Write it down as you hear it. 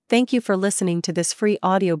Thank you for listening to this free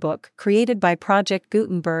audiobook created by Project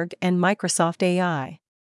Gutenberg and Microsoft AI.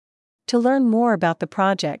 To learn more about the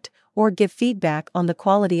project, or give feedback on the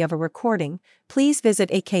quality of a recording, please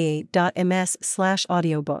visit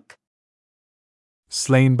aka.ms/audiobook.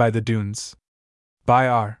 Slain by the Doones. By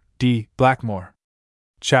R. D. Blackmore.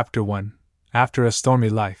 Chapter 1. After a Stormy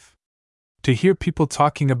Life. To hear people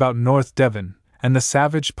talking about North Devon, and the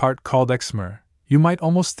savage part called Exmoor, you might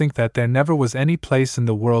almost think that there never was any place in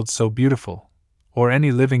the world so beautiful, or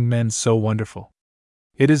any living men so wonderful.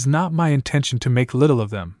 It is not my intention to make little of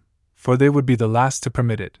them, for they would be the last to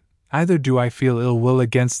permit it, either do I feel ill will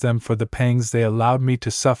against them for the pangs they allowed me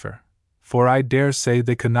to suffer, for I dare say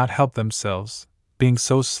they could not help themselves, being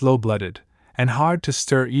so slow-blooded, and hard to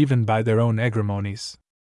stir even by their own egremoines.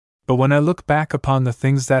 But when I look back upon the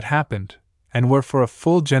things that happened, and were for a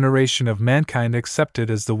full generation of mankind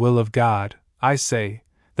accepted as the will of God, I say,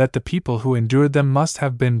 that the people who endured them must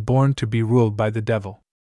have been born to be ruled by the devil.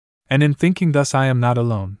 And in thinking thus I am not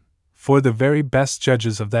alone, for the very best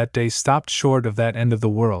judges of that day stopped short of that end of the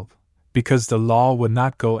world, because the law would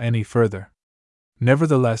not go any further.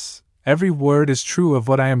 Nevertheless, every word is true of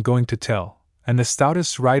what I am going to tell, and the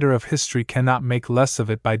stoutest writer of history cannot make less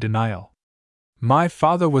of it by denial. My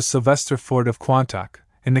father was Sylvester Ford of Quantock,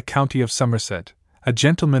 in the county of Somerset, a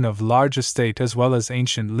gentleman of large estate as well as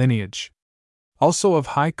ancient lineage, also of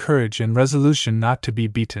high courage and resolution not to be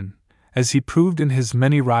beaten, as he proved in his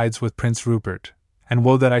many rides with Prince Rupert, and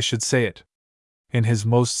woe that I should say it, in his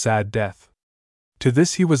most sad death. To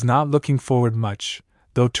this he was not looking forward much,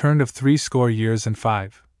 though turned of 80 years and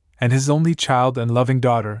 5, and his only child and loving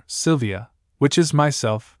daughter, Sylvia, which is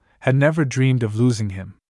myself, had never dreamed of losing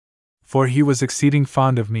him. For he was exceeding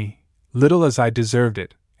fond of me, little as I deserved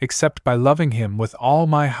it, except by loving him with all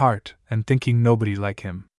my heart and thinking nobody like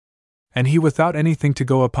him. And he without anything to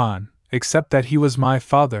go upon, except that he was my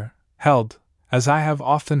father, held, as I have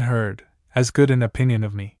often heard, as good an opinion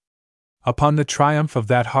of me. Upon the triumph of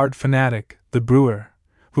that hard fanatic, the brewer,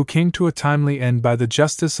 who came to a timely end by the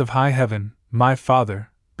justice of high heaven, my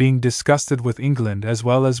father, being disgusted with England as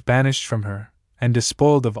well as banished from her, and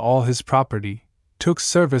despoiled of all his property, took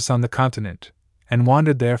service on the continent, and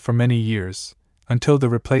wandered there for many years, until the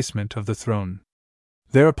replacement of the throne.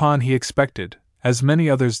 Thereupon he expected, as many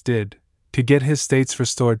others did, to get his states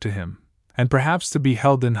restored to him, and perhaps to be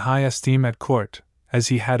held in high esteem at court, as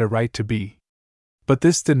he had a right to be. But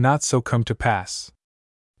this did not so come to pass.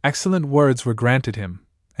 Excellent words were granted him,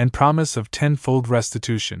 and promise of 10-fold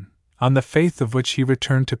restitution, on the faith of which he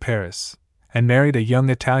returned to Paris, and married a young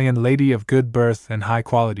Italian lady of good birth and high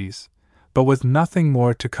qualities, but with nothing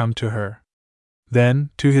more to come to her.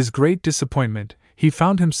 Then, to his great disappointment, he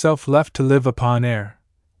found himself left to live upon air,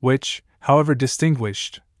 which, however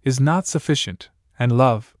distinguished, is not sufficient, and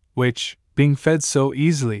love, which, being fed so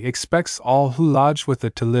easily, expects all who lodge with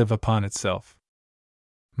it to live upon itself.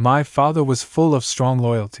 My father was full of strong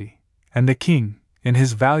loyalty, and the king, in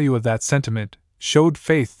his value of that sentiment, showed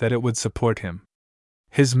faith that it would support him.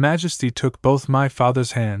 His Majesty took both my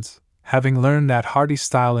father's hands, having learned that hearty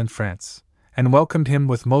style in France, and welcomed him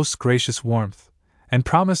with most gracious warmth, and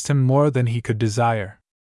promised him more than he could desire.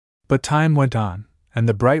 But time went on, and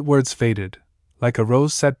the bright words faded, like a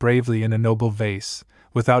rose set bravely in a noble vase,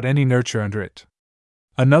 without any nurture under it.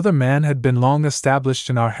 Another man had been long established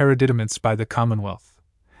in our hereditaments by the Commonwealth,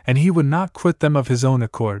 and he would not quit them of his own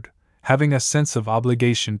accord, having a sense of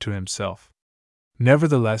obligation to himself.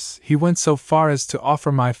 Nevertheless, he went so far as to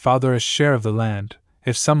offer my father a share of the land,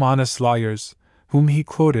 if some honest lawyers, whom he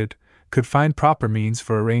quoted, could find proper means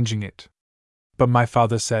for arranging it. But my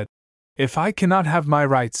father said, "If I cannot have my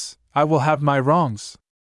rights, I will have my wrongs.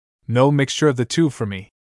 No mixture of the two for me."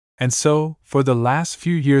 And so, for the last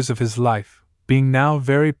few years of his life, being now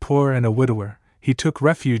very poor and a widower, he took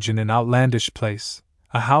refuge in an outlandish place,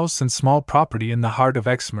 a house and small property in the heart of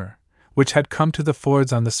Exmoor, which had come to the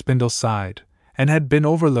Fords on the Spindle side, and had been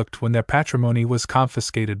overlooked when their patrimony was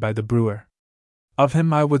confiscated by the brewer. Of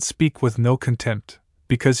him I would speak with no contempt,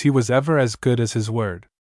 because he was ever as good as his word.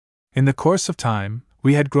 In the course of time,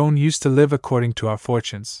 we had grown used to live according to our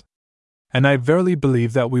fortunes, and I verily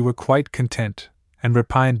believe that we were quite content, and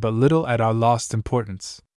repined but little at our lost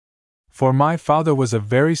importance. For my father was a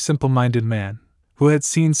very simple-minded man, who had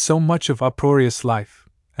seen so much of uproarious life,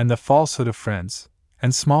 and the falsehood of friends,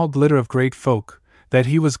 and small glitter of great folk, that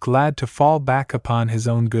he was glad to fall back upon his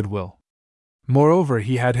own goodwill. Moreover,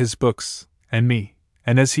 he had his books, and me,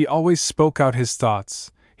 and as he always spoke out his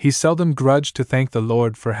thoughts, he seldom grudged to thank the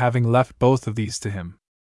Lord for having left both of these to him.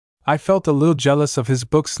 I felt a little jealous of his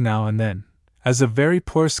books now and then, as a very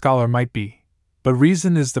poor scholar might be, but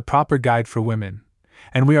reason is the proper guide for women,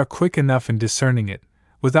 and we are quick enough in discerning it,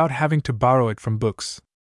 without having to borrow it from books.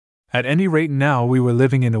 At any rate, now we were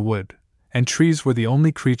living in a wood, and trees were the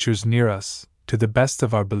only creatures near us, to the best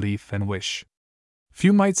of our belief and wish.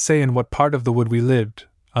 Few might say in what part of the wood we lived,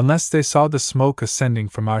 unless they saw the smoke ascending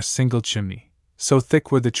from our single chimney, so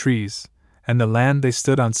thick were the trees, and the land they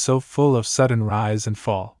stood on so full of sudden rise and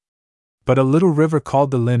fall. But a little river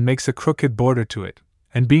called the Lynn makes a crooked border to it,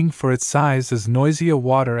 and being for its size as noisy a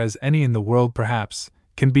water as any in the world perhaps,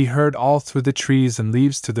 can be heard all through the trees and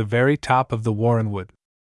leaves to the very top of the Warren Wood.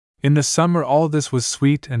 In the summer all this was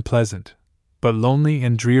sweet and pleasant, but lonely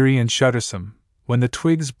and dreary and shuddersome, when the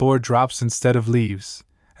twigs bore drops instead of leaves,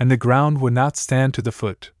 and the ground would not stand to the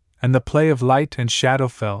foot, and the play of light and shadow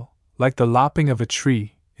fell, like the lopping of a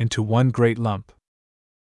tree, into one great lump.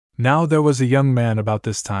 Now there was a young man about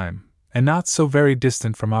this time, and not so very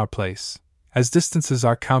distant from our place, as distances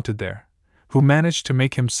are counted there, who managed to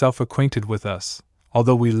make himself acquainted with us,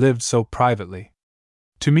 although we lived so privately.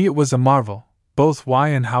 To me it was a marvel, both why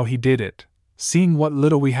and how he did it, seeing what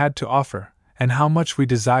little we had to offer, and how much we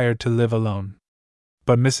desired to live alone.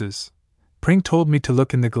 But Mrs. Pring told me to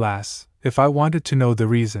look in the glass, if I wanted to know the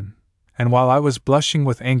reason, and while I was blushing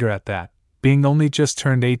with anger at that, being only just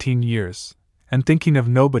turned 18 years, and thinking of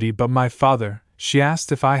nobody but my father, she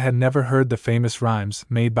asked if I had never heard the famous rhymes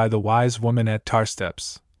made by the wise woman at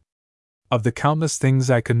Tarsteps. Of the countless things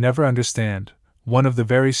I could never understand, one of the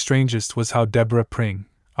very strangest was how Deborah Pring,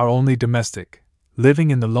 our only domestic, living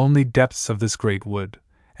in the lonely depths of this great wood,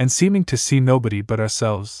 and seeming to see nobody but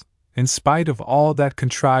ourselves, in spite of all that,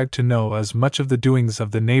 contrived to know as much of the doings of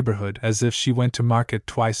the neighborhood as if she went to market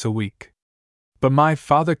twice a week. But my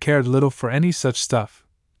father cared little for any such stuff,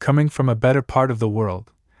 coming from a better part of the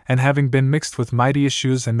world, and having been mixed with mighty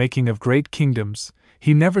issues and making of great kingdoms,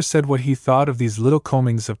 he never said what he thought of these little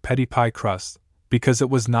combings of petty pie crust, because it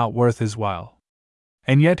was not worth his while.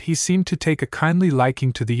 And yet he seemed to take a kindly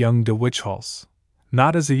liking to the young de Witchhalls,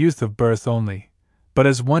 not as a youth of birth only, but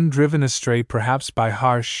as one driven astray perhaps by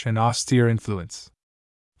harsh and austere influence.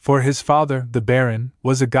 For his father, the Baron,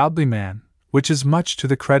 was a godly man, which is much to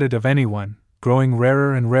the credit of anyone, growing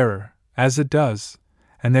rarer and rarer, as it does,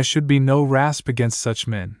 and there should be no rasp against such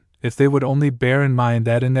men, if they would only bear in mind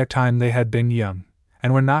that in their time they had been young,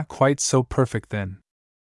 and were not quite so perfect then.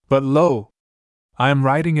 But lo! I am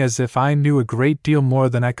writing as if I knew a great deal more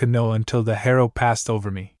than I could know until the harrow passed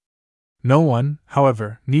over me. No one,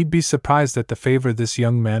 however, need be surprised at the favor this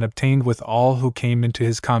young man obtained with all who came into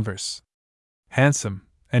his converse. Handsome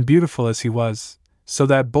and beautiful as he was, so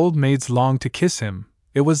that bold maids longed to kiss him,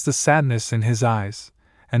 it was the sadness in his eyes,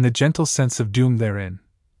 and the gentle sense of doom therein,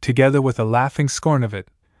 together with a laughing scorn of it,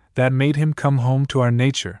 that made him come home to our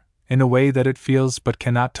nature, in a way that it feels but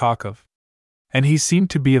cannot talk of. And he seemed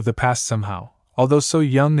to be of the past somehow, although so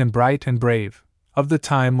young and bright and brave, of the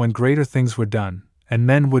time when greater things were done, and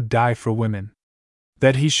men would die for women.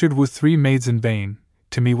 That he should woo 3 maids in vain,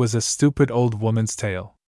 to me was a stupid old woman's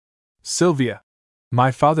tale. Sylvia,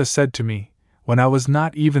 my father said to me, when I was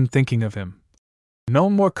not even thinking of him, no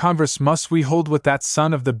more converse must we hold with that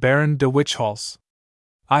son of the Baron de Witchhalls.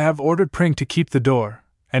 I have ordered Pring to keep the door,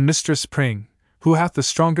 and Mistress Pring, who hath the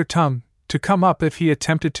stronger tongue, to come up if he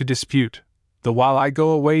attempted to dispute, the while I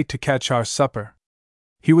go away to catch our supper.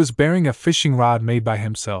 He was bearing a fishing rod made by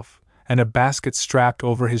himself, and a basket strapped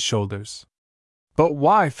over his shoulders. But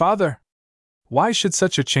why, father? Why should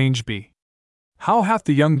such a change be? How hath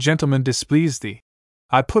the young gentleman displeased thee?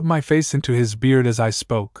 I put my face into his beard as I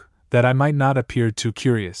spoke, that I might not appear too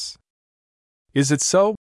curious. Is it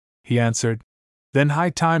so? He answered. Then high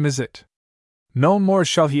time is it. No more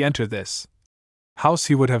shall he enter this house,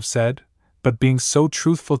 he would have said, but being so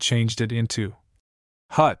truthful changed it into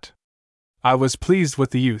hut. I was pleased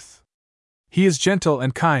with the youth. He is gentle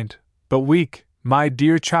and kind, but weak, my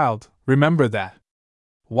dear child, remember that.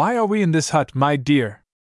 Why are we in this hut, my dear?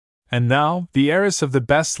 And thou, the heiress of the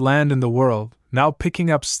best land in the world, now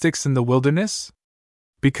picking up sticks in the wilderness?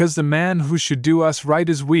 Because the man who should do us right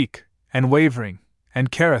is weak, and wavering,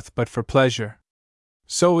 and careth but for pleasure.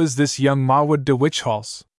 So is this young Marwood de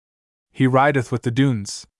Witchhalls. He rideth with the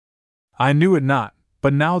Doones. I knew it not,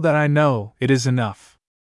 but now that I know, it is enough.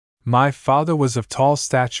 My father was of tall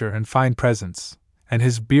stature and fine presence, and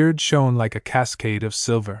his beard shone like a cascade of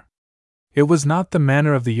silver. It was not the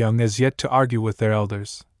manner of the young as yet to argue with their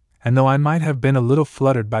elders, and though I might have been a little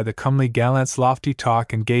fluttered by the comely gallant's lofty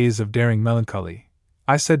talk and gaze of daring melancholy,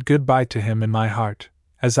 I said good-bye to him in my heart,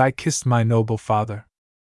 as I kissed my noble father.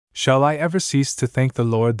 Shall I ever cease to thank the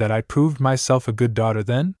Lord that I proved myself a good daughter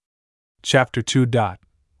then? Chapter 2.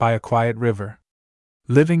 By a quiet river.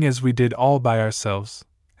 Living as we did all by ourselves,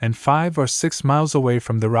 and 5 or 6 miles away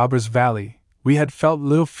from the Robbers' Valley, we had felt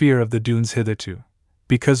little fear of the Doones hitherto,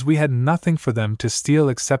 because we had nothing for them to steal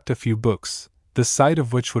except a few books, the sight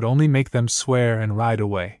of which would only make them swear and ride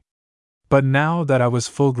away. But now that I was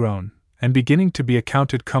full grown, and beginning to be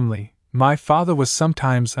accounted comely, my father was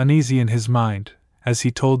sometimes uneasy in his mind, as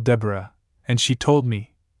he told Deborah, and she told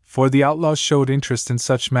me, for the outlaws showed interest in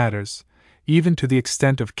such matters, even to the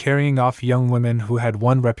extent of carrying off young women who had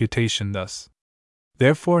won reputation thus.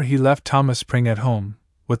 Therefore he left Thomas Pring at home,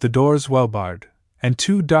 with the doors well barred, and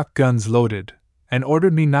 2 duck guns loaded, and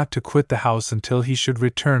ordered me not to quit the house until he should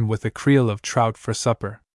return with a creel of trout for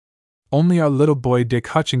supper. Only our little boy Dick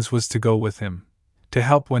Hutchings was to go with him, to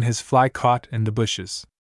help when his fly caught in the bushes.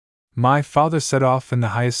 My father set off in the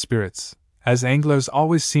highest spirits, as anglers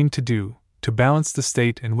always seem to do, to balance the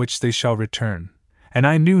state in which they shall return, and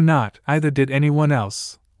I knew not, either did anyone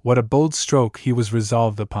else, what a bold stroke he was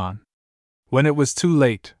resolved upon. When it was too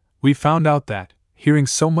late, we found out that, hearing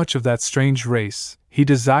so much of that strange race, he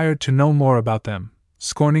desired to know more about them,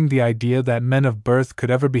 scorning the idea that men of birth could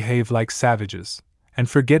ever behave like savages, and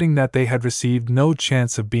forgetting that they had received no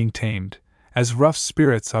chance of being tamed, as rough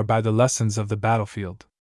spirits are by the lessons of the battlefield.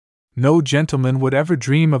 No gentleman would ever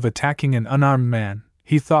dream of attacking an unarmed man,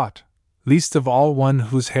 he thought, least of all one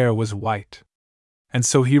whose hair was white. And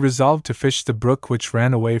so he resolved to fish the brook which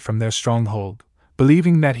ran away from their stronghold,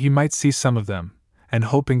 believing that he might see some of them, and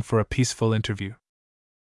hoping for a peaceful interview.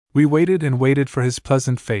 We waited and waited for his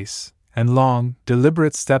pleasant face, and long,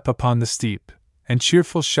 deliberate step upon the steep, and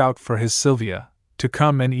cheerful shout for his Sylvia, to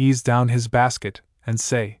come and ease down his basket, and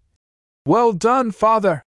say, "Well done,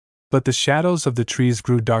 father!" But the shadows of the trees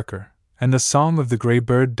grew darker, and the song of the grey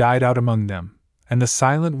bird died out among them, and the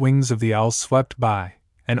silent wings of the owl swept by,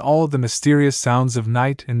 and all the mysterious sounds of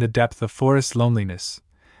night in the depth of forest loneliness,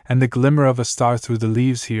 and the glimmer of a star through the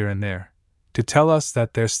leaves here and there, to tell us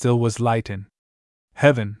that there still was light in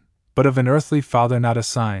heaven, but of an earthly father not a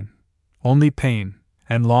sign, only pain,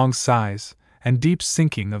 and long sighs, and deep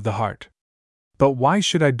sinking of the heart. But why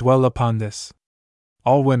should I dwell upon this?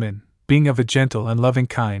 All women, being of a gentle and loving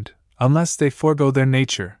kind, unless they forego their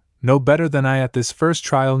nature, know better than I at this first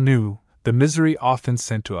trial knew the misery often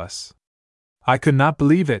sent to us. I could not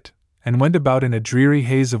believe it, and went about in a dreary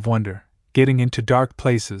haze of wonder, getting into dark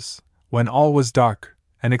places, when all was dark,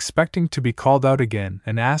 and expecting to be called out again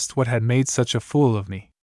and asked what had made such a fool of me.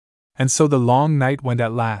 And so the long night went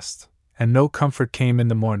at last, and no comfort came in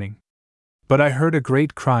the morning. But I heard a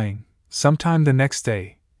great crying, sometime the next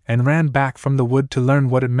day, and ran back from the wood to learn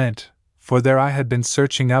what it meant, for there I had been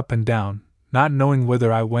searching up and down, not knowing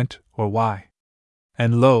whither I went or why.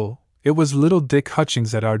 And lo, it was little Dick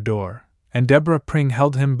Hutchings at our door, and Deborah Pring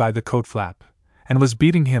held him by the coat flap, and was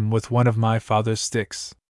beating him with one of my father's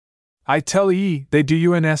sticks. "I tell ye, they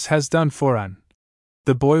do uns has done for un."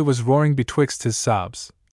 The boy was roaring betwixt his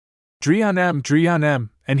sobs. "Dree on 'em,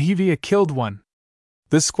 and he've a killed one.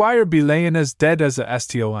 The squire be layin' as dead as a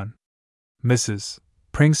estio un." Mrs.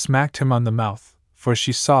 Pring smacked him on the mouth, for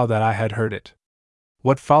she saw that I had heard it.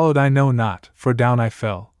 What followed I know not, for down I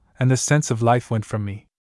fell, and the sense of life went from me.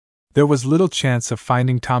 There was little chance of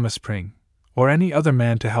finding Thomas Pring, or any other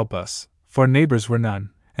man to help us, for neighbors were none,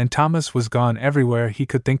 and Thomas was gone everywhere he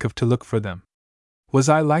could think of to look for them. Was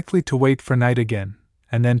I likely to wait for night again,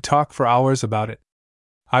 and then talk for hours about it?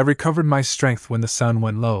 I recovered my strength when the sun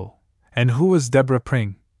went low, and who was Deborah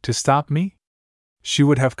Pring, to stop me? She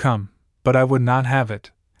would have come, but I would not have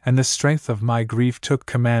it, and the strength of my grief took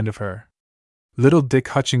command of her. Little Dick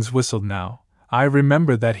Hutchings whistled now. I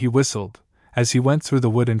remember that he whistled, as he went through the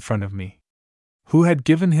wood in front of me. Who had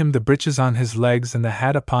given him the breeches on his legs and the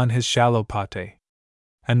hat upon his shallow pate?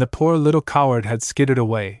 And the poor little coward had skidded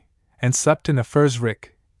away, and slept in a furze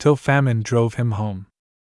rick, till famine drove him home.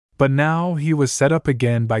 But now he was set up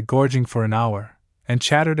again by gorging for an hour, and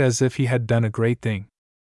chattered as if he had done a great thing.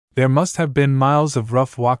 There must have been miles of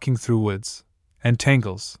rough walking through woods, and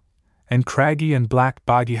tangles, and craggy and black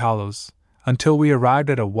boggy hollows, until we arrived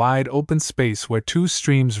at a wide open space where 2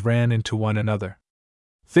 streams ran into one another.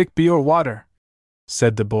 "Thick be your water,"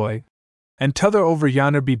 said the boy, "and t'other over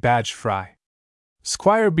yonner be badged fry.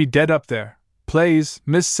 Squire be dead up there, plaze,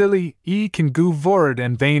 Miss Silly, e can goo vor'ard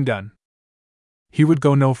and vain done." He would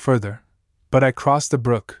go no further, but I crossed the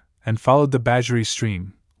brook, and followed the badgery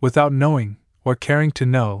stream, without knowing, or caring to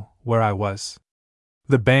know, where I was.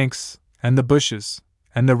 The banks, and the bushes,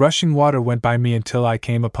 and the rushing water went by me until I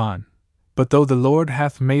came upon. But though the Lord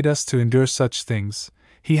hath made us to endure such things,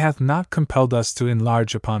 he hath not compelled us to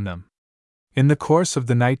enlarge upon them. In the course of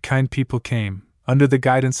the night kind people came, under the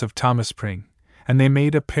guidance of Thomas Pring, and they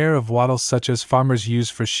made a pair of wattles such as farmers use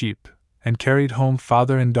for sheep, and carried home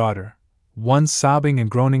father and daughter, one sobbing and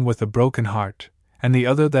groaning with a broken heart, and the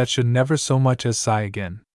other that should never so much as sigh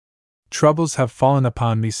again. Troubles have fallen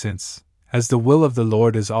upon me since, as the will of the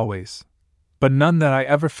Lord is always. But none that I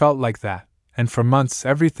ever felt like that, and for months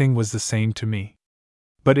everything was the same to me.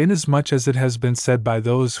 But inasmuch as it has been said by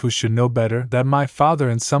those who should know better that my father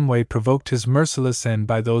in some way provoked his merciless end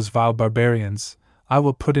by those vile barbarians, I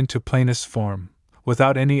will put into plainest form,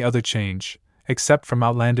 without any other change, except from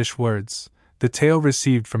outlandish words, the tale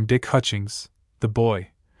received from Dick Hutchings, the boy,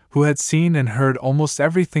 who had seen and heard almost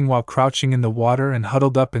everything while crouching in the water and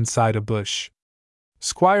huddled up inside a bush.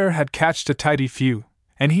 Squire had catched a tidy few,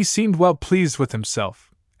 and he seemed well pleased with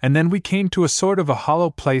himself, and then we came to a sort of a hollow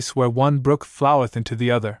place where one brook floweth into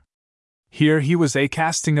the other. Here he was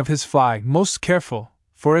casting of his fly most careful,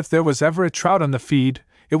 for if there was ever a trout on the feed,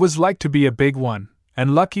 it was like to be a big one,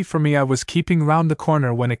 and lucky for me I was keeping round the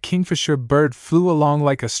corner when a kingfisher bird flew along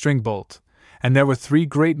like a string bolt, and there were 3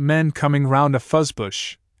 great men coming round a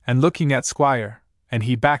fuzzbush, and looking at Squire, and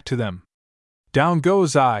he back to them. Down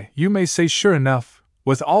goes I, you may say sure enough,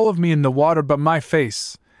 with all of me in the water but my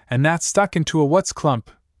face, and that stuck into a what's clump,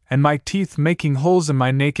 and my teeth making holes in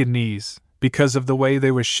my naked knees, because of the way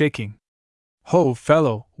they were shaking. Ho,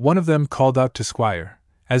 fellow, one of them called out to Squire,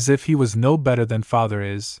 as if he was no better than father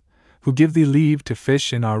is, who give thee leave to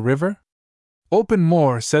fish in our river? Open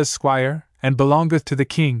more, says Squire, and belongeth to the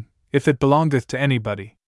king, if it belongeth to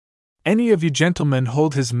anybody. Any of you gentlemen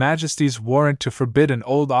hold his majesty's warrant to forbid an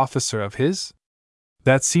old officer of his?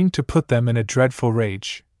 That seemed to put them in a dreadful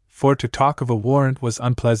rage, for to talk of a warrant was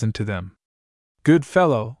unpleasant to them. Good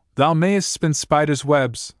fellow, thou mayest spin spiders'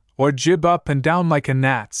 webs, or jib up and down like a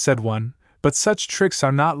gnat, said one, but such tricks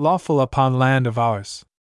are not lawful upon land of ours.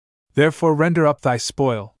 Therefore render up thy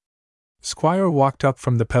spoil. Squire walked up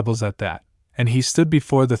from the pebbles at that, and he stood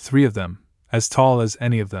before the 3 of them, as tall as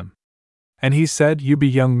any of them. And he said, You be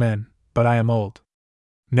young men, but I am old.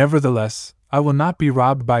 Nevertheless, I will not be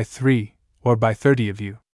robbed by 3, or by 30 of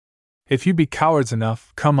you. If you be cowards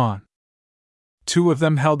enough, come on. 2 of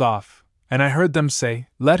them held off, and I heard them say,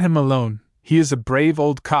 Let him alone, he is a brave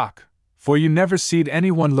old cock, for you never seed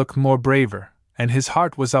anyone look more braver, and his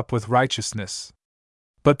heart was up with righteousness.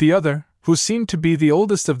 But the other, who seemed to be the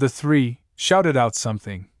oldest of the 3, shouted out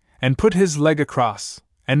something, and put his leg across,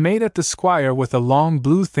 and made at the Squire with a long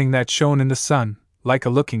blue thing that shone in the sun, like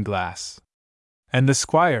a looking-glass. And the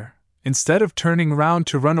Squire, instead of turning round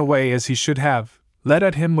to run away as he should have, let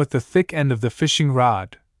at him with the thick end of the fishing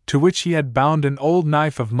rod, to which he had bound an old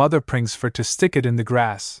knife of Mother Pring's for to stick it in the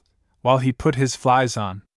grass, while he put his flies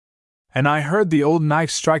on. And I heard the old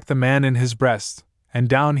knife strike the man in his breast, and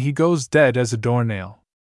down he goes dead as a doornail.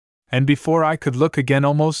 And before I could look again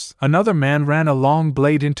almost, another man ran a long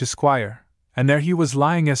blade into Squire, and there he was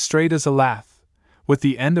lying as straight as a lath, with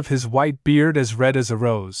the end of his white beard as red as a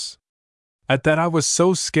rose. At that I was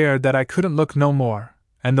so scared that I couldn't look no more,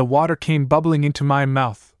 and the water came bubbling into my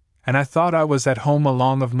mouth, and I thought I was at home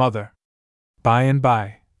along of mother. By and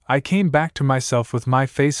by, I came back to myself with my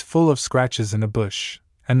face full of scratches in a bush,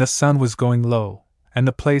 and the sun was going low, and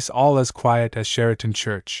the place all as quiet as Sheraton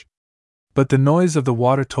Church. But the noise of the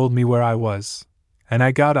water told me where I was, and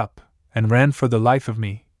I got up, and ran for the life of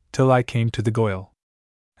me, till I came to the Goyle.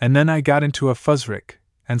 And then I got into a fuzzrick,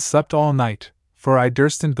 and slept all night, for I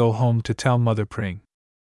durstn't go home to tell Mother Pring.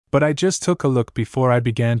 But I just took a look before I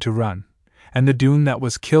began to run, and the Doone that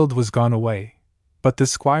was killed was gone away, but the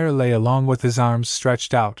Squire lay along with his arms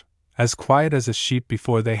stretched out, as quiet as a sheep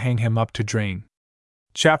before they hang him up to drain.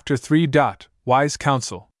 Chapter 3. Wise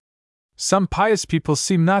Counsel. Some pious people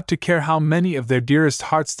seem not to care how many of their dearest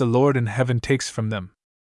hearts the Lord in heaven takes from them.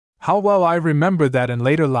 How well I remember that in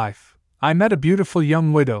later life, I met a beautiful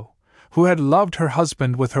young widow, who had loved her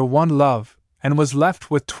husband with her one love, and was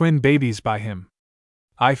left with twin babies by him.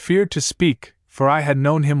 I feared to speak, for I had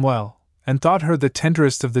known him well, and thought her the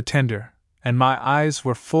tenderest of the tender, and my eyes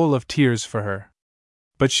were full of tears for her.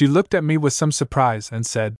 But she looked at me with some surprise, and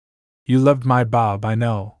said, You loved my Bob, I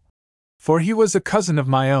know. For he was a cousin of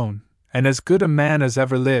my own, and as good a man as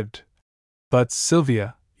ever lived. But,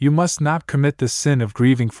 Sylvia, you must not commit the sin of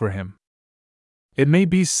grieving for him. It may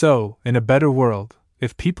be so, in a better world,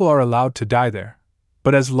 if people are allowed to die there,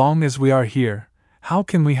 but as long as we are here, how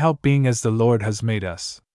can we help being as the Lord has made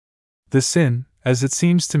us? The sin, as it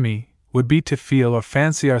seems to me, would be to feel or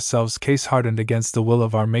fancy ourselves case-hardened against the will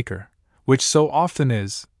of our Maker, which so often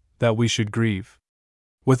is, that we should grieve.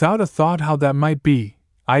 Without a thought how that might be,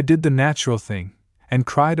 I did the natural thing, and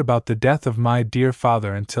cried about the death of my dear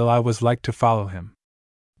father until I was like to follow him.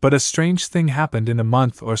 But a strange thing happened in a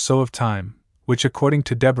month or so of time, which according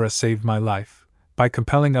to Deborah saved my life, by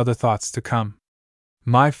compelling other thoughts to come.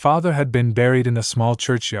 My father had been buried in a small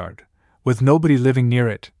churchyard, with nobody living near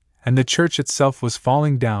it, and the church itself was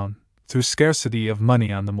falling down, through scarcity of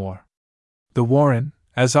money on the moor. The Warren,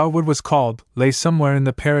 as our wood was called, lay somewhere in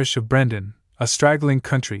the parish of Brendan, a straggling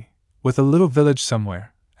country, with a little village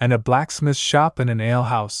somewhere, and a blacksmith's shop and an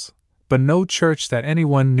ale-house, but no church that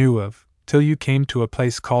anyone knew of, till you came to a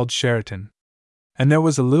place called Sheraton. And there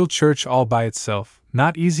was a little church all by itself,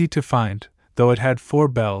 not easy to find, though it had 4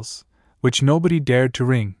 bells, which nobody dared to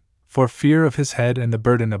ring, for fear of his head and the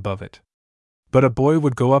burden above it. But a boy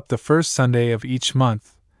would go up the first Sunday of each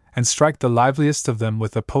month, and strike the liveliest of them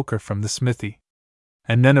with a poker from the smithy.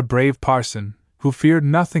 And then a brave parson, who feared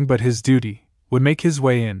nothing but his duty, would make his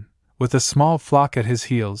way in, with a small flock at his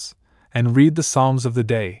heels, and read the psalms of the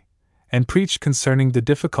day, and preach concerning the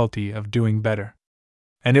difficulty of doing better.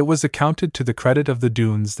 And it was accounted to the credit of the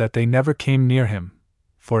Doones that they never came near him,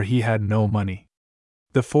 for he had no money.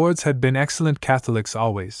 The Fords had been excellent Catholics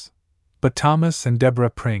always, but Thomas and Deborah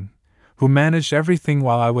Pring, who managed everything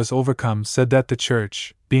while I was overcome, said that the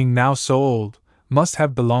church, being now so old, must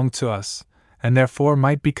have belonged to us, and therefore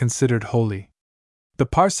might be considered holy. The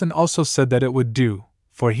parson also said that it would do,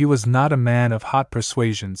 for he was not a man of hot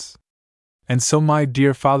persuasions. And so my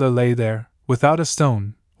dear father lay there, without a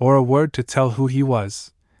stone, or a word to tell who he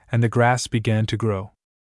was, and the grass began to grow.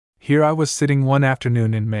 Here I was sitting one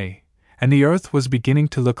afternoon in May, and the earth was beginning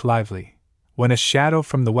to look lively, when a shadow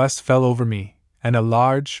from the west fell over me, and a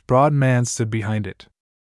large, broad man stood behind it.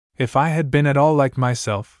 If I had been at all like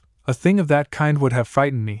myself, a thing of that kind would have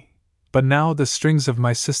frightened me, but now the strings of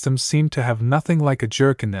my system seemed to have nothing like a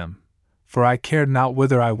jerk in them, for I cared not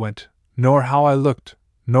whither I went, nor how I looked,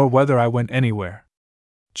 nor whether I went anywhere.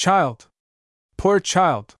 "Child! Poor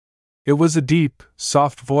child!" It was a deep,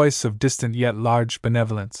 soft voice of distant yet large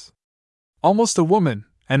benevolence. Almost a woman,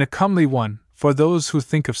 and a comely one, for those who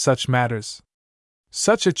think of such matters.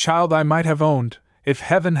 Such a child I might have owned, if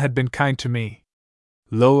heaven had been kind to me.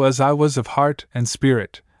 Low as I was of heart and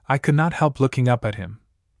spirit, I could not help looking up at him,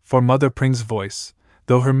 for Mother Pring's voice,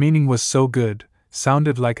 though her meaning was so good,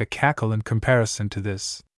 sounded like a cackle in comparison to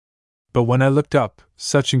this. But when I looked up,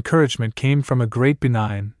 such encouragement came from a great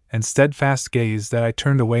benign and steadfast gaze that I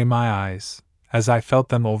turned away my eyes, as I felt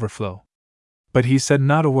them overflow. But he said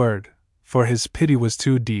not a word, for his pity was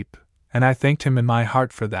too deep, and I thanked him in my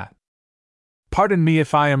heart for that. "Pardon me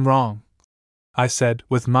if I am wrong," I said,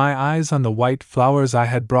 with my eyes on the white flowers I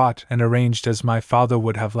had brought and arranged as my father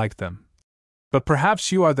would have liked them. "But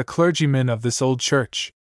perhaps you are the clergyman of this old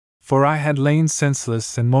church?" For I had lain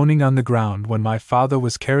senseless and moaning on the ground when my father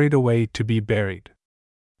was carried away to be buried.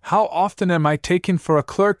 How often am I taken for a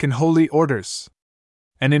clerk in holy orders!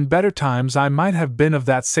 And in better times I might have been of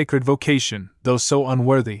that sacred vocation, though so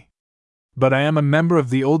unworthy. But I am a member of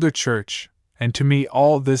the older church, and to me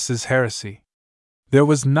all this is heresy. There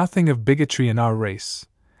was nothing of bigotry in our race,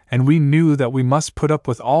 and we knew that we must put up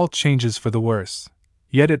with all changes for the worse,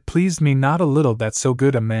 yet it pleased me not a little that so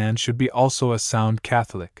good a man should be also a sound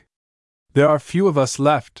Catholic. There are few of us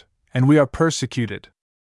left, and we are persecuted.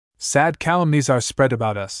 Sad calumnies are spread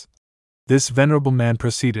about us. This venerable man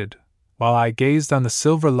proceeded, while I gazed on the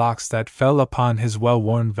silver locks that fell upon his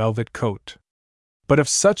well-worn velvet coat. But of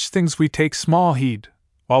such things we take small heed,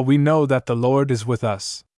 while we know that the Lord is with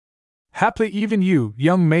us. Haply even you,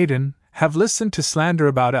 young maiden, have listened to slander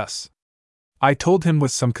about us. I told him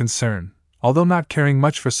with some concern, although not caring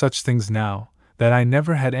much for such things now, that I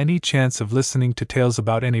never had any chance of listening to tales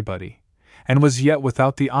about anybody, and was yet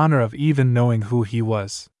without the honor of even knowing who he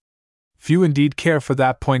was. "Few indeed care for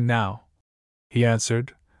that point now," he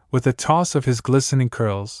answered, with a toss of his glistening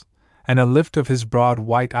curls, and a lift of his broad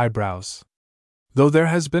white eyebrows. "Though there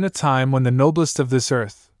has been a time when the noblest of this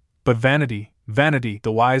earth, but vanity, vanity,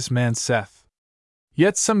 the wise man saith.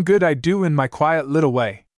 Yet some good I do in my quiet little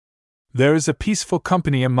way. There is a peaceful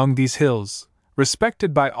company among these hills,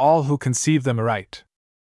 respected by all who conceive them aright.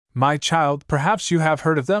 My child, perhaps you have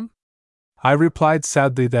heard of them?" I replied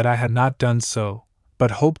sadly that I had not done so,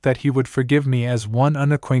 but hoped that he would forgive me as one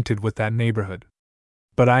unacquainted with that neighborhood.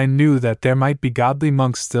 But I knew that there might be godly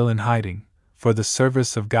monks still in hiding, for the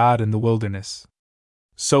service of God in the wilderness.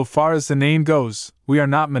 "So far as the name goes, we are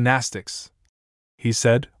not monastics," he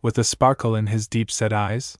said, with a sparkle in his deep-set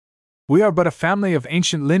eyes. "We are but a family of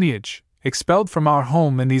ancient lineage, expelled from our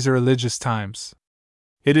home in these religious times.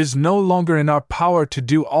 It is no longer in our power to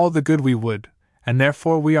do all the good we would, and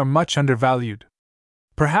therefore we are much undervalued.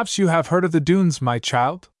 Perhaps you have heard of the Doones, my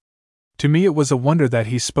child?" To me it was a wonder that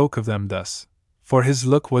he spoke of them thus, for his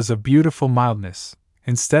look was of beautiful mildness,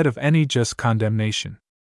 instead of any just condemnation.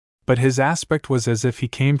 But his aspect was as if he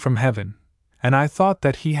came from heaven, and I thought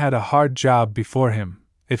that he had a hard job before him,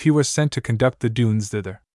 if he were sent to conduct the Doones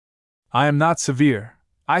thither. "I am not severe,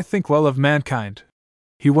 I think well of mankind,"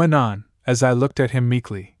 he went on, as I looked at him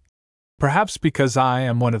meekly. "Perhaps because I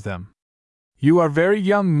am one of them. You are very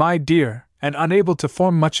young, my dear, and unable to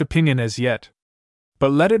form much opinion as yet.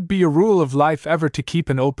 But let it be a rule of life ever to keep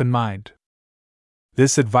an open mind.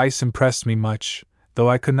 This advice impressed me much, though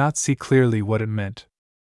I could not see clearly what it meant.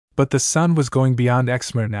 But the sun was going beyond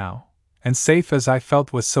Exmoor now, and safe as I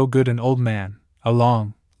felt with so good an old man, a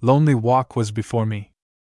long, lonely walk was before me.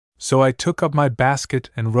 So I took up my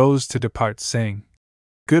basket and rose to depart, saying,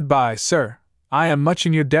 "Goodbye, sir. I am much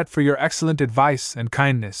in your debt for your excellent advice and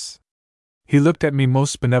kindness." He looked at me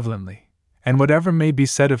most benevolently, and whatever may be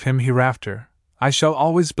said of him hereafter, I shall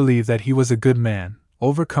always believe that he was a good man,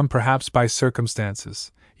 overcome perhaps by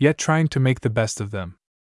circumstances, yet trying to make the best of them.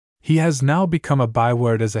 He has now become a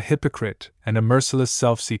byword as a hypocrite and a merciless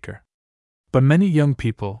self-seeker. But many young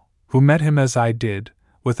people, who met him as I did,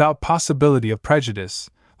 without possibility of prejudice,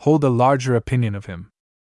 hold a larger opinion of him.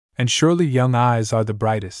 And surely young eyes are the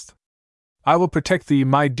brightest. "I will protect thee,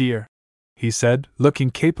 my dear," he said, looking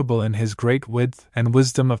capable in his great width and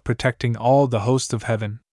wisdom of protecting all the host of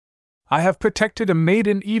heaven. "I have protected a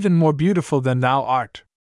maiden even more beautiful than thou art.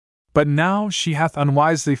 But now she hath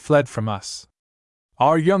unwisely fled from us.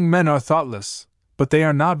 Our young men are thoughtless, but they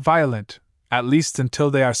are not violent, at least until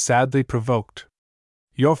they are sadly provoked.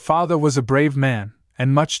 Your father was a brave man,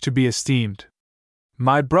 and much to be esteemed.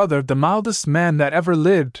 My brother, the mildest man that ever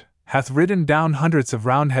lived, hath ridden down hundreds of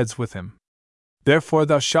Roundheads with him. Therefore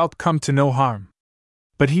thou shalt come to no harm.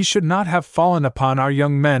 But he should not have fallen upon our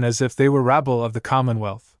young men as if they were rabble of the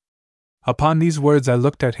Commonwealth." Upon these words I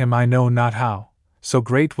looked at him I know not how, so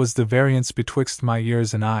great was the variance betwixt my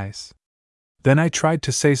ears and eyes. Then I tried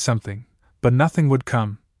to say something, but nothing would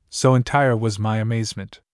come, so entire was my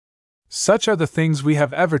amazement. "Such are the things we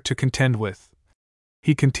have ever to contend with,"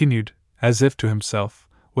 he continued, as if to himself,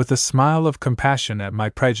 with a smile of compassion at my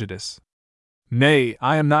prejudice. "Nay,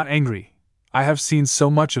 I am not angry. I have seen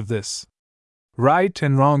so much of this. Right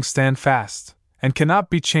and wrong stand fast, and cannot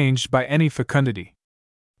be changed by any fecundity.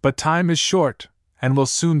 But time is short, and will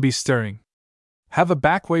soon be stirring. Have a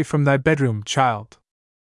back way from thy bedroom, child.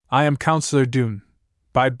 I am Councillor Doone,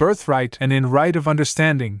 by birthright and in right of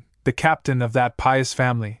understanding, the captain of that pious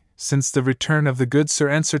family, since the return of the good Sir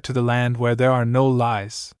Ensor to the land where there are no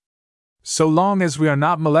lies. So long as we are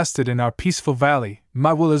not molested in our peaceful valley,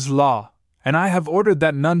 my will is law, and I have ordered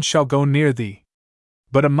that none shall go near thee.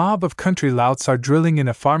 But a mob of country louts are drilling in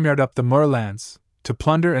a farmyard up the moorlands, to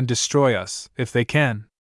plunder and destroy us, if they can.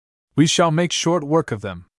 We shall make short work of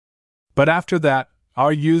them. But after that,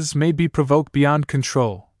 our youths may be provoked beyond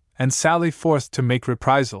control, and sally forth to make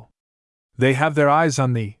reprisal. They have their eyes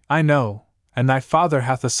on thee, I know, and thy father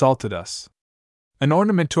hath assaulted us. An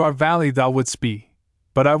ornament to our valley thou wouldst be,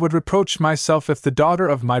 but I would reproach myself if the daughter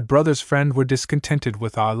of my brother's friend were discontented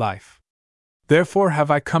with our life. Therefore have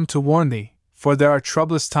I come to warn thee, for there are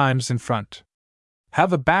troublous times in front.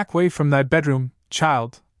 Have a back way from thy bedroom,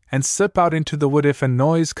 child, and slip out into the wood if a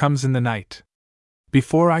noise comes in the night."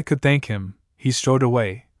 Before I could thank him, he strode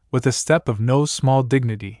away, with a step of no small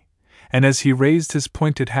dignity, and as he raised his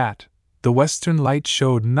pointed hat, the western light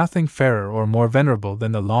showed nothing fairer or more venerable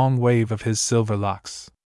than the long wave of his silver locks.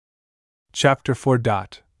 Chapter 4.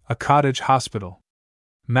 A Cottage Hospital.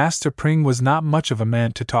 Master Pring was not much of a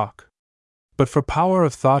man to talk. But for power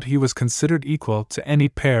of thought he was considered equal to any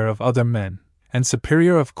pair of other men, and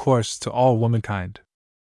superior of course to all womankind.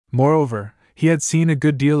 Moreover, he had seen a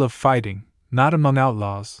good deal of fighting, not among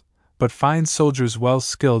outlaws, but fine soldiers well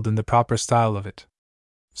skilled in the proper style of it.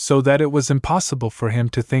 So that it was impossible for him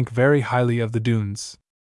to think very highly of the Doones.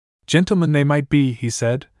 Gentlemen they might be, he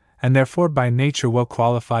said, and therefore by nature well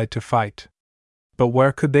qualified to fight. But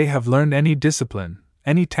where could they have learned any discipline,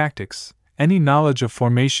 any tactics, any knowledge of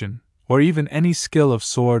formation, or even any skill of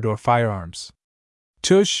sword or firearms?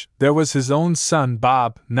 Tush, there was his own son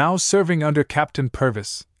Bob, now serving under Captain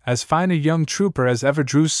Purvis, as fine a young trooper as ever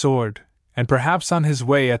drew sword, and perhaps on his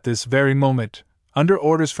way at this very moment, under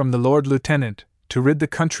orders from the Lord Lieutenant, to rid the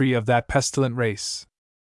country of that pestilent race.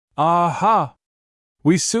 Aha!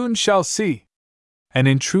 We soon shall see. And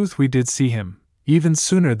in truth we did see him, even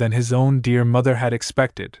sooner than his own dear mother had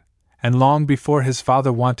expected, and long before his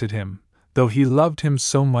father wanted him, though he loved him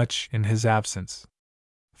so much in his absence.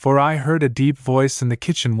 For I heard a deep voice in the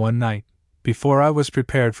kitchen one night, before I was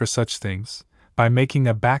prepared for such things, by making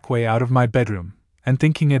a back way out of my bedroom, and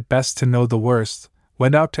thinking it best to know the worst,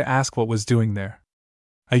 went out to ask what was doing there.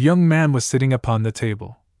 A young man was sitting upon the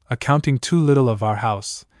table, accounting too little of our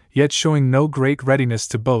house, yet showing no great readiness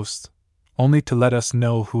to boast, only to let us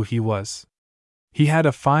know who he was. He had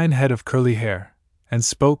a fine head of curly hair, and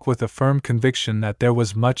spoke with a firm conviction that there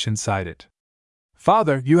was much inside it.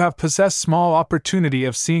 "Father, you have possessed small opportunity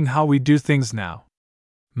of seeing how we do things now.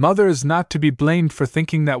 Mother is not to be blamed for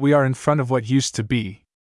thinking that we are in front of what used to be.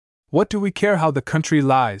 What do we care how the country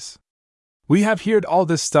lies? We have heard all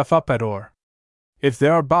this stuff up at Orr. If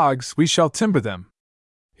there are bogs, we shall timber them.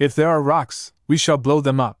 If there are rocks, we shall blow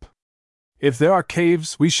them up. If there are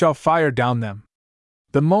caves, we shall fire down them.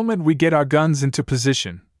 The moment we get our guns into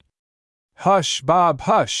position. Hush, Bob,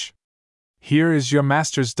 hush! Here is your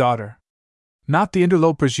master's daughter. Not the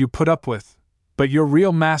interlopers you put up with, but your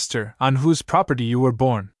real master, on whose property you were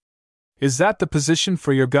born. Is that the position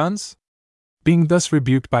for your guns? Being thus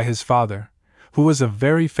rebuked by his father, who was a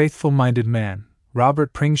very faithful-minded man,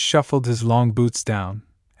 Robert Pring shuffled his long boots down,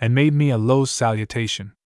 and made me a low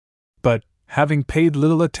salutation. But, having paid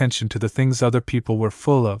little attention to the things other people were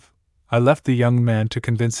full of, I left the young man to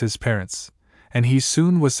convince his parents, and he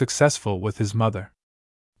soon was successful with his mother.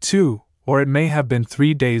 2, or it may have been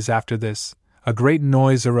 3 days after this, a great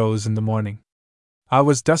noise arose in the morning. I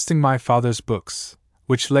was dusting my father's books,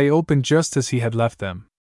 which lay open just as he had left them.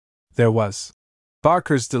 There was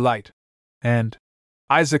Barker's Delight, and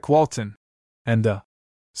Isaac Walton, and the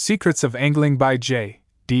Secrets of Angling by J.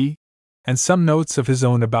 D., and some notes of his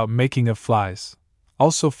own about making of flies,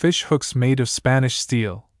 also fish hooks made of Spanish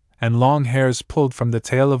steel, and long hairs pulled from the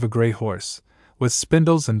tail of a gray horse, with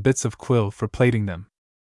spindles and bits of quill for plaiting them.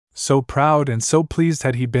 So proud and so pleased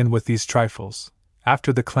had he been with these trifles,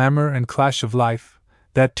 after the clamor and clash of life,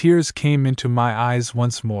 that tears came into my eyes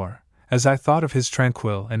once more, as I thought of his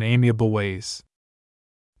tranquil and amiable ways.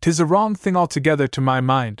 "'Tis a wrong thing altogether to my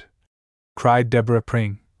mind," cried Deborah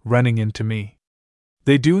Pring, running in to me.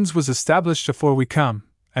 "They Doones was established afore we come,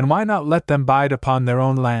 and why not let them bide upon their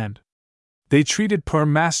own land? They treated poor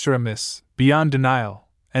master amiss, beyond denial,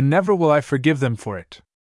 and never will I forgive them for it.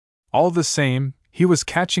 All the same, he was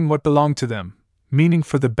catching what belonged to them, meaning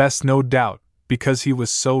for the best no doubt, because he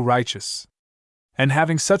was so righteous. And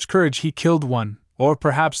having such courage he killed one, or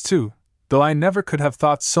perhaps two, though I never could have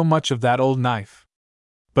thought so much of that old knife.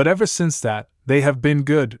 But ever since that, they have been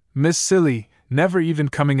good, Miss Silly, never even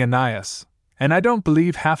coming anigh us, and I don't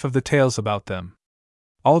believe half of the tales about them."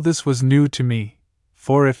 All this was new to me,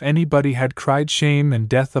 for if anybody had cried shame and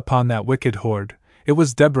death upon that wicked horde, it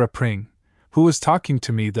was Deborah Pring, who was talking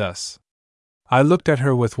to me thus. I looked at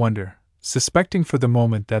her with wonder, suspecting for the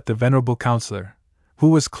moment that the venerable counselor, who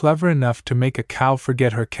was clever enough to make a cow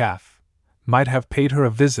forget her calf, might have paid her a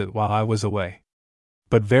visit while I was away.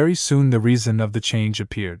 But very soon the reason of the change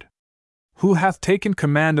appeared. "Who hath taken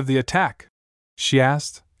command of the attack?" she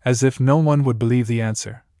asked, as if no one would believe the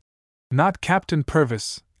answer. "Not Captain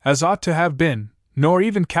Purvis, as ought to have been, nor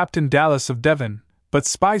even Captain Dallas of Devon, but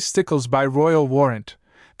Spy Stickles by royal warrant,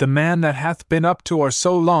 the man that hath been up to Orr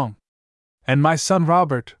so long. And my son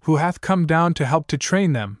Robert, who hath come down to help to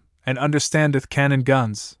train them, and understandeth cannon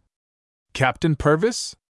guns." "Captain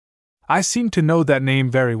Purvis? I seem to know that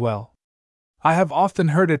name very well. I have often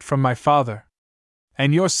heard it from my father.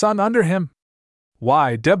 And your son under him?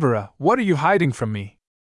 Why, Deborah, what are you hiding from me?"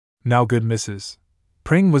 Now good Mrs.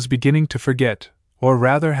 Pring was beginning to forget, or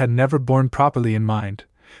rather had never borne properly in mind,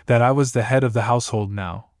 that I was the head of the household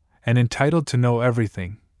now, and entitled to know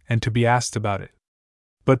everything, and to be asked about it.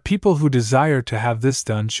 But people who desire to have this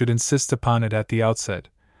done should insist upon it at the outset,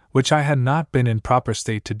 which I had not been in proper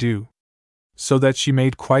state to do. So that she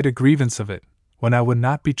made quite a grievance of it, when I would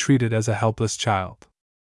not be treated as a helpless child.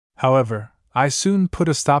 However, I soon put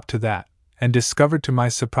a stop to that, and discovered to my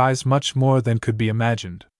surprise much more than could be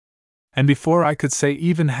imagined. And before I could say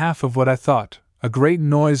even half of what I thought, a great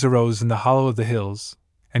noise arose in the hollow of the hills,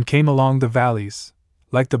 and came along the valleys,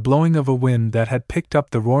 like the blowing of a wind that had picked up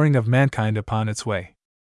the roaring of mankind upon its way.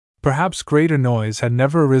 Perhaps greater noise had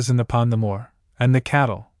never arisen upon the moor, and the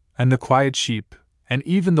cattle, and the quiet sheep, and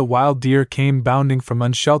even the wild deer came bounding from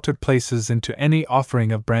unsheltered places into any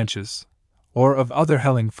offering of branches, or of other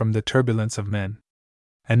helling from the turbulence of men.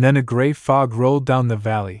 And then a grey fog rolled down the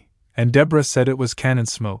valley, and Deborah said it was cannon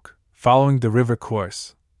smoke, following the river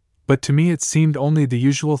course. But to me it seemed only the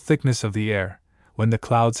usual thickness of the air, when the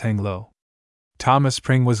clouds hang low. Thomas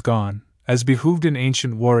Pring was gone, as behooved an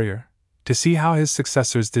ancient warrior, to see how his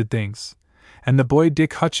successors did things, and the boy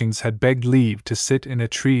Dick Hutchings had begged leave to sit in a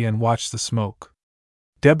tree and watch the smoke.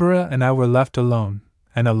 Deborah and I were left alone,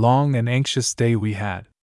 and a long and anxious day we had.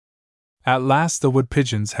 At last the wood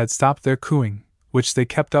pigeons had stopped their cooing, which they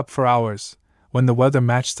kept up for hours, when the weather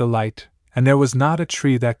matched the light, and there was not a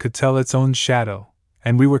tree that could tell its own shadow,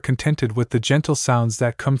 and we were contented with the gentle sounds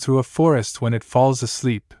that come through a forest when it falls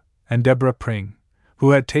asleep, and Deborah Pring,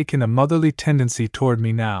 who had taken a motherly tendency toward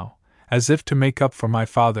me now, as if to make up for my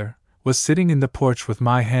father, was sitting in the porch with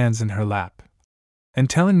my hands in her lap, and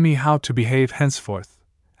telling me how to behave henceforth,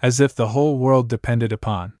 as if the whole world depended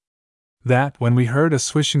upon That when we heard a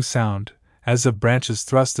swishing sound, as of branches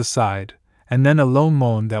thrust aside, and then a low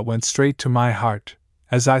moan that went straight to my heart,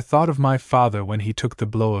 as I thought of my father when he took the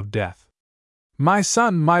blow of death. "My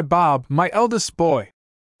son, my Bob, my eldest boy!"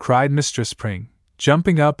 cried Mistress Pring,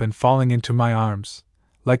 jumping up and falling into my arms,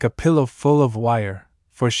 like a pillow full of wire,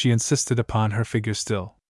 for she insisted upon her figure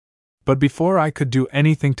still. But before I could do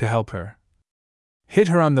anything to help her, "Hit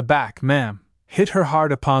her on the back, ma'am, hit her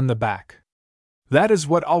hard upon the back. That is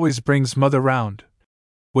what always brings mother round,"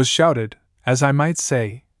 was shouted, as I might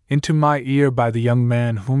say, into my ear by the young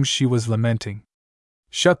man whom she was lamenting.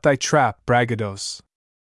 "Shut thy trap, braggadoce!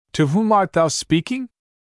 To whom art thou speaking?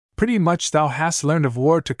 Pretty much thou hast learned of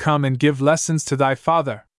war to come and give lessons to thy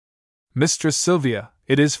father. Mistress Sylvia,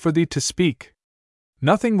 it is for thee to speak.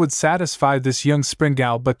 Nothing would satisfy this young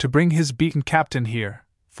springald but to bring his beaten captain here,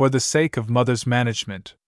 for the sake of mother's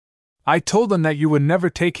management. I told him that you would never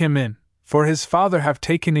take him in, for his father have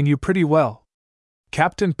taken in you pretty well.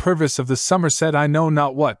 Captain Purvis of the Somerset I know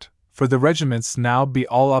not what, for the regiments now be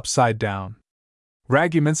all upside down.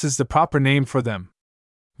 Regiments is the proper name for them.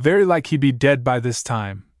 Very like he be dead by this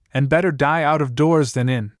time, and better die out of doors than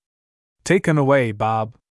in. Take un away,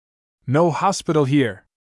 Bob. No hospital here.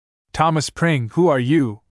 Thomas Pring, who are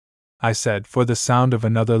you?" I said, for the sound of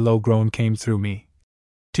another low groan came through me.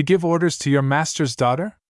 "To give orders to your master's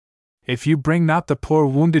daughter? If you bring not the poor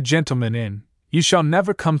wounded gentleman in, you shall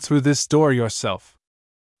never come through this door yourself."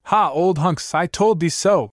 "Ha, old hunks, I told thee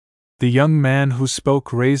so!" The young man who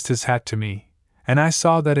spoke raised his hat to me, and I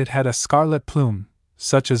saw that it had a scarlet plume,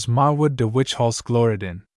 such as Marwood de Witchhalse gloried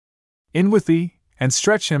in. "In with thee, and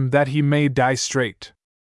stretch him that he may die straight.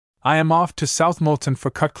 I am off to Southmolton for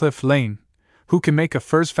Cutcliffe Lane, who can make a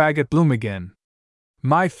furze faggot bloom again.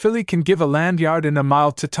 My filly can give a land yard in a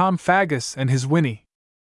mile to Tom Faggus and his Winnie.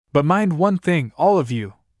 But mind one thing, all of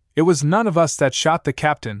you, it was none of us that shot the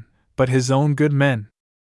captain, but his own good men.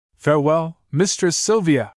 Farewell, Mistress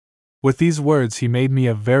Sylvia." With these words he made me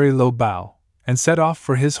a very low bow, and set off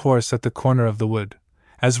for his horse at the corner of the wood,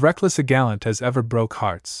 as reckless a gallant as ever broke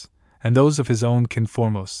hearts, and those of his own kin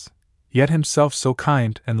foremost, yet himself so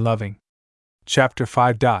kind and loving. Chapter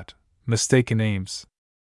 5. Mistaken Aims.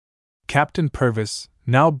 Captain Purvis,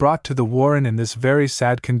 now brought to the warren in this very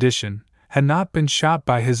sad condition, had not been shot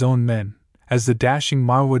by his own men, as the dashing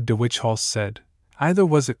Marwood de Witchhalse said, either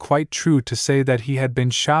was it quite true to say that he had been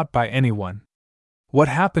shot by anyone. What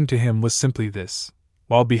happened to him was simply this: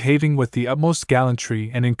 while behaving with the utmost gallantry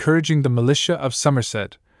and encouraging the militia of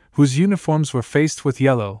Somerset, whose uniforms were faced with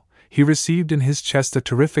yellow, he received in his chest a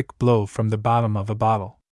terrific blow from the bottom of a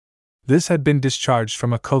bottle. This had been discharged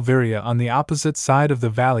from a culveria on the opposite side of the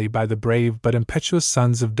valley by the brave but impetuous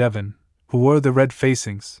sons of Devon, who wore the red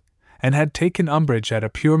facings, and had taken umbrage at a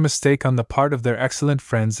pure mistake on the part of their excellent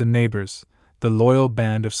friends and neighbours, the loyal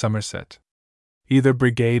band of Somerset. Either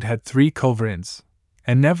brigade had 3 culverins,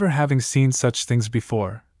 and never having seen such things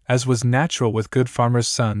before, as was natural with good farmers'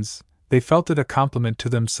 sons, they felt it a compliment to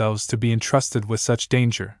themselves to be entrusted with such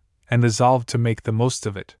danger, and resolved to make the most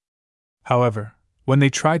of it. However, when they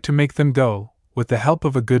tried to make them go, with the help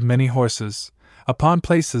of a good many horses, upon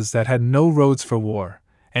places that had no roads for war,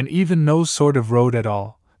 and even no sort of road at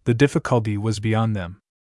all, the difficulty was beyond them.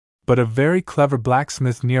 But a very clever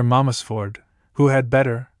blacksmith near Mommesford, who had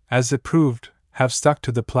better, as it proved, have stuck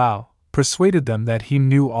to the plough, persuaded them that he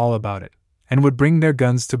knew all about it, and would bring their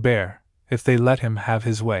guns to bear, if they let him have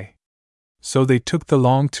his way. So they took the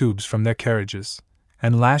long tubes from their carriages,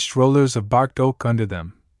 and lashed rollers of barked oak under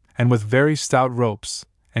them, and with very stout ropes,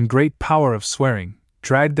 and great power of swearing,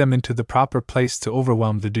 dragged them into the proper place to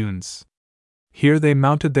overwhelm the Doones. Here they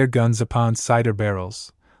mounted their guns upon cider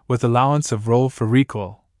barrels, with allowance of roll for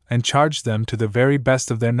recoil, and charged them to the very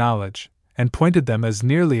best of their knowledge, and pointed them as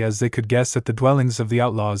nearly as they could guess at the dwellings of the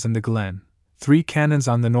outlaws in the glen. 3 cannons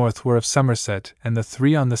on the north were of Somerset, and the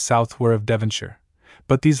 3 on the south were of Devonshire,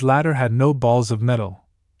 but these latter had no balls of metal,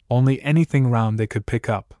 only anything round they could pick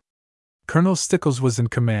up. Colonel Stickles was in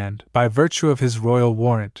command, by virtue of his royal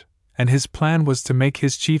warrant, and his plan was to make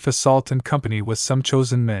his chief assault in company with some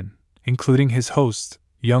chosen men, including his host,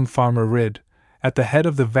 young Farmer Ridd, at the head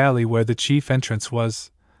of the valley where the chief entrance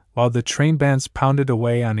was, while the train bands pounded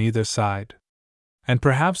away on either side. And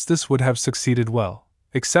perhaps this would have succeeded well,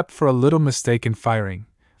 except for a little mistake in firing,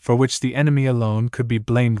 for which the enemy alone could be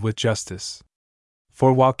blamed with justice.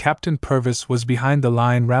 For while Captain Purvis was behind the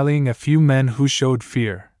line rallying a few men who showed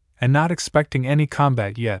fear, and not expecting any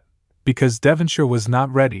combat yet, because Devonshire was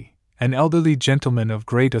not ready, an elderly gentleman of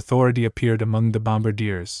great authority appeared among the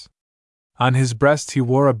bombardiers. On his breast he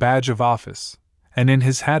wore a badge of office, and in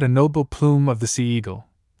his hat a noble plume of the sea eagle,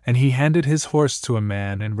 and he handed his horse to a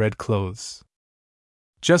man in red clothes.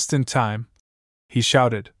 Just in time, he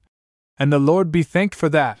shouted. And the Lord be thanked for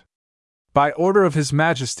that. By order of His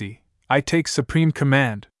Majesty, I take supreme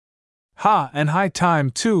command. Ha, and high time,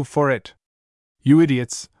 too, for it. You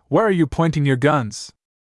idiots, where are you pointing your guns?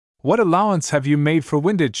 What allowance have you made for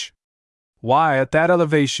windage? Why, at that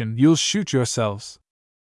elevation, you'll shoot yourselves.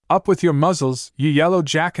 Up with your muzzles, you yellow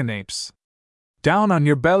jackanapes. Down on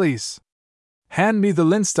your bellies. Hand me the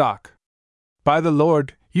linstock. By the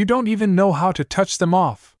Lord, you don't even know how to touch them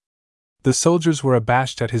off. The soldiers were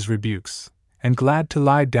abashed at his rebukes, and glad to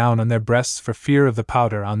lie down on their breasts for fear of the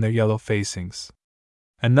powder on their yellow facings.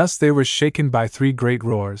 And thus they were shaken by 3 great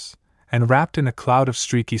roars, and wrapped in a cloud of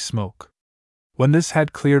streaky smoke. When this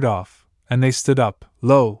had cleared off, and they stood up,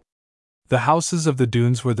 lo! The houses of the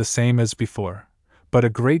Doones were the same as before, but a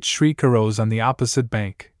great shriek arose on the opposite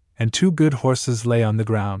bank, and 2 good horses lay on the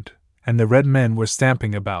ground, and the red men were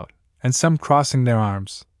stamping about, and some crossing their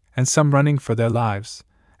arms, and some running for their lives,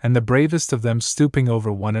 and the bravest of them stooping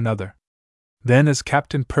over one another. Then as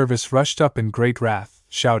Captain Purvis rushed up in great wrath,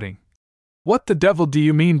 shouting, "What the devil do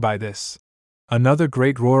you mean by this?" another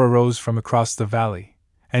great roar arose from across the valley,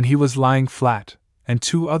 and he was lying flat, and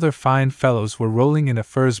 2 other fine fellows were rolling in a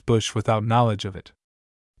furze bush without knowledge of it.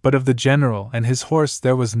 But of the general and his horse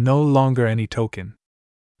there was no longer any token.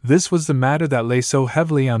 This was the matter that lay so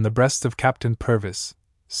heavily on the breast of Captain Purvis,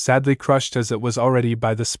 sadly crushed as it was already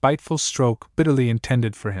by the spiteful stroke bitterly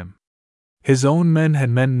intended for him. His own men had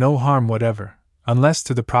meant no harm whatever, unless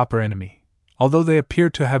to the proper enemy, although they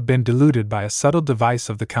appeared to have been deluded by a subtle device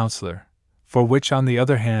of the counsellor, for which on the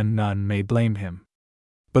other hand none may blame him.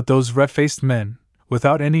 But those red-faced men,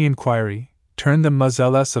 without any inquiry, turned the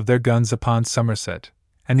muzzles of their guns upon Somerset,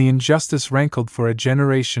 and the injustice rankled for a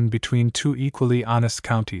generation between 2 equally honest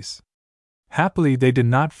counties. Happily they did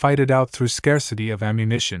not fight it out through scarcity of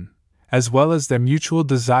ammunition, as well as their mutual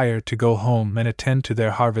desire to go home and attend to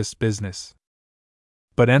their harvest business.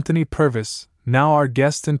 But Anthony Purvis, now our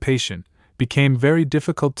guest and patient, became very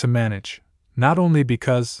difficult to manage, not only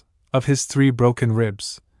because of his 3 broken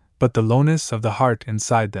ribs, but the lowness of the heart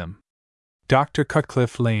inside them. Dr.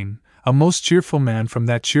 Cutcliffe Lane, a most cheerful man from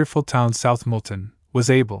that cheerful town Southmolton, was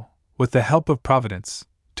able, with the help of Providence,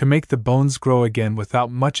 to make the bones grow again without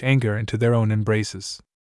much anger into their own embraces.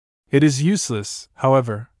 It is useless,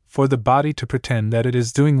 however, for the body to pretend that it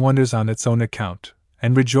is doing wonders on its own account,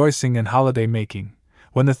 and rejoicing and holiday-making,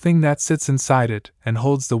 when the thing that sits inside it and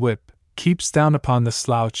holds the whip keeps down upon the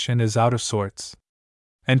slouch and is out of sorts.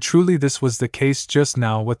 And truly this was the case just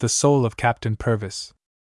now with the soul of Captain Purvis.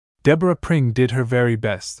 Deborah Pring did her very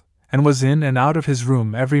best, and was in and out of his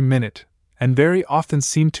room every minute, and very often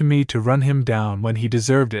seemed to me to run him down when he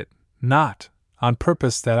deserved it, not on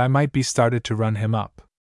purpose that I might be started to run him up.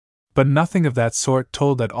 But nothing of that sort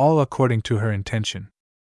told at all according to her intention.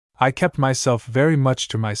 I kept myself very much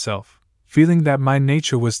to myself, feeling that my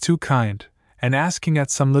nature was too kind, and asking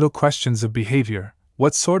at some little questions of behavior,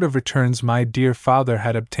 what sort of returns my dear father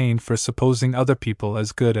had obtained for supposing other people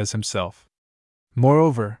as good as himself.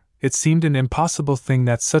 Moreover, it seemed an impossible thing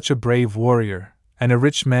that such a brave warrior, and a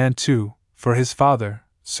rich man too, for his father,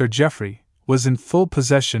 Sir Geoffrey, was in full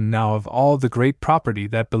possession now of all the great property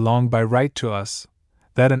that belonged by right to us,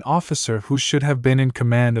 that an officer who should have been in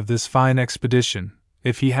command of this fine expedition,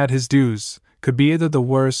 if he had his dues, could be either the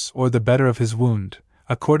worse or the better of his wound,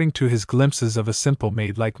 according to his glimpses of a simple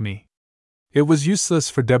maid like me. It was useless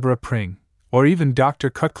for Deborah Pring, or even Dr.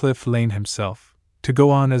 Cutcliffe Lane himself, to go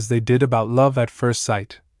on as they did about love at first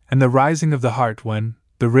sight, and the rising of the heart when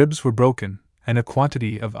the ribs were broken, and a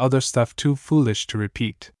quantity of other stuff too foolish to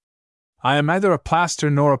repeat. I am neither a plaster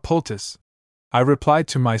nor a poultice, I replied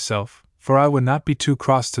to myself, for I would not be too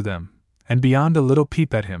cross to them, and beyond a little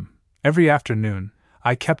peep at him, every afternoon,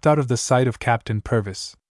 I kept out of the sight of Captain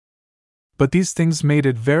Purvis. But these things made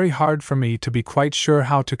it very hard for me to be quite sure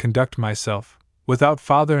how to conduct myself, without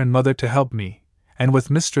father and mother to help me, and with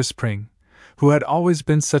Mistress Pring, who had always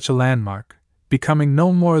been such a landmark, becoming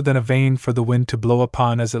no more than a vane for the wind to blow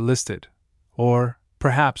upon as it listed, or,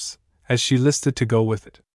 perhaps, as she listed to go with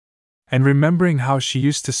it. And remembering how she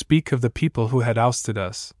used to speak of the people who had ousted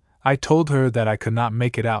us, I told her that I could not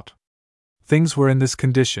make it out. Things were in this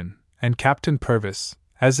condition, and Captain Purvis,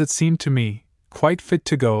 as it seemed to me, quite fit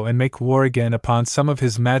to go and make war again upon some of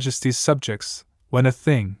His Majesty's subjects, when a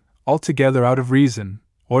thing, altogether out of reason,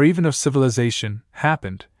 or even of civilization,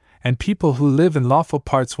 happened, and people who live in lawful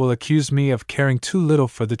parts will accuse me of caring too little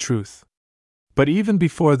for the truth. But even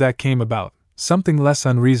before that came about, something less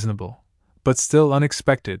unreasonable, but still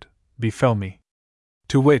unexpected, befell me.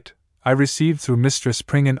 To wit, I received through Mistress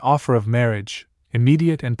Pring an offer of marriage,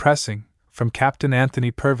 immediate and pressing, from Captain Anthony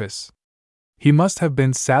Purvis. He must have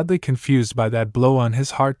been sadly confused by that blow on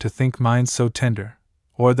his heart to think mine so tender,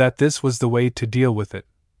 or that this was the way to deal with it,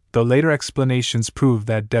 though later explanations proved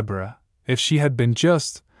that Deborah, if she had been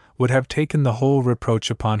just, would have taken the whole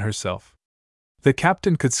reproach upon herself. The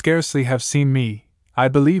captain could scarcely have seen me, I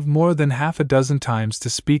believe, more than half a dozen times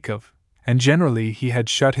to speak of, and generally he had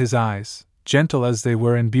shut his eyes, gentle as they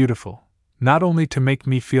were and beautiful, not only to make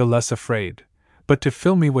me feel less afraid, but to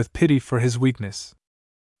fill me with pity for his weakness.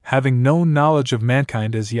 Having no knowledge of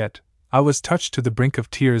mankind as yet, I was touched to the brink of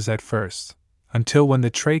tears at first, until when the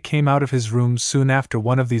tray came out of his room soon after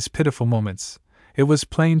one of these pitiful moments, it was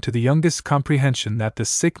plain to the youngest comprehension that the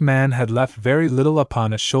sick man had left very little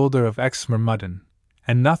upon a shoulder of Exmoor mutton,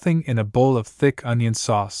 and nothing in a bowl of thick onion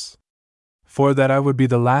sauce. For that I would be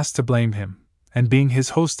the last to blame him, and being his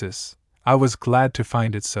hostess, I was glad to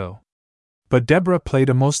find it so. But Deborah played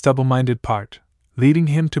a most double-minded part, leading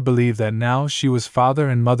him to believe that now she was father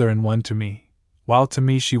and mother in one to me, while to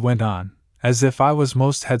me she went on, as if I was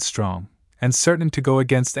most headstrong, and certain to go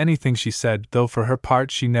against anything she said, though for her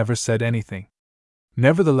part she never said anything.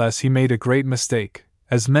 Nevertheless he made a great mistake,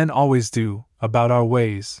 as men always do, about our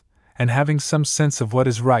ways, and having some sense of what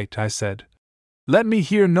is right, I said, "Let me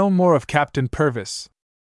hear no more of Captain Purvis."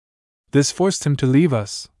 This forced him to leave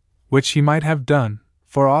us, which he might have done,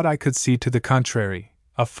 for aught I could see to the contrary,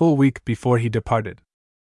 a full week before he departed.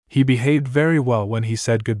 He behaved very well when he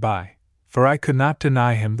said goodbye, for I could not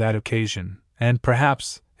deny him that occasion, and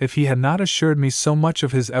perhaps, if he had not assured me so much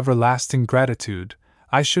of his everlasting gratitude,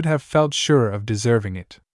 I should have felt sure of deserving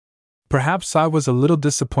it. Perhaps I was a little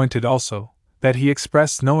disappointed also, that he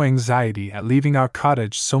expressed no anxiety at leaving our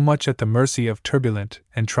cottage so much at the mercy of turbulent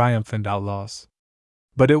and triumphant outlaws.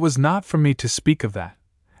 But it was not for me to speak of that,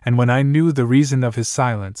 and when I knew the reason of his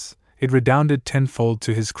silence, it redounded tenfold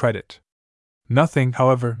to his credit. Nothing,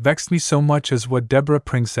 however, vexed me so much as what Deborah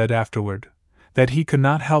Pring said afterward, that he could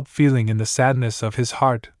not help feeling in the sadness of his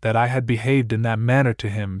heart that I had behaved in that manner to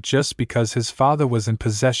him just because his father was in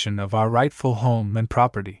possession of our rightful home and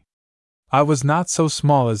property. I was not so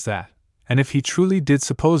small as that, and if he truly did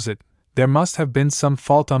suppose it, there must have been some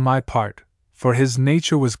fault on my part, for his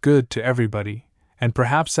nature was good to everybody, and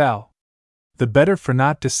perhaps all the better for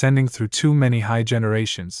not descending through too many high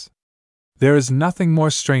generations. There is nothing more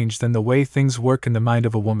strange than the way things work in the mind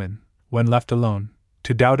of a woman, when left alone,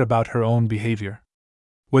 to doubt about her own behavior.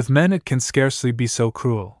 With men it can scarcely be so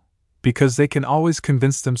cruel, because they can always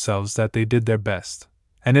convince themselves that they did their best,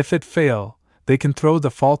 and if it fail, they can throw the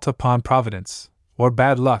fault upon Providence, or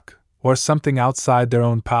bad luck, or something outside their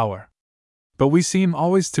own power. But we seem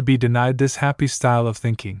always to be denied this happy style of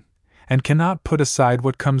thinking, and cannot put aside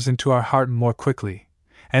what comes into our heart more quickly,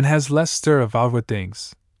 and has less stir of outward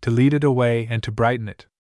things, to lead it away and to brighten it.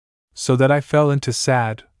 So that I fell into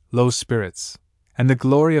sad, low spirits, and the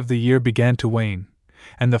glory of the year began to wane,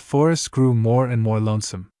 and the forest grew more and more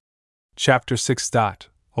lonesome. Chapter 6.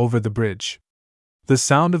 Over the Bridge. The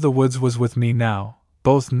sound of the woods was with me now,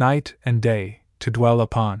 both night and day, to dwell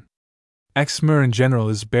upon. Exmoor in general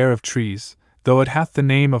is bare of trees, though it hath the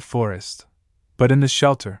name of forest, but in the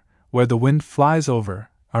shelter, where the wind flies over,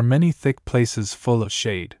 are many thick places full of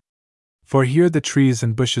shade. For here the trees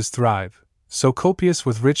and bushes thrive, so copious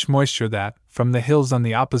with rich moisture that, from the hills on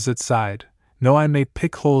the opposite side, no eye may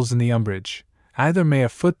pick holes in the umbrage, either may a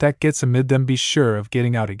foot that gets amid them be sure of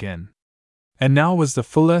getting out again. And now was the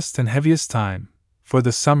fullest and heaviest time, for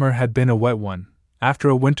the summer had been a wet one, after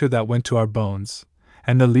a winter that went to our bones,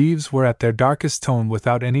 and the leaves were at their darkest tone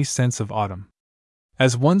without any sense of autumn.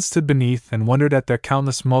 As one stood beneath and wondered at their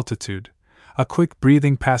countless multitude, a quick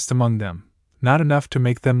breathing passed among them, not enough to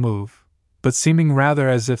make them move, but seeming rather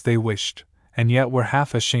as if they wished, and yet were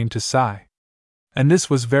half ashamed to sigh. And this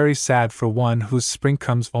was very sad for one whose spring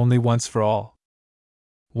comes only once for all.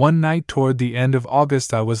 One night toward the end of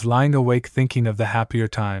August I was lying awake thinking of the happier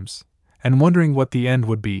times, and wondering what the end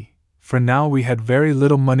would be, for now we had very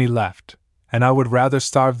little money left, and I would rather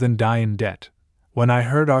starve than die in debt, when I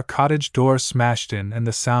heard our cottage door smashed in and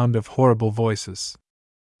the sound of horrible voices.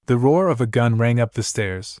 The roar of a gun rang up the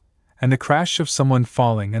stairs, and the crash of someone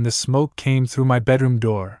falling, and the smoke came through my bedroom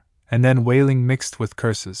door, and then wailing mixed with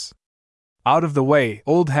curses. "Out of the way,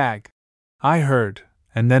 old hag!" I heard,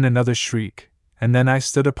 and then another shriek, and then I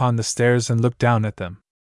stood upon the stairs and looked down at them.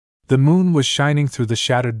 The moon was shining through the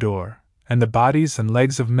shattered door, and the bodies and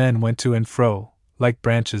legs of men went to and fro, like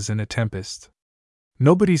branches in a tempest.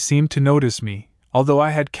 Nobody seemed to notice me, although I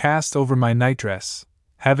had cast over my nightdress,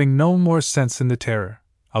 having no more sense in the terror,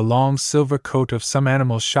 a long silver coat of some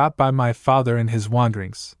animal shot by my father in his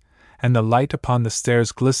wanderings, and the light upon the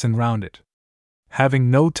stairs glistened round it. Having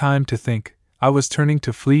no time to think, I was turning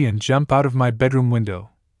to flee and jump out of my bedroom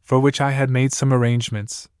window, for which I had made some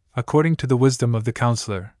arrangements, according to the wisdom of the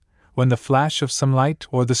counselor, when the flash of some light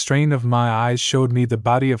or the strain of my eyes showed me the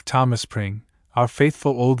body of Thomas Pring, our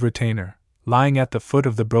faithful old retainer, lying at the foot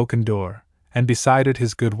of the broken door, and beside it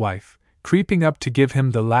his good wife, creeping up to give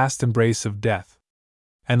him the last embrace of death.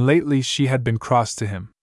 And lately she had been cross to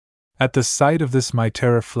him. At the sight of this my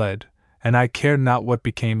terror fled, and I cared not what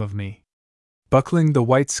became of me. Buckling the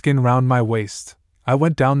white skin round my waist, I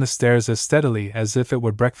went down the stairs as steadily as if it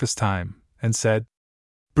were breakfast time, and said,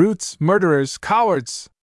 "Brutes, murderers, cowards!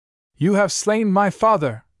 You have slain my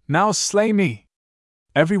father, now slay me!"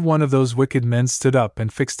 Every one of those wicked men stood up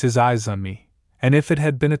and fixed his eyes on me, and if it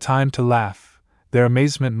had been a time to laugh, their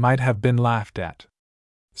amazement might have been laughed at.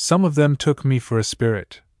 Some of them took me for a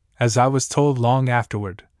spirit, as I was told long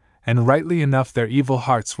afterward, and rightly enough their evil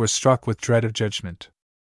hearts were struck with dread of judgment.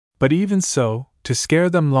 But even so, to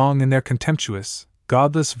scare them long in their contemptuous,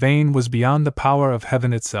 godless vein was beyond the power of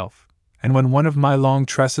heaven itself, and when one of my long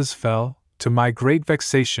tresses fell, to my great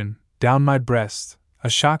vexation, down my breast, a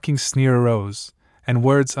shocking sneer arose, and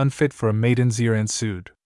words unfit for a maiden's ear ensued.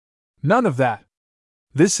 "None of that!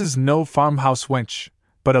 This is no farmhouse wench,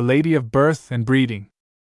 but a lady of birth and breeding.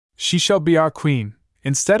 She shall be our queen,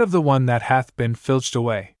 instead of the one that hath been filched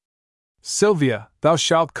away. Sylvia, thou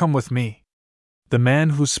shalt come with me." The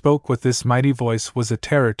man who spoke with this mighty voice was a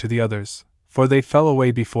terror to the others, for they fell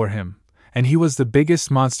away before him, and he was the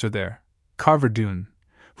biggest monster there, Carver Doone,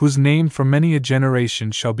 whose name for many a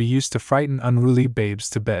generation shall be used to frighten unruly babes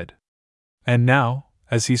to bed. And now,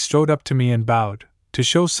 as he strode up to me and bowed, to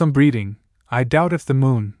show some breeding, I doubt if the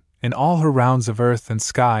moon, in all her rounds of earth and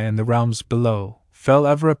sky and the realms below, fell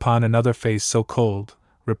ever upon another face so cold,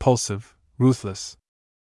 repulsive, ruthless.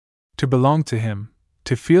 To belong to him,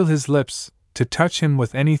 to feel his lips, to touch him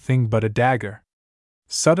with anything but a dagger.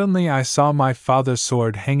 Suddenly I saw my father's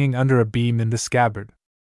sword hanging under a beam in the scabbard.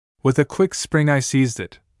 With a quick spring I seized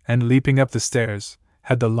it, and leaping up the stairs,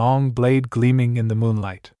 had the long blade gleaming in the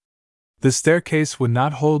moonlight. The staircase would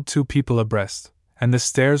not hold two people abreast, and the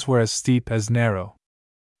stairs were as steep as narrow.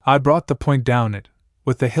 I brought the point down it,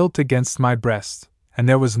 with the hilt against my breast, and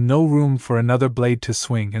there was no room for another blade to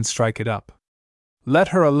swing and strike it up. "Let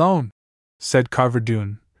her alone," said Carver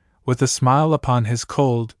Doone, with a smile upon his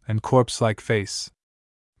cold and corpse-like face.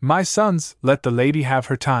 "My sons, let the lady have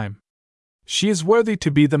her time. She is worthy to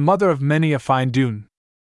be the mother of many a fine Doone."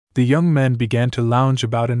 The young men began to lounge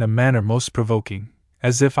about in a manner most provoking,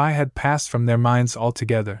 as if I had passed from their minds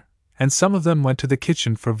altogether, and some of them went to the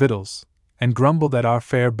kitchen for victuals, and grumbled at our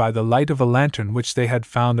fare by the light of a lantern which they had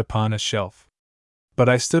found upon a shelf. But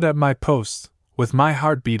I stood at my post, with my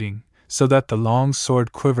heart beating, so that the long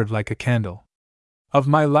sword quivered like a candle. Of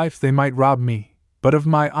my life they might rob me, but of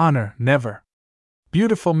my honor never.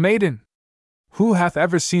 "Beautiful maiden! Who hath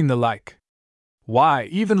ever seen the like? Why,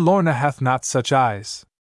 even Lorna hath not such eyes."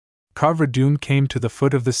 Carver Doone came to the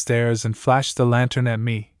foot of the stairs and flashed the lantern at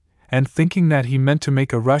me, and thinking that he meant to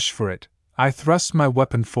make a rush for it, I thrust my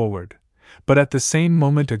weapon forward, but at the same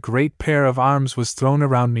moment a great pair of arms was thrown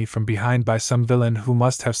around me from behind by some villain who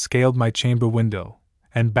must have scaled my chamber window,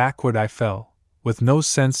 and backward I fell, with no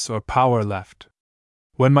sense or power left.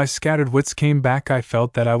 When my scattered wits came back I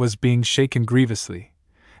felt that I was being shaken grievously,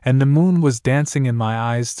 and the moon was dancing in my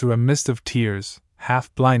eyes through a mist of tears,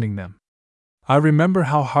 half blinding them. I remember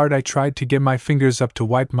how hard I tried to get my fingers up to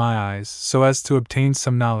wipe my eyes so as to obtain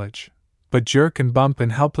some knowledge, but jerk and bump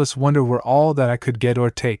and helpless wonder were all that I could get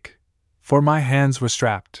or take, for my hands were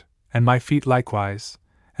strapped, and my feet likewise,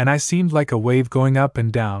 and I seemed like a wave going up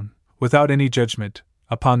and down, without any judgment,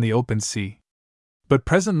 upon the open sea. But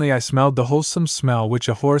presently I smelled the wholesome smell which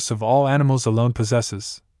a horse of all animals alone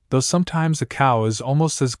possesses, though sometimes a cow is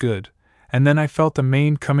almost as good, and then I felt the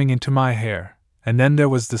mane coming into my hair, and then there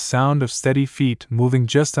was the sound of steady feet moving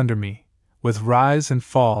just under me, with rise and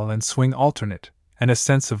fall and swing alternate, and a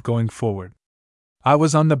sense of going forward. I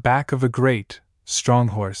was on the back of a great, strong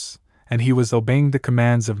horse, and he was obeying the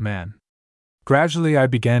commands of man. Gradually I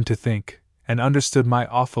began to think, and understood my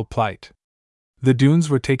awful plight. The Doones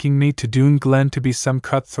were taking me to Doone Glen to be some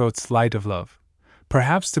cutthroat's light of love,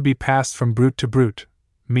 perhaps to be passed from brute to brute,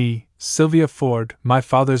 me, Sylvia Ford, my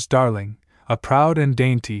father's darling, a proud and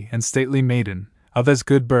dainty and stately maiden, of as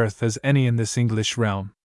good birth as any in this English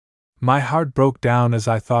realm. My heart broke down as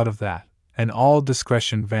I thought of that, and all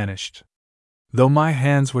discretion vanished. Though my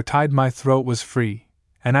hands were tied my throat was free,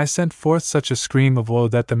 and I sent forth such a scream of woe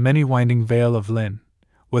that the many-winding vale of Lynn,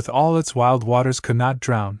 with all its wild waters could not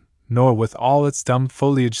drown, nor with all its dumb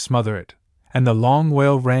foliage smother it, and the long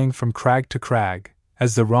wail rang from crag to crag,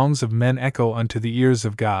 as the wrongs of men echo unto the ears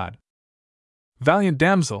of God. "Valiant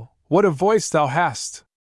damsel, what a voice thou hast!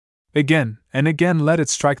 Again and again let it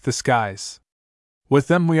strike the skies. With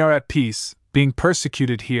them we are at peace, being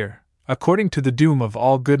persecuted here, according to the doom of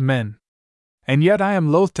all good men. And yet I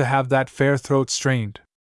am loath to have that fair throat strained.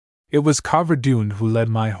 It was By The Doones who led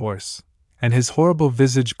my horse, and his horrible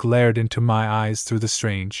visage glared into my eyes through the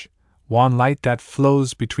strange, wan light that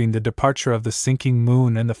flows between the departure of the sinking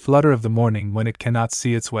moon and the flutter of the morning when it cannot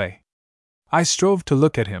see its way. I strove to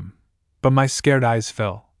look at him, but my scared eyes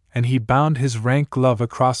fell, and he bound his rank glove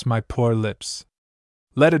across my poor lips.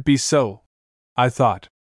 Let it be so, I thought.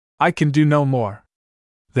 I can do no more.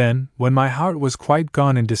 Then, when my heart was quite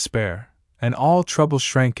gone in despair, and all trouble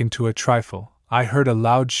shrank into a trifle, I heard a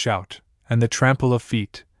loud shout, and the trample of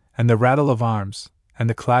feet, and the rattle of arms, and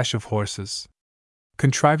the clash of horses.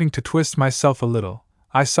 Contriving to twist myself a little,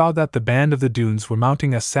 I saw that the band of the Doones were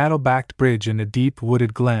mounting a saddle-backed bridge in a deep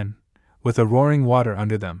wooded glen, with a roaring water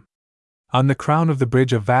under them. On the crown of the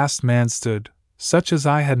bridge a vast man stood, such as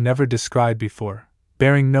I had never descried before,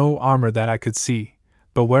 bearing no armor that I could see,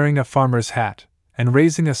 but wearing a farmer's hat, and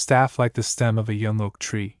raising a staff like the stem of a young oak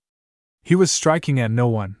tree. He was striking at no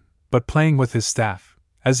one, but playing with his staff,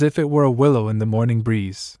 as if it were a willow in the morning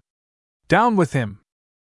breeze. Down with him!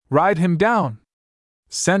 Ride him down!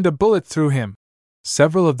 Send a bullet through him!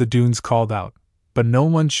 Several of the Doones called out, but no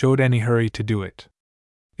one showed any hurry to do it.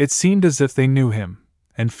 It seemed as if they knew him,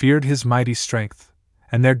 and feared his mighty strength,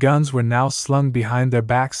 and their guns were now slung behind their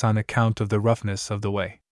backs on account of the roughness of the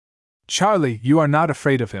way. Charlie, you are not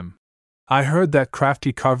afraid of him, I heard that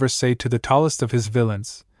crafty carver say to the tallest of his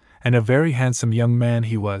villains, and a very handsome young man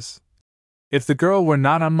he was. If the girl were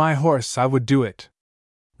not on my horse I would do it.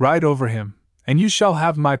 Ride over him, and you shall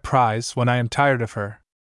have my prize when I am tired of her.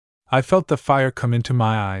 I felt the fire come into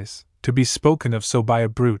my eyes, to be spoken of so by a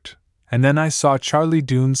brute, and then I saw Charlie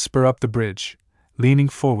Doones spur up the bridge, leaning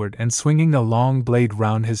forward and swinging a long blade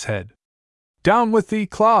round his head. Down with thee,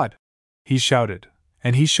 Claude! He shouted,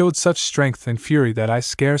 and he showed such strength and fury that I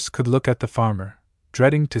scarce could look at the farmer,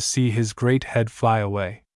 dreading to see his great head fly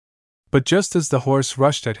away. But just as the horse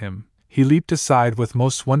rushed at him, he leaped aside with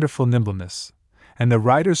most wonderful nimbleness, and the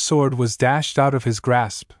rider's sword was dashed out of his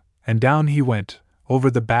grasp, and down he went,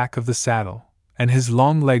 over the back of the saddle, and his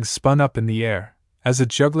long legs spun up in the air, as a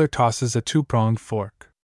juggler tosses a two-pronged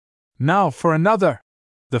fork. Now for another!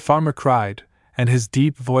 The farmer cried, and his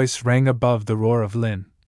deep voice rang above the roar of Lynn.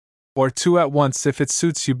 Or two at once if it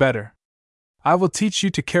suits you better. I will teach you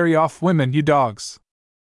to carry off women, you dogs!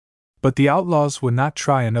 But the outlaws would not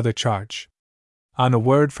try another charge. On a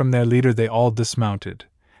word from their leader they all dismounted,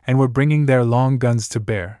 and were bringing their long guns to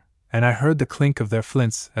bear, and I heard the clink of their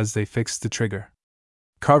flints as they fixed the trigger.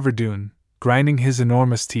 By The Doones, grinding his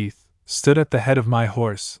enormous teeth, stood at the head of my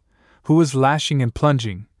horse, who was lashing and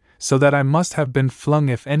plunging, so that I must have been flung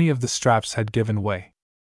if any of the straps had given way.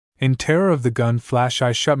 In terror of the gun flash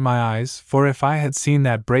I shut my eyes, for if I had seen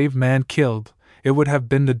that brave man killed, it would have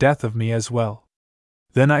been the death of me as well.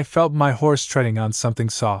 Then I felt my horse treading on something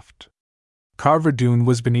soft. By The Doones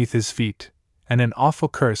was beneath his feet, and an awful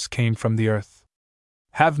curse came from the earth.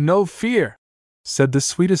 Have no fear, said the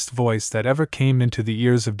sweetest voice that ever came into the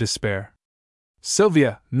ears of despair.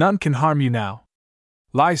 Sylvia, none can harm you now.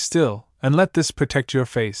 Lie still, and let this protect your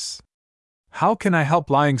face. How can I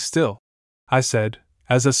help lying still? I said,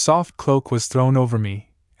 as a soft cloak was thrown over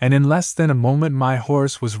me, and in less than a moment my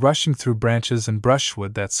horse was rushing through branches and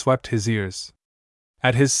brushwood that swept his ears.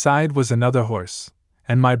 At his side was another horse,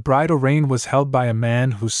 and my bridle rein was held by a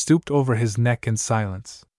man who stooped over his neck in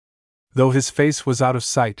silence. Though his face was out of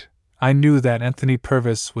sight, I knew that Anthony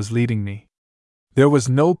Purvis was leading me. There was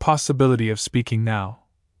no possibility of speaking now,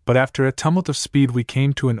 but after a tumult of speed we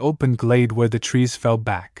came to an open glade where the trees fell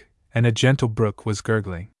back, and a gentle brook was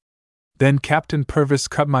gurgling. Then Captain Purvis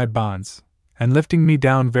cut my bonds, and lifting me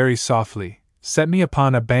down very softly, set me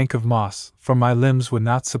upon a bank of moss, for my limbs would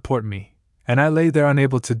not support me, and I lay there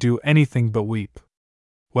unable to do anything but weep.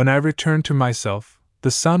 When I returned to myself,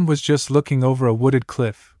 the sun was just looking over a wooded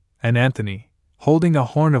cliff, and Anthony, holding a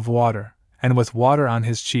horn of water, and with water on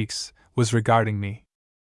his cheeks, was regarding me.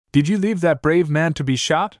 Did you leave that brave man to be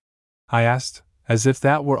shot? I asked, as if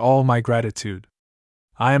that were all my gratitude.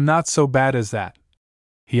 I am not so bad as that,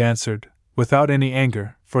 he answered, without any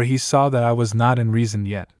anger, for he saw that I was not in reason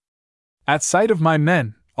yet. At sight of my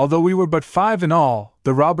men, although we were but 5 in all,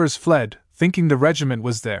 the robbers fled, thinking the regiment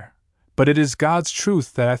was there. But it is God's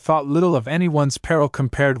truth that I thought little of anyone's peril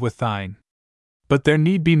compared with thine. But there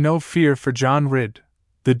need be no fear for John Ridd.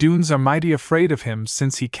 The Doones are mighty afraid of him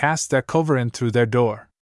since he cast their culverin through their door.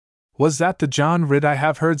 Was that the John Ridd I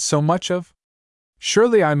have heard so much of?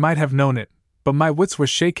 Surely I might have known it, but my wits were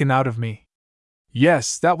shaken out of me.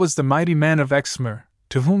 Yes, that was the mighty man of Exmoor,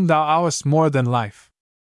 to whom thou owest more than life.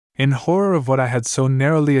 In horror of what I had so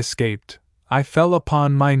narrowly escaped, I fell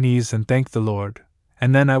upon my knees and thanked the Lord,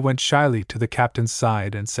 and then I went shyly to the captain's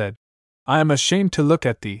side and said, "I am ashamed to look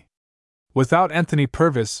at thee. Without Anthony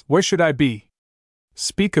Purvis, where should I be?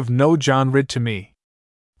 Speak of no John Ridd to me."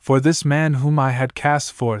 For this man whom I had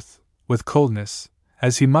cast forth, with coldness,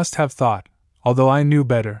 as he must have thought, although I knew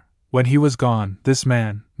better, when he was gone, this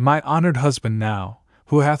man, my honored husband now,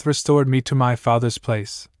 who hath restored me to my father's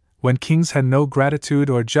place, when kings had no gratitude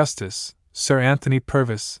or justice, Sir Anthony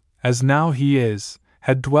Purvis, as now he is,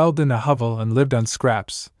 had dwelled in a hovel and lived on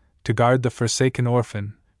scraps, to guard the forsaken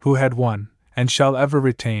orphan, who had won, and shall ever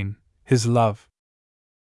retain, his love.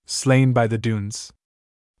 Slain by the Doones.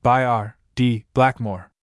 By R. D.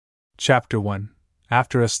 Blackmore. Chapter 1.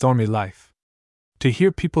 After a Stormy Life. To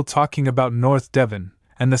hear people talking about North Devon,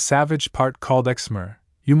 and the savage part called Exmoor,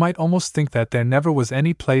 you might almost think that there never was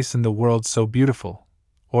any place in the world so beautiful,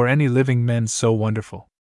 or any living men so wonderful.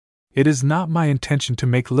 It is not my intention to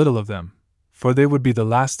make little of them, for they would be the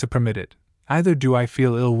last to permit it, either do I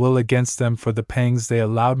feel ill will against them for the pangs they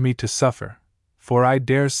allowed me to suffer, for I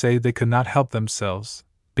dare say they could not help themselves,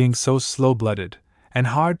 being so slow-blooded, and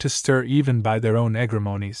hard to stir even by their own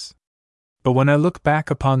agrimonies. But when I look back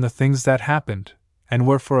upon the things that happened, and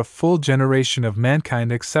were for a full generation of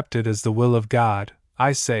mankind accepted as the will of God,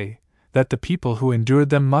 I say, that the people who endured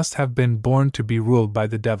them must have been born to be ruled by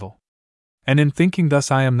the devil. And in thinking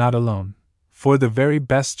thus I am not alone, for the very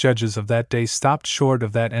best judges of that day stopped short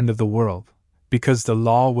of that end of the world, because the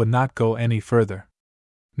law would not go any further.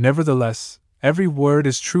 Nevertheless, every word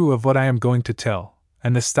is true of what I am going to tell,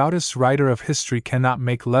 and the stoutest writer of history cannot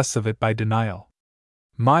make less of it by denial.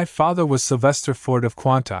 My father was Sylvester Ford of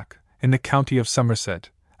Quantock, in the county of Somerset,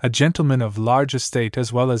 a gentleman of large estate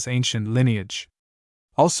as well as ancient lineage.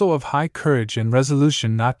 Also of high courage and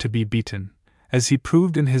resolution not to be beaten, as he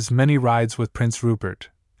proved in his many rides with Prince Rupert,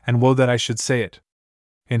 and woe that I should say it,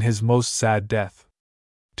 in his most sad death.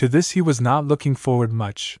 To this he was not looking forward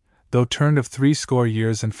much, though turned of 65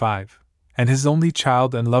 years, and his only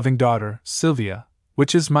child and loving daughter, Sylvia,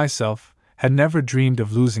 which is myself, had never dreamed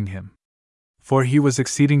of losing him. For he was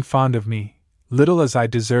exceeding fond of me, little as I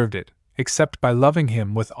deserved it, except by loving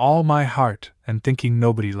him with all my heart and thinking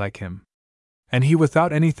nobody like him. And he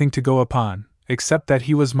without anything to go upon, except that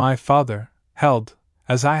he was my father, held,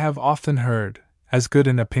 as I have often heard, as good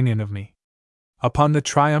an opinion of me. Upon the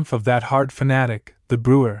triumph of that hard fanatic, the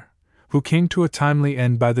brewer, who came to a timely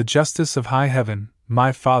end by the justice of high heaven,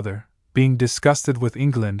 my father, being disgusted with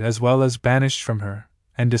England as well as banished from her,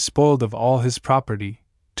 and despoiled of all his property,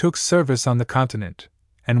 took service on the continent,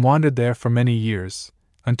 and wandered there for many years,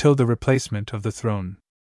 until the replacement of the throne.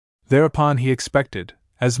 Thereupon he expected,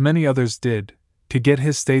 as many others did, to get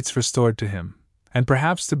his states restored to him, and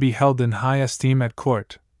perhaps to be held in high esteem at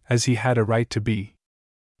court, as he had a right to be.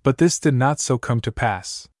 But this did not so come to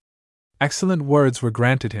pass. Excellent words were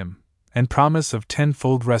granted him, and promise of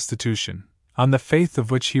tenfold restitution, on the faith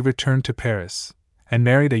of which he returned to Paris, and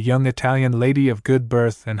married a young Italian lady of good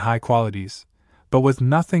birth and high qualities, but with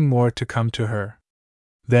nothing more to come to her.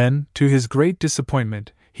 Then, to his great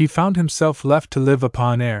disappointment, he found himself left to live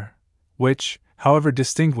upon air, which, however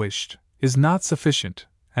distinguished, is not sufficient,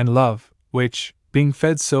 and love, which, being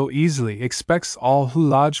fed so easily, expects all who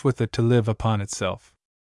lodge with it to live upon itself.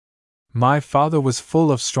 My father was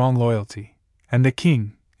full of strong loyalty, and the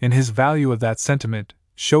king, in his value of that sentiment,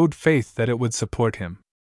 showed faith that it would support him.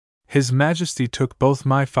 His Majesty took both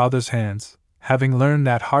my father's hands, having learned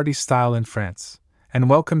that hearty style in France,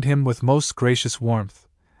 and welcomed him with most gracious warmth,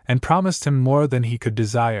 and promised him more than he could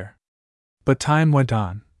desire. But time went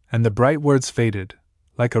on, and the bright words faded,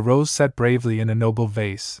 like a rose set bravely in a noble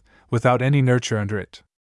vase, without any nurture under it.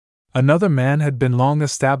 Another man had been long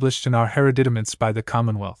established in our hereditaments by the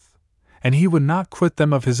Commonwealth, and he would not quit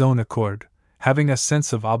them of his own accord, having a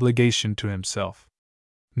sense of obligation to himself.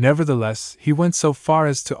 Nevertheless, he went so far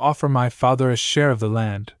as to offer my father a share of the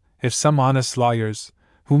land, if some honest lawyers,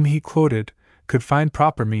 whom he quoted, could find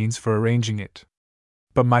proper means for arranging it.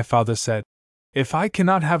 But my father said, "If I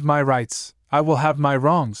cannot have my rights, I will have my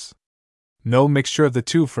wrongs. No mixture of the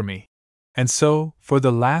two for me." And so, for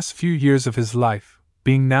the last few years of his life,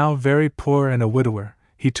 being now very poor and a widower,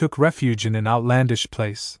 he took refuge in an outlandish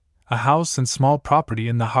place, a house and small property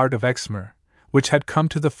in the heart of Exmoor, which had come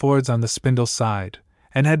to the Fords on the Spindle side,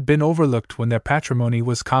 and had been overlooked when their patrimony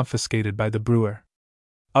was confiscated by the brewer.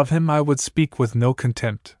 Of him I would speak with no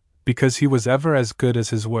contempt, because he was ever as good as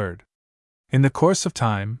his word. In the course of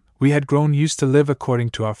time, we had grown used to live according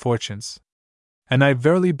to our fortunes. And I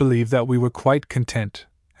verily believe that we were quite content,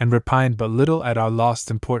 and repined but little at our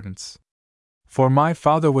lost importance. For my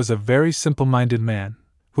father was a very simple-minded man,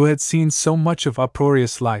 who had seen so much of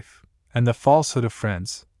uproarious life, and the falsehood of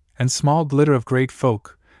friends, and small glitter of great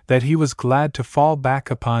folk, that he was glad to fall back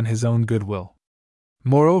upon his own goodwill.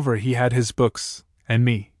 Moreover, he had his books, and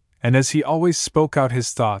me, and as he always spoke out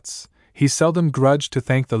his thoughts, he seldom grudged to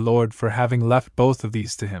thank the Lord for having left both of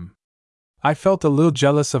these to him. I felt a little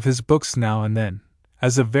jealous of his books now and then,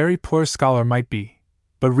 as a very poor scholar might be,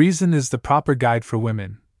 but reason is the proper guide for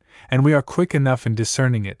women, and we are quick enough in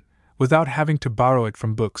discerning it, without having to borrow it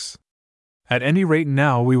from books. At any rate,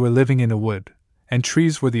 now we were living in a wood, and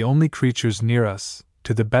trees were the only creatures near us,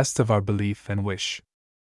 to the best of our belief and wish.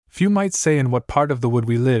 Few might say in what part of the wood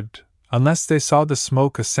we lived, unless they saw the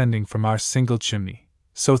smoke ascending from our single chimney,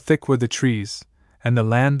 so thick were the trees, and the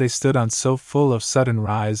land they stood on so full of sudden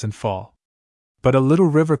rise and fall. But a little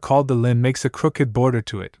river called the Lynn makes a crooked border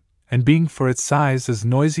to it, and being for its size as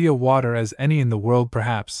noisy a water as any in the world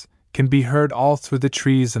perhaps, can be heard all through the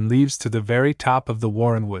trees and leaves to the very top of the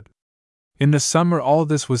Warren Wood. In the summer all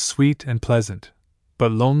this was sweet and pleasant,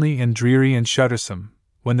 but lonely and dreary and shuddersome,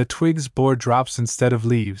 when the twigs bore drops instead of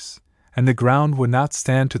leaves, and the ground would not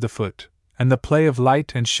stand to the foot, and the play of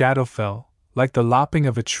light and shadow fell, like the lopping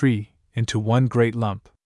of a tree, into one great lump.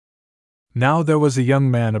 Now there was a young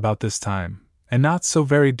man about this time, and not so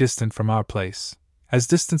very distant from our place, as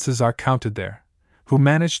distances are counted there, who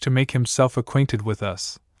managed to make himself acquainted with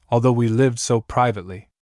us, although we lived so privately.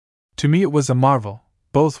 To me it was a marvel,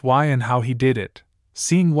 both why and how he did it,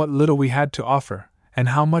 seeing what little we had to offer, and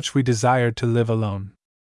how much we desired to live alone.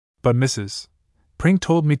 But Mrs. Pring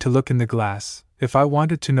told me to look in the glass, if I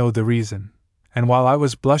wanted to know the reason, and while I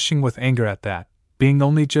was blushing with anger at that, being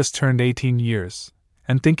only just turned 18 years,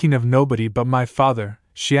 and thinking of nobody but my father,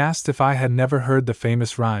 she asked if I had never heard the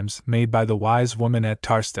famous rhymes made by the wise woman at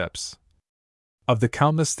Tarsteps. Of the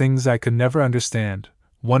countless things I could never understand,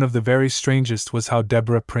 one of the very strangest was how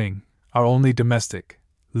Deborah Pring, our only domestic,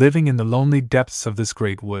 living in the lonely depths of this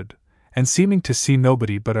great wood, and seeming to see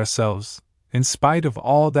nobody but ourselves, in spite of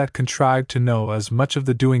all that, contrived to know as much of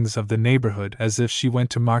the doings of the neighborhood as if she went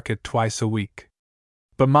to market twice a week.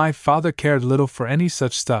 But my father cared little for any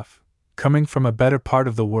such stuff, coming from a better part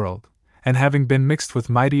of the world, and having been mixed with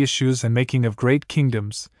mighty issues and making of great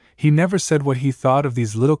kingdoms, he never said what he thought of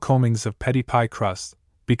these little combings of petty pie crust,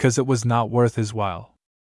 because it was not worth his while.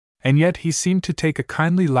 And yet he seemed to take a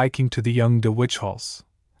kindly liking to the young de Witchhalls,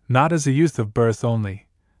 not as a youth of birth only,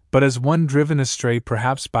 but as one driven astray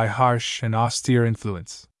perhaps by harsh and austere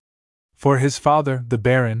influence. For his father, the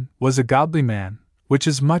Baron, was a godly man, which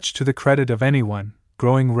is much to the credit of anyone,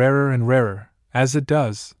 growing rarer and rarer, as it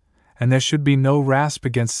does, and there should be no rasp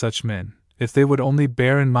against such men, if they would only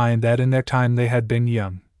bear in mind that in their time they had been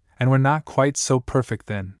young, and were not quite so perfect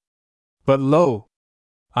then. But lo!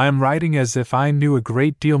 I am writing as if I knew a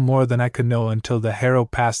great deal more than I could know until the harrow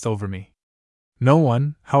passed over me. No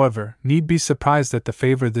one, however, need be surprised at the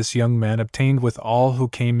favor this young man obtained with all who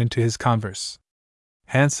came into his converse.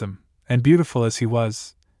 Handsome and beautiful as he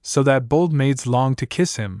was, so that bold maids longed to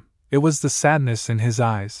kiss him, it was the sadness in his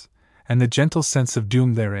eyes, and the gentle sense of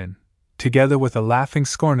doom therein, together with a laughing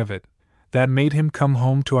scorn of it, that made him come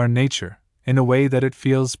home to our nature, in a way that it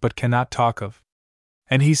feels but cannot talk of.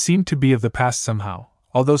 And he seemed to be of the past somehow,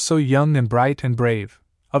 although so young and bright and brave,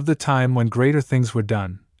 of the time when greater things were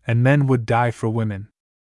done, and men would die for women.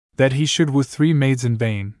 That he should woo 3 maids in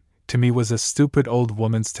vain, to me was a stupid old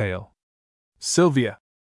woman's tale. Sylvia,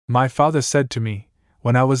 my father said to me,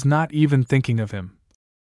 when I was not even thinking of him,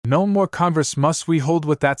 no more converse must we hold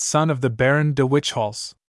with that son of the Baron de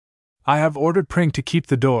Witchhalls. I have ordered Pring to keep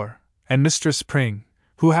the door, and Mistress Pring,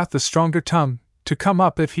 who hath the stronger tongue, to come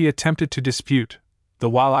up if he attempted to dispute, the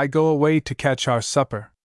while I go away to catch our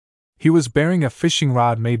supper. He was bearing a fishing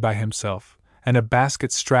rod made by himself, and a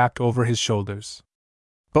basket strapped over his shoulders.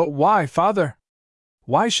 But why, father?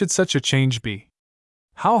 Why should such a change be?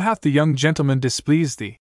 How hath the young gentleman displeased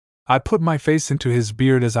thee? I put my face into his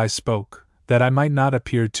beard as I spoke, that I might not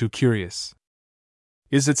appear too curious.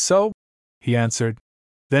 Is it so? He answered.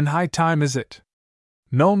 Then high time is it.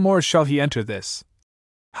 No more shall he enter this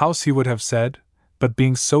house, he would have said, but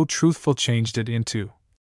being so truthful changed it into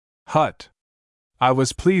hut. I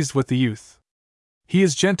was pleased with the youth. He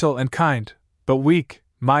is gentle and kind, but weak,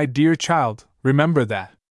 my dear child, remember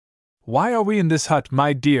that. Why are we in this hut,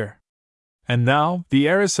 my dear? And thou, the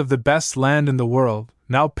heiress of the best land in the world,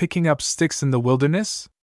 now picking up sticks in the wilderness?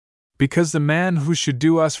 Because the man who should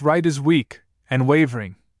do us right is weak, and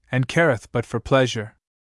wavering, and careth but for pleasure.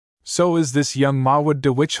 So is this young Marwood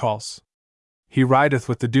de Witchhalls. He rideth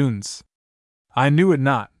with the Doones. I knew it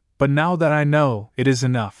not, but now that I know, it is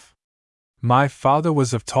enough. My father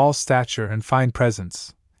was of tall stature and fine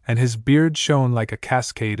presence, and his beard shone like a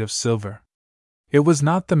cascade of silver. It was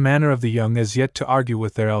not the manner of the young as yet to argue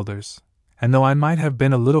with their elders, and though I might have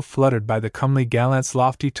been a little fluttered by the comely gallant's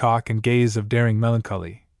lofty talk and gaze of daring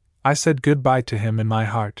melancholy, I said good-bye to him in my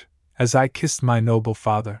heart, as I kissed my noble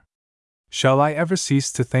father. Shall I ever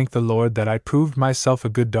cease to thank the Lord that I proved myself a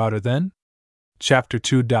good daughter then? Chapter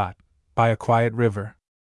 2. By a quiet river.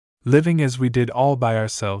 Living as we did all by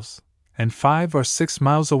ourselves, and 5 or 6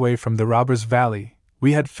 miles away from the robbers' valley,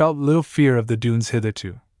 we had felt little fear of the Doones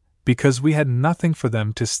hitherto, because we had nothing for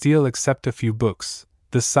them to steal except a few books,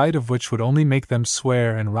 the sight of which would only make them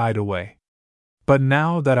swear and ride away. But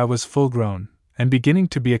now that I was full grown, and beginning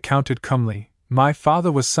to be accounted comely, my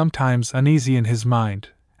father was sometimes uneasy in his mind,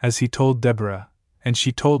 as he told Deborah, and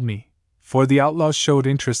she told me, for the outlaws showed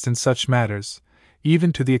interest in such matters,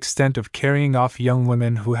 even to the extent of carrying off young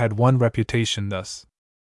women who had won reputation thus.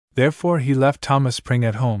 Therefore he left Thomas Pring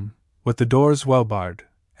at home, with the doors well barred,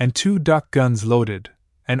 and 2 duck guns loaded,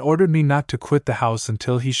 and ordered me not to quit the house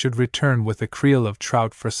until he should return with a creel of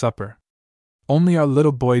trout for supper. Only our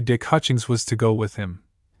little boy Dick Hutchings was to go with him,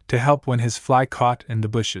 to help when his fly caught in the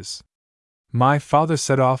bushes. My father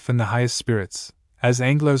set off in the highest spirits, as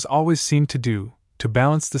anglers always seem to do, to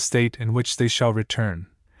balance the state in which they shall return,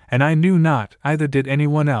 and I knew not, either did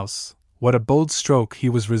anyone else, what a bold stroke he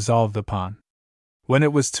was resolved upon. When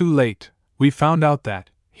it was too late, we found out that,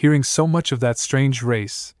 hearing so much of that strange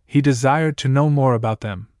race, he desired to know more about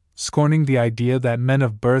them, scorning the idea that men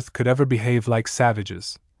of birth could ever behave like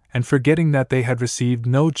savages, and forgetting that they had received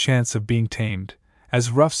no chance of being tamed,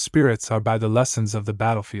 as rough spirits are by the lessons of the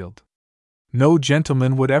battlefield. No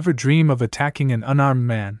gentleman would ever dream of attacking an unarmed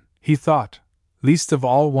man, he thought, least of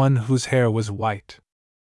all one whose hair was white.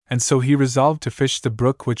 And so he resolved to fish the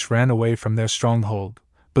brook which ran away from their stronghold,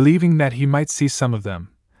 believing that he might see some of them,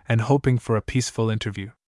 and hoping for a peaceful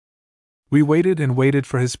interview. We waited and waited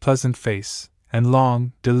for his pleasant face, and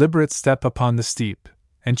long, deliberate step upon the steep,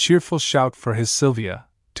 and cheerful shout for his Sylvia,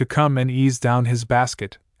 to come and ease down his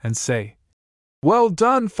basket, and say, "Well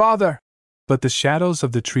done, father!" But the shadows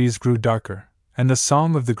of the trees grew darker, and the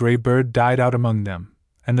song of the grey bird died out among them,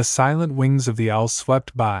 and the silent wings of the owl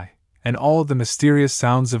swept by, and all the mysterious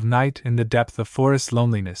sounds of night in the depth of forest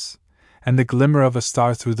loneliness, and the glimmer of a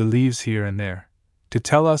star through the leaves here and there, to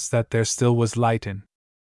tell us that there still was light in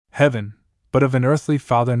heaven, but of an earthly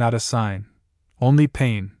father not a sign, only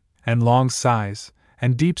pain, and long sighs,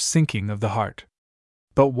 and deep sinking of the heart.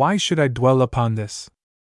 But why should I dwell upon this?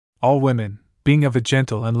 All women, being of a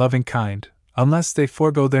gentle and loving kind, unless they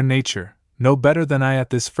forego their nature, know better than I at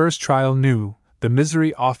this first trial knew the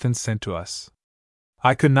misery often sent to us.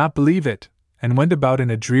 I could not believe it, and went about in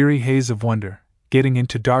a dreary haze of wonder, getting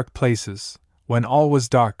into dark places, when all was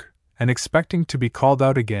dark, and expecting to be called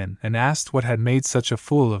out again and asked what had made such a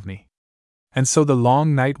fool of me. And so the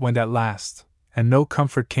long night went at last, and no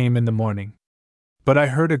comfort came in the morning. But I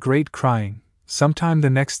heard a great crying, sometime the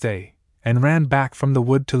next day, and ran back from the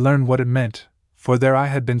wood to learn what it meant, for there I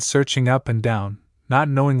had been searching up and down, not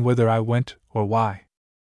knowing whither I went or why.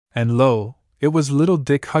 And lo, it was little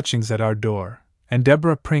Dick Hutchings at our door, and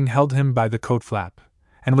Deborah Pring held him by the coat flap,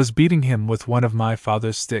 and was beating him with one of my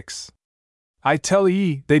father's sticks. "I tell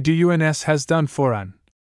ye, they do has done for un,"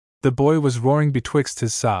 the boy was roaring betwixt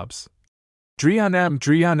his sobs. Drian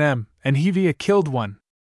em, and he a killed one.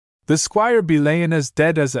 The squire be layin' as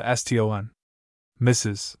dead as a stio.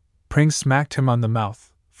 Mrs. Pring smacked him on the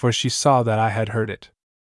mouth, for she saw that I had heard it.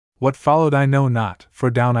 What followed I know not,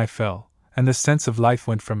 for down I fell, and the sense of life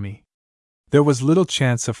went from me. There was little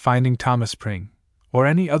chance of finding Thomas Pring, or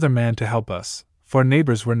any other man to help us, for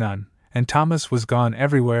neighbors were none, and Thomas was gone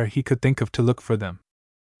everywhere he could think of to look for them.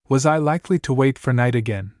 Was I likely to wait for night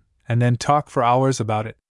again, and then talk for hours about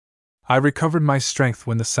it? I recovered my strength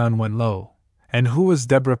when the sun went low, and who was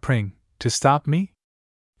Deborah Pring, to stop me?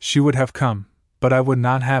 She would have come, but I would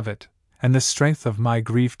not have it, and the strength of my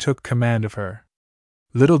grief took command of her.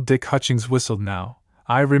 Little Dick Hutchings whistled now.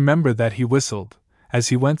 I remember that he whistled, as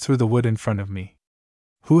he went through the wood in front of me.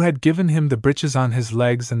 Who had given him the breeches on his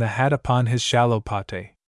legs and the hat upon his shallow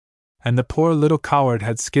pate? And the poor little coward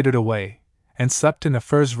had skidded away, and slept in a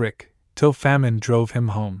furze rick, till famine drove him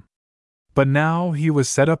home. But now he was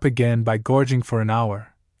set up again by gorging for an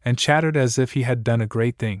hour, and chattered as if he had done a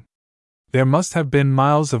great thing. There must have been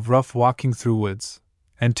miles of rough walking through woods,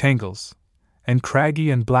 and tangles, and craggy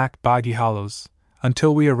and black boggy hollows,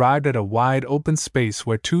 until we arrived at a wide open space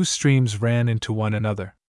where 2 streams ran into one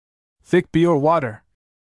another. "Thick be your water,"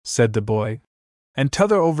 said the boy, "and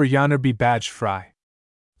t'other over yonner be badge fry.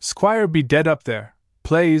 Squire be dead up there,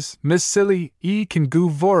 plaze, Miss Silly, e can goo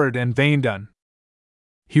vor'ard and vain done."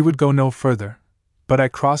 He would go no further, but I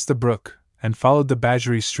crossed the brook, and followed the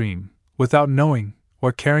badgery stream, without knowing,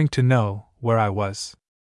 or caring to know, where I was.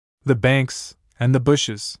 The banks, and the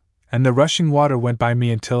bushes, and the rushing water went by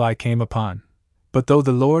me until I came upon. But though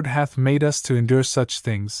the Lord hath made us to endure such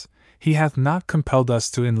things, he hath not compelled us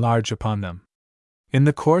to enlarge upon them. In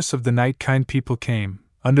the course of the night kind people came,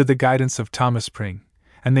 under the guidance of Thomas Pring,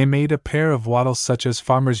 and they made a pair of wattles such as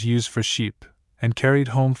farmers use for sheep, and carried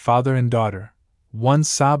home father and daughter, one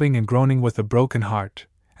sobbing and groaning with a broken heart,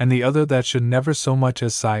 and the other that should never so much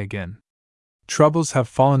as sigh again. Troubles have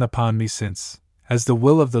fallen upon me since, as the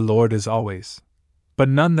will of the Lord is always, but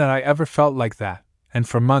none that I ever felt like that, and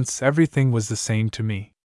for months everything was the same to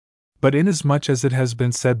me. But inasmuch as it has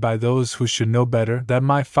been said by those who should know better that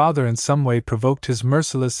my father in some way provoked his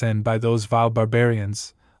merciless end by those vile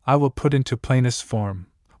barbarians, I will put into plainest form,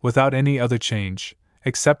 without any other change,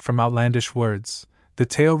 except from outlandish words, the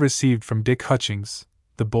tale received from Dick Hutchings,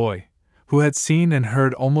 the boy, who had seen and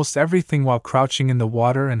heard almost everything while crouching in the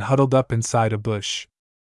water and huddled up inside a bush.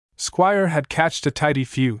 Squire had catched a tidy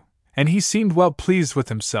few, and he seemed well pleased with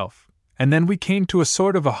himself, and then we came to a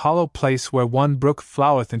sort of a hollow place where one brook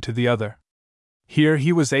floweth into the other. Here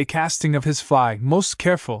he was casting of his fly, most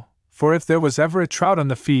careful, for if there was ever a trout on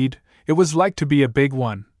the feed, it was like to be a big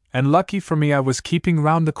one, and lucky for me I was keeping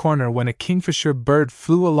round the corner when a kingfisher bird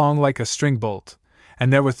flew along like a string bolt,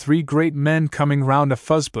 and there were 3 great men coming round a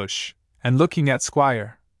fuzzbush, and looking at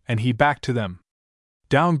Squire, and he back to them.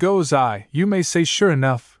 Down goes I, you may say sure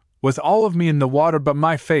enough, with all of me in the water but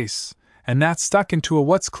my face, and that stuck into a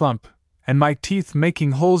what's clump, and my teeth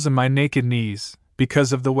making holes in my naked knees,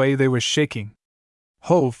 because of the way they were shaking.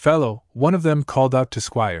 Ho, fellow, one of them called out to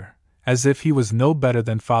Squire, as if he was no better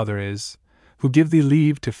than father is, who give thee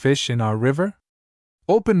leave to fish in our river?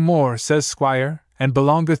 Open more, says Squire, and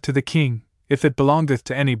belongeth to the king, if it belongeth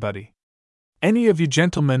to anybody. Any of you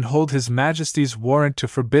gentlemen hold his majesty's warrant to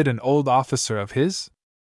forbid an old officer of his?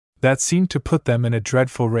 That seemed to put them in a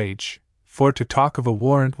dreadful rage, for to talk of a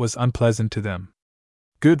warrant was unpleasant to them.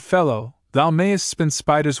 Good fellow, thou mayest spin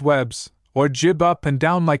spiders' webs, or jib up and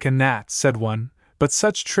down like a gnat, said one, but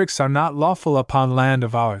such tricks are not lawful upon land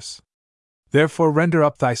of ours. Therefore render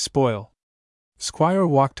up thy spoil. Squire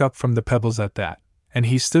walked up from the pebbles at that, and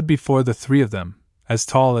he stood before the 3 of them, as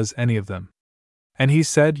tall as any of them. And he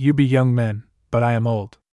said, You be young men, but I am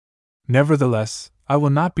old. Nevertheless, I will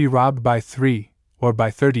not be robbed by 3, or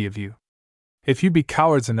by 30 of you. If you be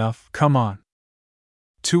cowards enough, come on.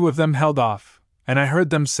 2 of them held off, and I heard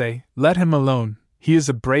them say, Let him alone, he is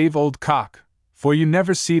a brave old cock, for you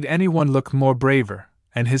never seed anyone look more braver,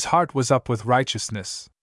 and his heart was up with righteousness.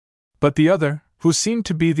 But the other, who seemed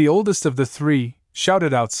to be the oldest of the 3,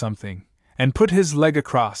 shouted out something, and put his leg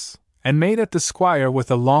across, and made at the Squire with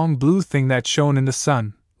a long blue thing that shone in the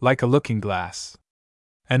sun, like a looking-glass.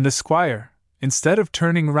 And the Squire, instead of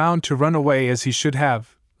turning round to run away as he should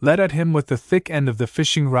have, led at him with the thick end of the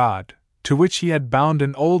fishing rod, to which he had bound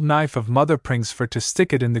an old knife of Mother Pring's for to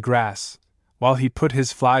stick it in the grass, while he put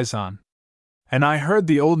his flies on. And I heard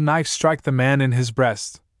the old knife strike the man in his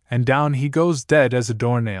breast, and down he goes dead as a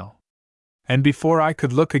doornail. And before I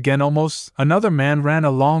could look again almost, another man ran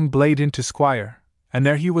a long blade into Squire, and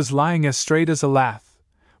there he was lying as straight as a lath,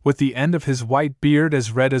 with the end of his white beard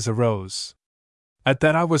as red as a rose. At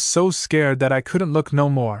that I was so scared that I couldn't look no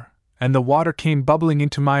more, and the water came bubbling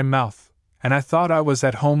into my mouth, and I thought I was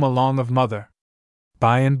at home along of mother.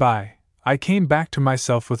 By and by, I came back to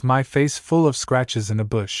myself with my face full of scratches in a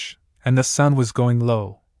bush, and the sun was going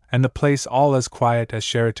low, and the place all as quiet as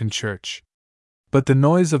Sheraton Church. But the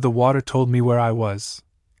noise of the water told me where I was,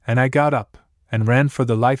 and I got up, and ran for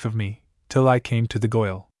the life of me, till I came to the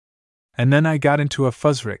Goyle. And then I got into a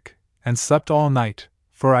fuzzrick, and slept all night,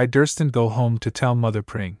 for I durstn't go home to tell Mother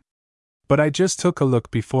Pring. But I just took a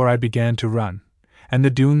look before I began to run, and the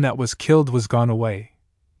Doone that was killed was gone away,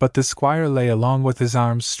 but the Squire lay along with his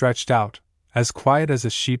arms stretched out, as quiet as a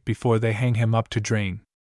sheep before they hang him up to drain.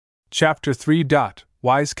 Chapter 3.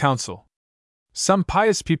 Wise Counsel. Some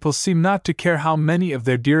pious people seem not to care how many of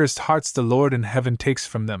their dearest hearts the Lord in heaven takes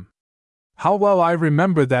from them. How well I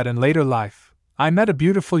remember that in later life, I met a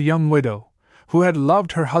beautiful young widow, who had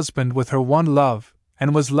loved her husband with her one love,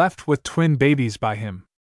 and was left with twin babies by him.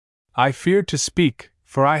 I feared to speak,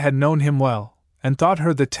 for I had known him well, and thought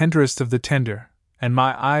her the tenderest of the tender, and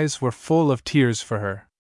my eyes were full of tears for her.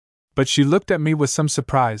 But she looked at me with some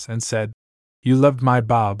surprise, and said, You loved my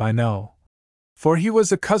Bob, I know. For he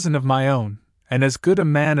was a cousin of my own, and as good a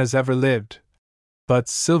man as ever lived. But,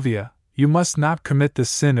 Sylvia, you must not commit the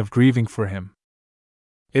sin of grieving for him.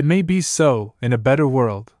 It may be so, in a better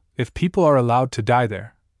world, if people are allowed to die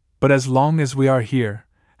there, but as long as we are here,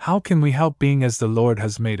 how can we help being as the Lord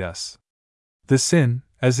has made us? The sin,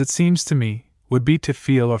 as it seems to me, would be to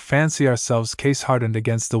feel or fancy ourselves case-hardened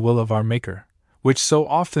against the will of our Maker, which so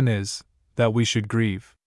often is, that we should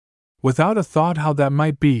grieve. Without a thought how that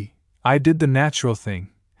might be, I did the natural thing,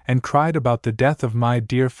 and cried about the death of my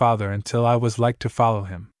dear father until I was like to follow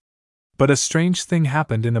him. But a strange thing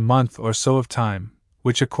happened in a month or so of time,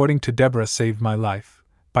 which according to Deborah saved my life,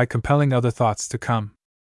 by compelling other thoughts to come.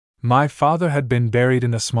 My father had been buried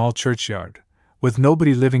in a small churchyard, with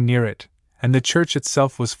nobody living near it, and the church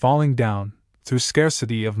itself was falling down, through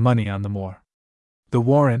scarcity of money on the moor. The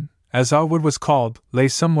warren, as our wood was called, lay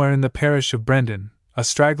somewhere in the parish of Brendan, a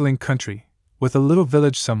straggling country, with a little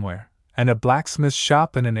village somewhere, and a blacksmith's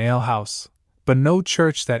shop and an ale-house, but no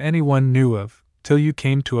church that anyone knew of, till you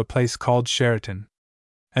came to a place called Sheraton.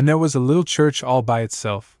 And there was a little church all by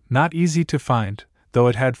itself, not easy to find, though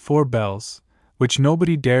it had 4 bells, which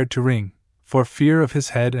nobody dared to ring, for fear of his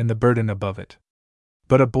head and the burden above it.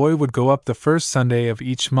 But a boy would go up the first Sunday of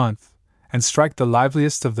each month, and strike the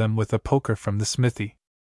liveliest of them with a poker from the smithy.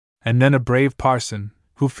 And then a brave parson,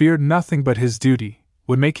 who feared nothing but his duty,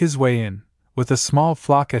 would make his way in, with a small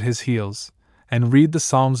flock at his heels, and read the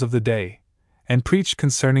psalms of the day, and preach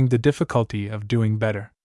concerning the difficulty of doing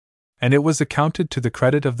better. And it was accounted to the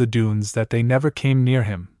credit of the Doones that they never came near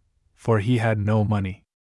him, for he had no money.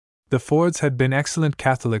 The Fords had been excellent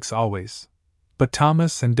Catholics always, but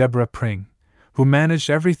Thomas and Deborah Pring, who managed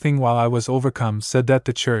everything while I was overcome, said that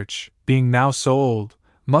the church, being now so old,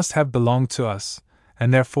 must have belonged to us,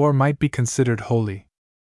 and therefore might be considered holy.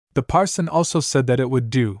 The parson also said that it would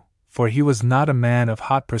do, for he was not a man of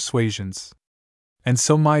hot persuasions. And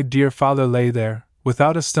so my dear father lay there,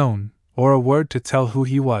 without a stone, or a word to tell who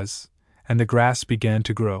he was, and the grass began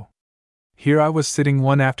to grow. Here I was sitting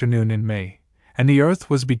one afternoon in May, and the earth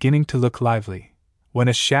was beginning to look lively, when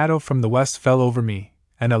a shadow from the west fell over me,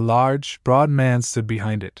 and a large, broad man stood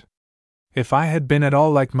behind it. If I had been at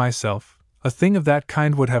all like myself, a thing of that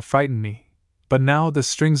kind would have frightened me, but now the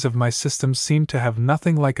strings of my system seemed to have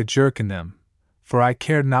nothing like a jerk in them, for I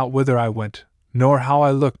cared not whither I went, nor how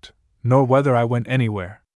I looked, nor whether I went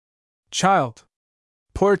anywhere. "Child!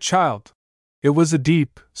 Poor child!" It was a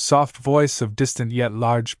deep, soft voice of distant yet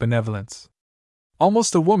large benevolence.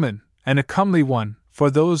 Almost a woman, and a comely one,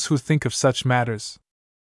 for those who think of such matters.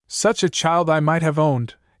 Such a child I might have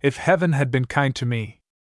owned, if heaven had been kind to me.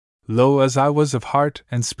 Low as I was of heart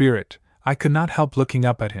and spirit, I could not help looking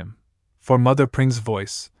up at him, for Mother Pring's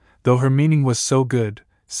voice, though her meaning was so good,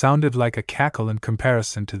 sounded like a cackle in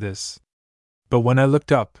comparison to this. But when I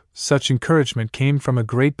looked up, such encouragement came from a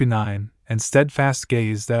great benign and steadfast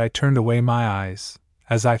gaze that I turned away my eyes,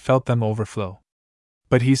 as I felt them overflow.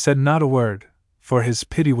 But he said not a word, for his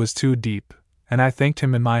pity was too deep, and I thanked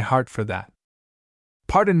him in my heart for that.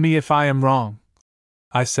 "Pardon me if I am wrong,"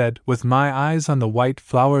 I said, with my eyes on the white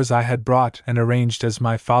flowers I had brought and arranged as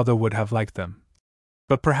my father would have liked them.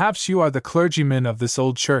 "But perhaps you are the clergyman of this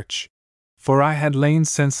old church?" For I had lain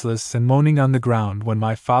senseless and moaning on the ground when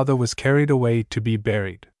my father was carried away to be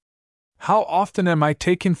buried. How often am I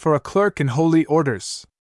taken for a clerk in holy orders!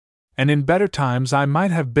 And in better times I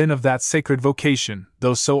might have been of that sacred vocation,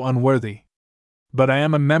 though so unworthy. But I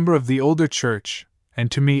am a member of the older church,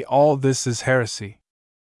 and to me all this is heresy.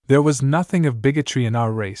 There was nothing of bigotry in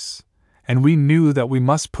our race, and we knew that we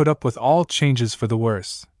must put up with all changes for the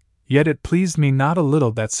worse, yet it pleased me not a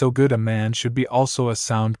little that so good a man should be also a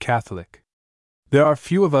sound Catholic. There are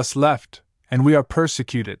few of us left, and we are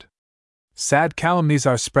persecuted. Sad calumnies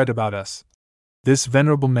are spread about us. This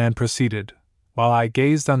venerable man proceeded, while I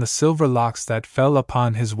gazed on the silver locks that fell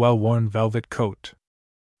upon his well-worn velvet coat.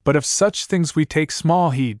 But of such things we take small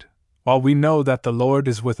heed, while we know that the Lord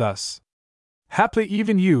is with us. Haply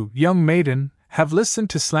even you, young maiden, have listened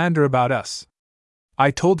to slander about us.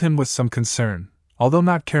 I told him with some concern, although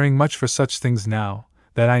not caring much for such things now,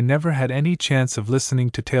 that I never had any chance of listening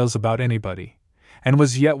to tales about anybody, and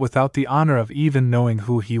was yet without the honor of even knowing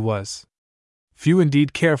who he was. "Few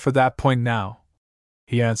indeed care for that point now,"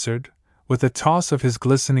 he answered, with a toss of his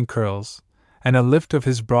glistening curls, and a lift of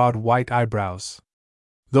his broad white eyebrows.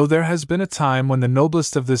 "Though there has been a time when the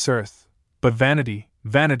noblest of this earth, but vanity,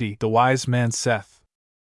 vanity, the wise man saith.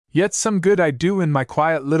 Yet some good I do in my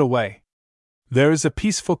quiet little way. There is a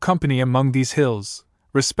peaceful company among these hills,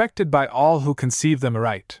 respected by all who conceive them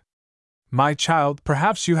aright. My child,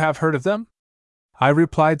 perhaps you have heard of them?" I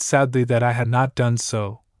replied sadly that I had not done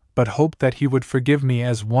so, but hoped that he would forgive me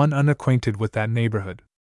as one unacquainted with that neighborhood.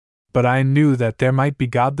 But I knew that there might be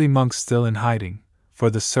godly monks still in hiding, for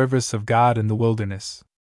the service of God in the wilderness.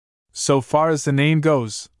 "So far as the name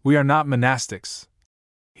goes, we are not monastics,"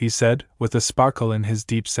 he said, with a sparkle in his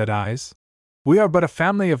deep-set eyes. "We are but a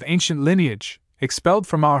family of ancient lineage, expelled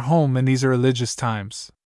from our home in these irreligious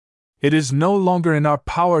times. It is no longer in our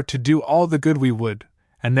power to do all the good we would,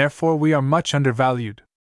 and therefore we are much undervalued.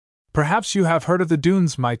 Perhaps you have heard of the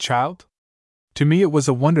Doones, my child? To me it was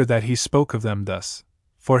a wonder that he spoke of them thus,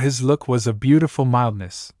 for his look was of beautiful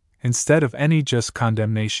mildness, instead of any just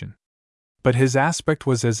condemnation. But his aspect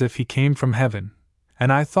was as if he came from heaven,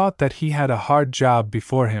 and I thought that he had a hard job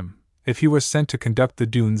before him, if he were sent to conduct the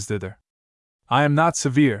Doones thither. I am not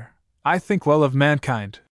severe, I think well of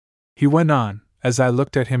mankind, he went on, as I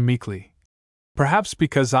looked at him meekly. Perhaps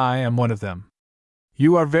because I am one of them.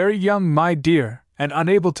 You are very young, my dear, and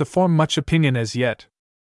unable to form much opinion as yet.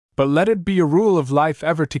 But let it be a rule of life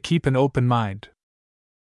ever to keep an open mind.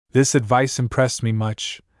 This advice impressed me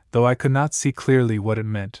much, though I could not see clearly what it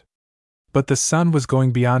meant. But the sun was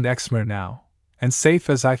going beyond Exmoor now, and safe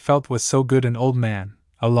as I felt with so good an old man,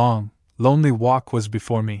 a long, lonely walk was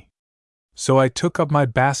before me. So I took up my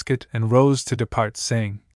basket and rose to depart,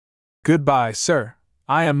 saying, "Good-bye, sir,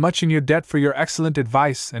 I am much in your debt for your excellent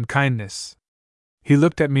advice and kindness." He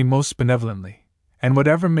looked at me most benevolently, and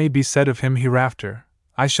whatever may be said of him hereafter,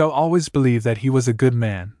 I shall always believe that he was a good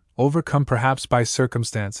man, overcome perhaps by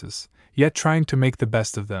circumstances, yet trying to make the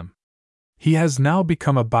best of them. He has now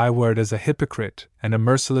become a byword as a hypocrite and a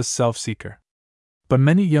merciless self-seeker. But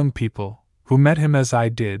many young people, who met him as I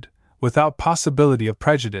did, without possibility of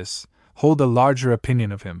prejudice, hold a larger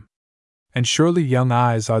opinion of him. And surely young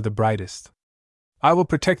eyes are the brightest. "I will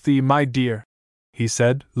protect thee, my dear," he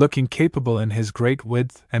said, looking capable in his great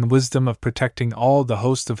width and wisdom of protecting all the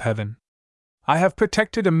host of heaven. "I have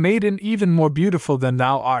protected a maiden even more beautiful than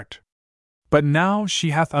thou art. But now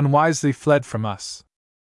she hath unwisely fled from us.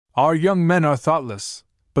 Our young men are thoughtless,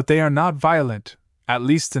 but they are not violent, at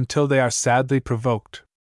least until they are sadly provoked.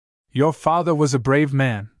 Your father was a brave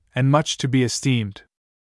man, and much to be esteemed.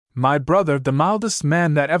 My brother, the mildest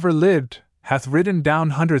man that ever lived, hath ridden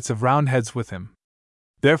down hundreds of Roundheads with him.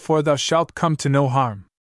 Therefore thou shalt come to no harm.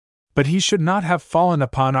 But he should not have fallen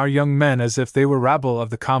upon our young men as if they were rabble of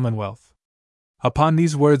the Commonwealth." Upon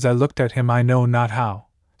these words I looked at him I know not how,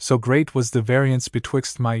 so great was the variance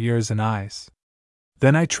betwixt my ears and eyes.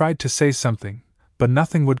 Then I tried to say something, but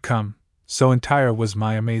nothing would come, so entire was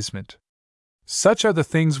my amazement. "Such are the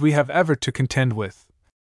things we have ever to contend with,"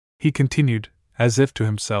 he continued, as if to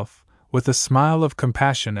himself, with a smile of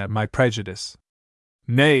compassion at my prejudice.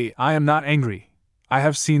 "Nay, I am not angry. I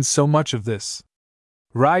have seen so much of this.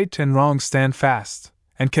 Right and wrong stand fast,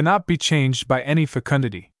 and cannot be changed by any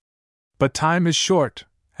fecundity. But time is short,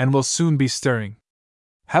 and will soon be stirring.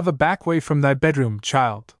 Have a back way from thy bedroom,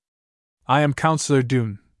 child. I am Councillor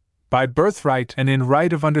Doone, by birthright and in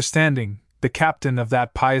right of understanding, the captain of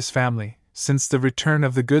that pious family, since the return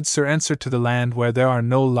of the good Sir Ensor to the land where there are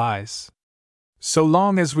no lies. So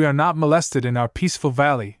long as we are not molested in our peaceful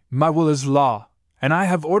valley, my will is law, and I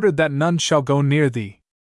have ordered that none shall go near thee.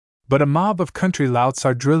 But a mob of country louts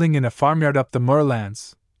are drilling in a farmyard up the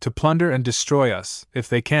moorlands, to plunder and destroy us, if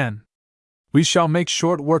they can. We shall make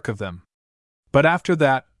short work of them. But after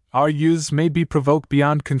that, our youths may be provoked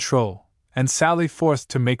beyond control, and sally forth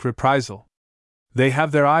to make reprisal. They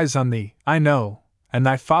have their eyes on thee, I know, and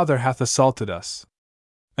thy father hath assaulted us.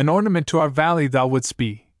 An ornament to our valley thou wouldst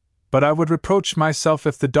be, but I would reproach myself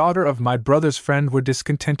if the daughter of my brother's friend were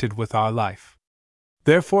discontented with our life.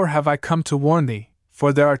 Therefore have I come to warn thee,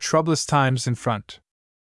 for there are troublous times in front.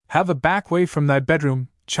 Have a back way from thy bedroom,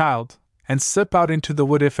 child, and slip out into the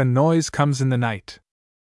wood if a noise comes in the night."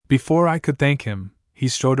 Before I could thank him, he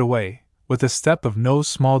strode away, with a step of no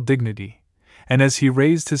small dignity, and as he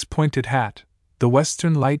raised his pointed hat, the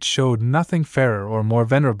western light showed nothing fairer or more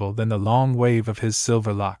venerable than the long wave of his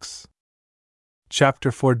silver locks.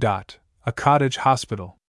 Chapter 4. A Cottage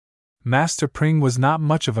Hospital. Master Pring was not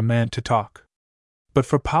much of a man to talk. But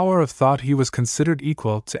for power of thought he was considered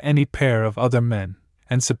equal to any pair of other men,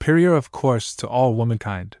 and superior of course to all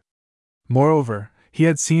womankind. Moreover, he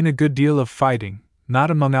had seen a good deal of fighting, not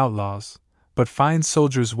among outlaws, but fine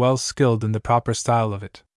soldiers well skilled in the proper style of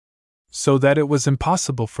it. So that it was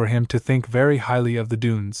impossible for him to think very highly of the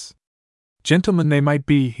Doones. Gentlemen they might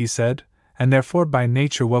be, he said, and therefore by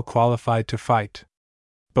nature well qualified to fight.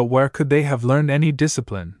 But where could they have learned any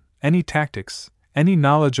discipline, any tactics, any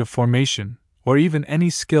knowledge of formation, or even any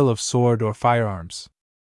skill of sword or firearms?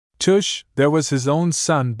 Tush, there was his own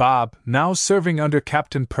son Bob, now serving under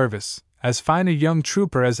Captain Purvis, as fine a young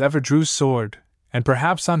trooper as ever drew sword, and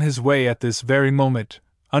perhaps on his way at this very moment,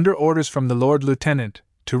 under orders from the Lord Lieutenant,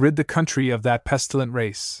 to rid the country of that pestilent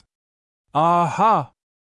race. Aha!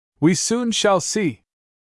 We soon shall see.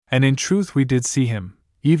 And in truth we did see him,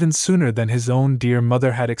 even sooner than his own dear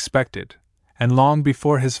mother had expected, and long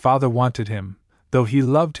before his father wanted him, though he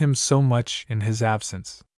loved him so much in his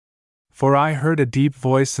absence. for I heard a deep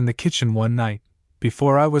voice in the kitchen one night,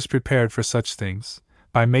 before I was prepared for such things,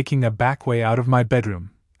 by making a back way out of my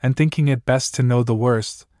bedroom, and thinking it best to know the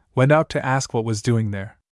worst, went out to ask what was doing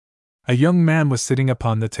there. A young man was sitting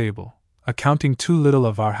upon the table, accounting too little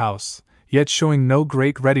of our house, yet showing no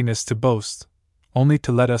great readiness to boast, only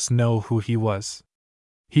to let us know who he was.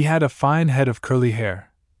 He had a fine head of curly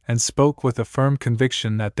hair, and spoke with a firm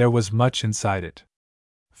conviction that there was much inside it.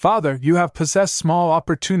 "Father, you have possessed small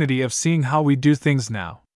opportunity of seeing how we do things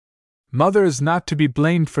now. Mother is not to be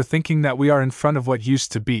blamed for thinking that we are in front of what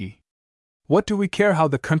used to be. What do we care how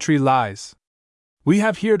the country lies? We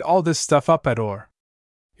have heard all this stuff up at Orr.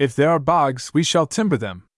 If there are bogs, we shall timber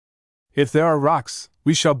them. If there are rocks,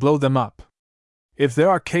 we shall blow them up. If there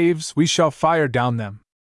are caves, we shall fire down them.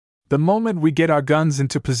 The moment we get our guns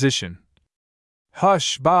into position."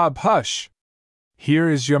 "Hush, Bob, hush! Here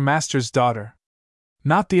is your master's daughter.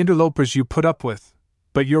 Not the interlopers you put up with,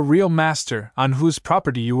 but your real master, on whose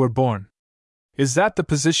property you were born. Is that the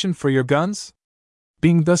position for your guns?"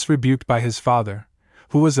 Being thus rebuked by his father,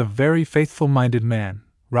 who was a very faithful-minded man,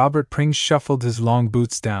 Robert Pring shuffled his long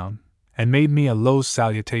boots down, and made me a low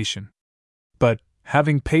salutation. But,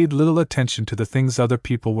 having paid little attention to the things other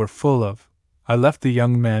people were full of, I left the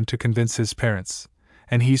young man to convince his parents,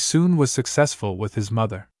 and he soon was successful with his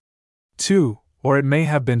mother. 2, or it may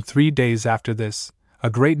have been 3 days after this, a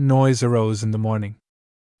great noise arose in the morning.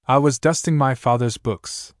 I was dusting my father's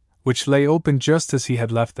books, which lay open just as he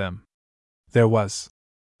had left them. There was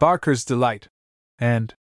Barker's Delight,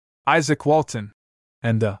 and Isaac Walton,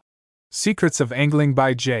 and the Secrets of Angling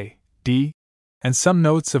by J. D., and some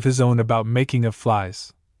notes of his own about making of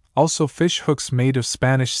flies, also fish hooks made of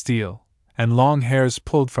Spanish steel, and long hairs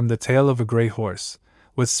pulled from the tail of a gray horse,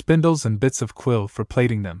 with spindles and bits of quill for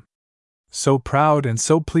plaiting them. So proud and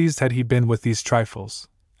so pleased had he been with these trifles,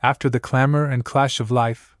 after the clamor and clash of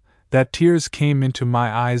life, that tears came into my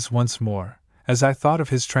eyes once more, as I thought of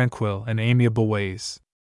his tranquil and amiable ways.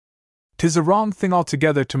 "'Tis a wrong thing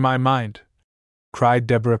altogether to my mind," cried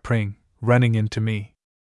Deborah Pring, running in to me.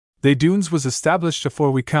 "They Doones was established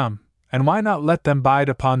afore we come, and why not let them bide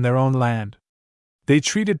upon their own land? They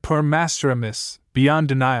treated poor master amiss, beyond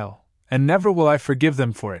denial, and never will I forgive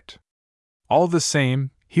them for it. All the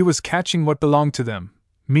same, he was catching what belonged to them,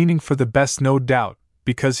 meaning for the best no doubt,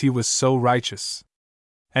 because he was so righteous.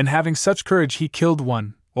 And having such courage he killed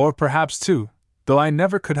one, or perhaps two, though I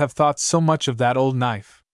never could have thought so much of that old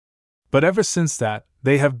knife. But ever since that,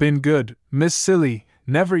 they have been good, Miss Silly,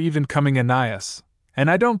 never even coming anigh us, and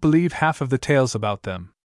I don't believe half of the tales about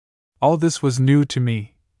them." All this was new to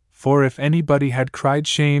me, for if anybody had cried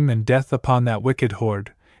shame and death upon that wicked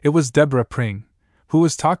horde, it was Deborah Pring, who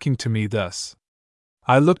was talking to me thus.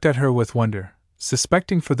 I looked at her with wonder,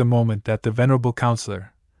 suspecting for the moment that the venerable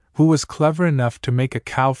counselor, who was clever enough to make a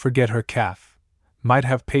cow forget her calf, might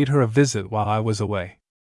have paid her a visit while I was away.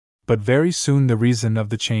 But very soon the reason of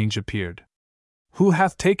the change appeared. "Who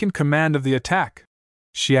hath taken command of the attack?"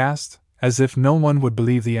 she asked, as if no one would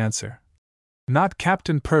believe the answer. "Not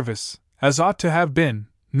Captain Purvis, as ought to have been,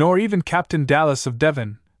 nor even Captain Dallas of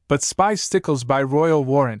Devon, but Spy Stickles by royal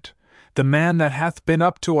warrant, the man that hath been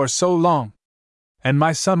up to Orr so long. And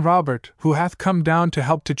my son Robert, who hath come down to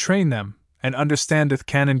help to train them, and understandeth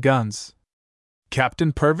cannon guns."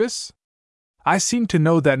 "Captain Purvis? I seem to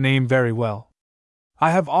know that name very well.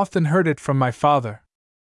 I have often heard it from my father.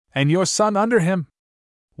 And your son under him?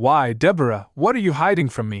 Why, Deborah, what are you hiding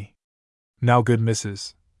from me?" Now good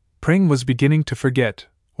Mrs. Pring was beginning to forget,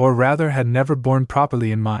 or rather had never borne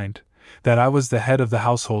properly in mind, that I was the head of the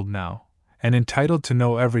household now, and entitled to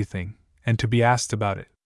know everything, and to be asked about it.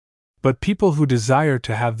 But people who desire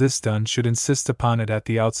to have this done should insist upon it at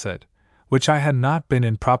the outset, which I had not been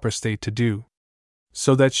in proper state to do.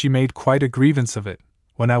 So that she made quite a grievance of it,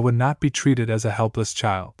 when I would not be treated as a helpless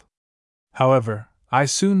child. However, I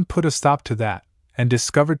soon put a stop to that, and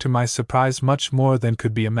discovered to my surprise much more than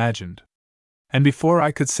could be imagined. And before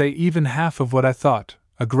I could say even half of what I thought,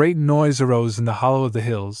 a great noise arose in the hollow of the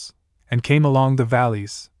hills, and came along the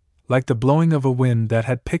valleys, like the blowing of a wind that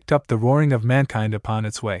had picked up the roaring of mankind upon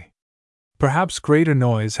its way. Perhaps greater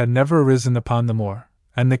noise had never arisen upon the moor,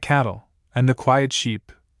 and the cattle, and the quiet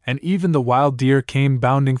sheep, and even the wild deer came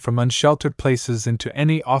bounding from unsheltered places into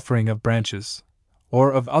any offering of branches,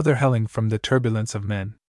 or of other helling from the turbulence of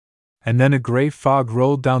men. And then a grey fog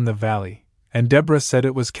rolled down the valley, and Deborah said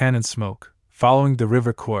it was cannon smoke, following the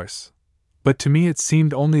river course. But to me it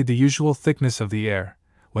seemed only the usual thickness of the air,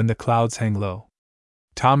 when the clouds hang low.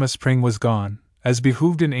 Thomas Pring was gone, as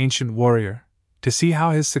behooved an ancient warrior, to see how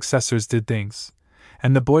his successors did things,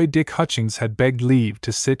 and the boy Dick Hutchings had begged leave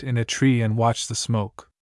to sit in a tree and watch the smoke.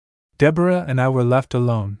 Deborah and I were left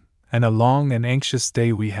alone, and a long and anxious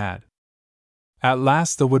day we had. At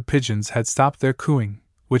last the wood pigeons had stopped their cooing,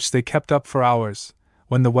 which they kept up for hours,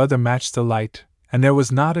 when the weather matched the light, and there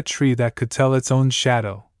was not a tree that could tell its own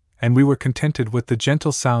shadow, and we were contented with the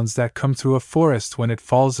gentle sounds that come through a forest when it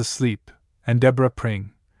falls asleep, and Deborah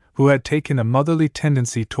Pring, who had taken a motherly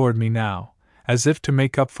tendency toward me now, as if to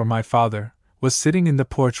make up for my father, was sitting in the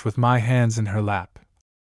porch with my hands in her lap,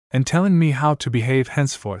 and telling me how to behave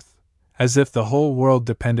henceforth, as if the whole world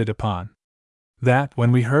depended upon that,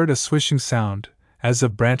 when we heard a swishing sound, as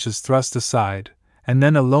of branches thrust aside, and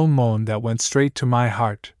then a low moan that went straight to my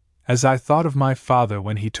heart, as I thought of my father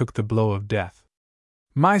when he took the blow of death.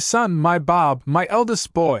 "My son, my Bob, my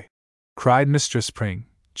eldest boy!" cried Mistress Pring,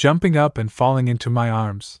 jumping up and falling into my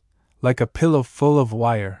arms, like a pillow full of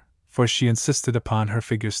wire, for she insisted upon her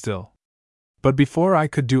figure still. But before I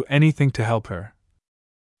could do anything to help her,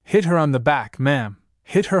 "Hit her on the back, ma'am,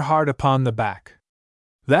 hit her hard upon the back.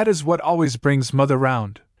 That is what always brings mother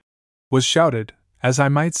round," was shouted, as I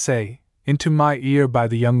might say, into my ear by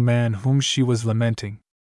the young man whom she was lamenting.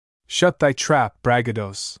 "Shut thy trap,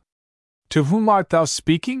 braggadoce! To whom art thou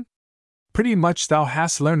speaking? Pretty much thou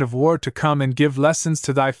hast learned of war to come and give lessons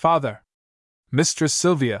to thy father. Mistress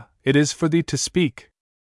Sylvia, it is for thee to speak.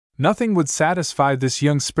 Nothing would satisfy this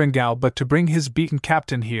young springal but to bring his beaten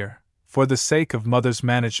captain here, for the sake of mother's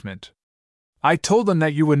management. I told them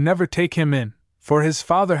that you would never take him in, for his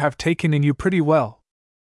father have taken in you pretty well.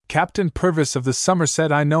 Captain Purvis of the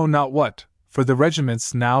Somerset I know not what, for the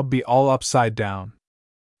regiments now be all upside down.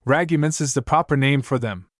 Regiments is the proper name for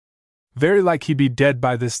them. Very like he be dead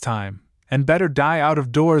by this time, and better die out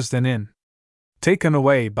of doors than in. Take un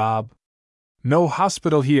away, Bob. No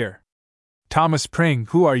hospital here. Thomas Pring,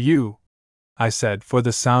 who are you?" I said, for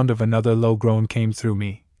the sound of another low groan came through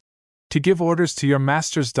me. "To give orders to your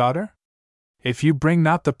master's daughter? If you bring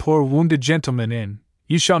not the poor wounded gentleman in,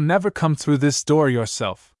 you shall never come through this door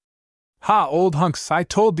yourself." "Ha, old hunks, I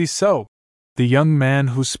told thee so!" The young man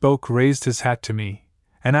who spoke raised his hat to me,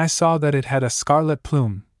 and I saw that it had a scarlet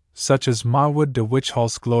plume, such as Marwood de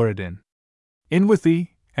Witchhalse gloried in. "In with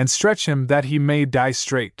thee, and stretch him that he may die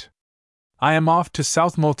straight. I am off to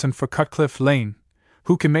Southmolton for Cutcliffe Lane,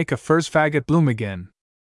 who can make a furze faggot bloom again.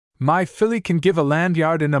 My filly can give a land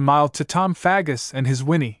yard in a mile to Tom Faggus and his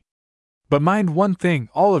Winnie. But mind one thing,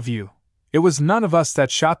 all of you, it was none of us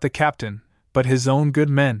that shot the captain, but his own good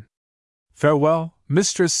men. Farewell,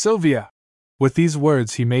 Mistress Sylvia!" With these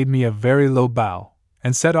words he made me a very low bow,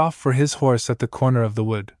 and set off for his horse at the corner of the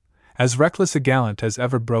wood, as reckless a gallant as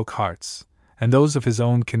ever broke hearts, and those of his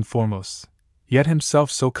own kin foremost, yet himself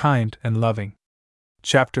so kind and loving.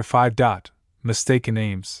 Chapter 5. Mistaken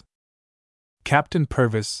Aims. Captain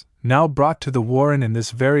Purvis, now brought to the warren in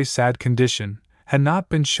this very sad condition, had not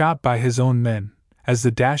been shot by his own men, as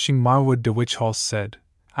the dashing Marwood de Witchhalse said,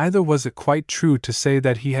 either was it quite true to say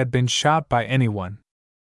that he had been shot by anyone.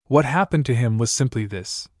 What happened to him was simply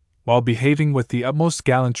this: while behaving with the utmost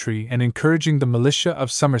gallantry and encouraging the militia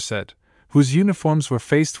of Somerset, whose uniforms were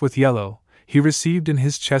faced with yellow, he received in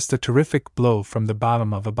his chest a terrific blow from the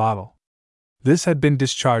bottom of a bottle. This had been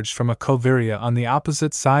discharged from a culveria on the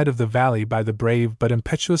opposite side of the valley by the brave but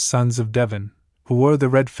impetuous sons of Devon, who wore the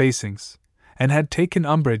red facings, and had taken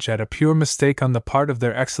umbrage at a pure mistake on the part of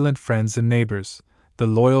their excellent friends and neighbours, the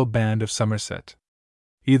loyal band of Somerset.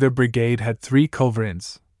 Either brigade had 3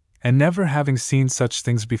 culverins, and never having seen such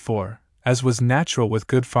things before, as was natural with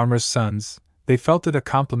good farmers' sons, they felt it a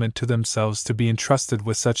compliment to themselves to be entrusted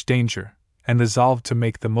with such danger, and resolved to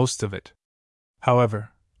make the most of it.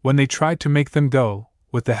 However, when they tried to make them go,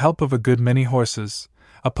 with the help of a good many horses,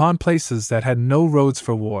 upon places that had no roads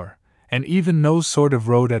for war, and even no sort of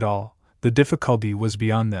road at all, the difficulty was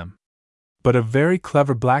beyond them. But a very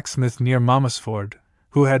clever blacksmith near Momusford,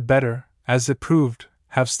 who had better, as it proved,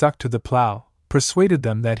 have stuck to the plough, persuaded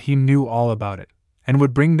them that he knew all about it, and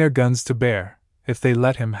would bring their guns to bear, if they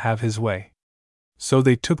let him have his way. So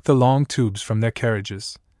they took the long tubes from their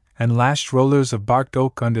carriages, and lashed rollers of barked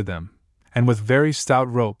oak under them, and with very stout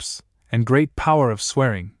ropes, and great power of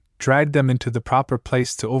swearing, dragged them into the proper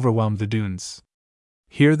place to overwhelm the Doones.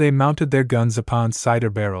 Here they mounted their guns upon cider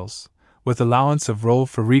barrels, with allowance of roll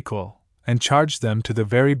for recoil, and charged them to the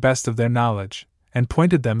very best of their knowledge, and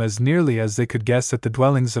pointed them as nearly as they could guess at the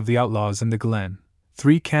dwellings of the outlaws in the glen.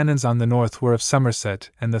 3 cannons on the north were of Somerset,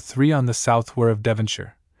 and the 3 on the south were of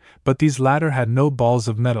Devonshire, but these latter had no balls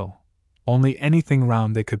of metal, only anything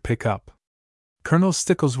round they could pick up. Colonel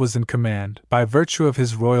Stickles was in command, by virtue of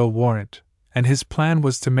his royal warrant, and his plan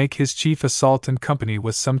was to make his chief assault in company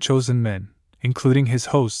with some chosen men, including his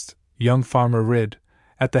host, young Farmer Ridd,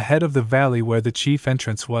 at the head of the valley where the chief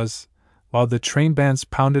entrance was, while the train bands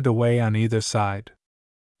pounded away on either side.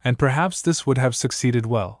 And perhaps this would have succeeded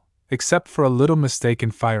well, except for a little mistake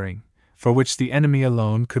in firing, for which the enemy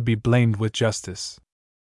alone could be blamed with justice.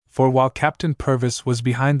 For while Captain Purvis was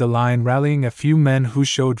behind the line rallying a few men who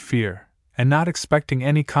showed fear, and not expecting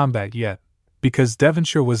any combat yet, because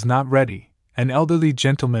Devonshire was not ready, an elderly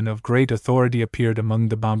gentleman of great authority appeared among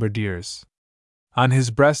the bombardiers. On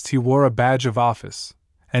his breast he wore a badge of office,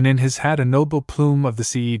 and in his hat a noble plume of the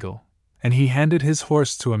sea-eagle, and he handed his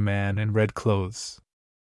horse to a man in red clothes.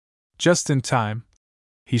 "Just in time,"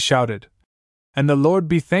 he shouted, "and the Lord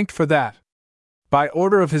be thanked for that! By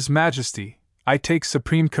order of His Majesty, I take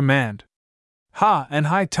supreme command. Ha, and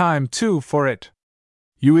high time, too, for it!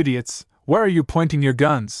 You idiots, where are you pointing your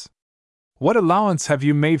guns? What allowance have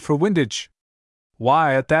you made for windage?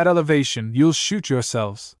 Why, at that elevation, you'll shoot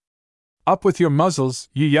yourselves. Up with your muzzles,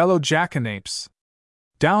 you yellow jackanapes!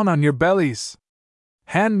 Down on your bellies!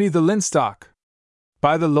 Hand me the linstock!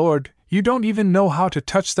 By the Lord, you don't even know how to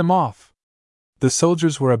touch them off!" The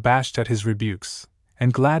soldiers were abashed at his rebukes,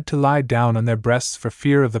 and glad to lie down on their breasts for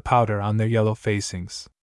fear of the powder on their yellow facings.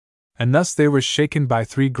 And thus they were shaken by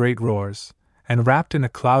 3 great roars, and wrapped in a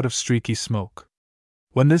cloud of streaky smoke.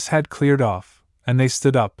 When this had cleared off, and they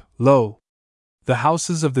stood up, lo! The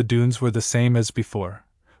houses of the Doones were the same as before,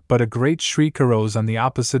 but a great shriek arose on the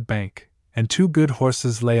opposite bank, and 2 good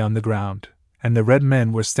horses lay on the ground, and the red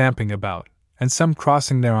men were stamping about, and some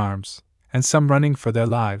crossing their arms, and some running for their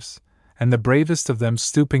lives, and the bravest of them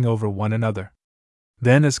stooping over one another.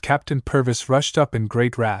 Then as Captain Purvis rushed up in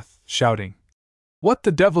great wrath, shouting, "What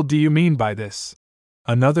the devil do you mean by this?"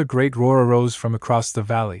 another great roar arose from across the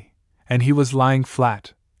valley, and he was lying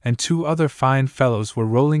flat, and 2 other fine fellows were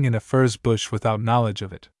rolling in a furze bush without knowledge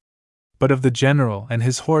of it. But of the general and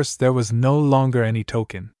his horse there was no longer any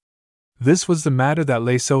token. This was the matter that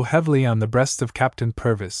lay so heavily on the breast of Captain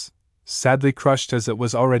Purvis, sadly crushed as it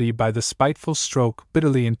was already by the spiteful stroke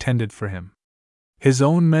bitterly intended for him. His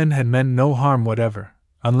own men had meant no harm whatever,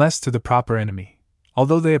 unless to the proper enemy,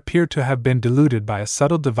 although they appeared to have been deluded by a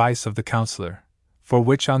subtle device of the counsellor, for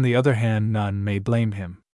which on the other hand none may blame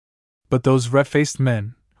him. But those red-faced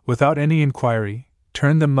men, without any inquiry,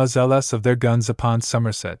 turned the muzzles of their guns upon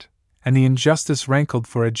Somerset, and the injustice rankled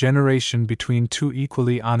for a generation between 2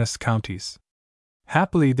 equally honest counties.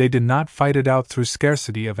 Happily they did not fight it out through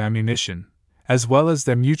scarcity of ammunition, as well as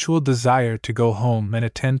their mutual desire to go home and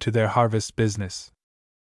attend to their harvest business.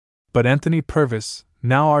 But Anthony Purvis,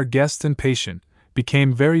 now our guest and patient,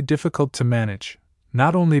 became very difficult to manage,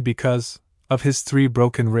 not only because of his 3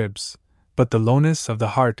 broken ribs, but the lowness of the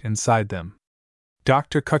heart inside them.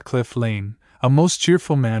 Dr. Cutcliffe Lane, a most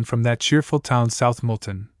cheerful man from that cheerful town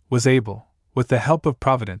Southmolton, was able, with the help of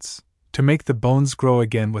Providence, to make the bones grow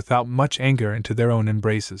again without much anger into their own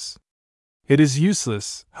embraces. It is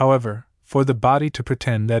useless, however, for the body to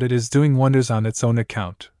pretend that it is doing wonders on its own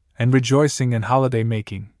account, and rejoicing and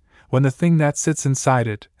holiday-making, when the thing that sits inside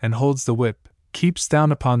it and holds the whip keeps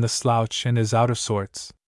down upon the slouch and is out of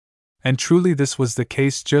sorts. And truly this was the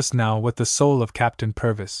case just now with the soul of Captain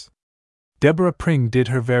Purvis. Deborah Pring did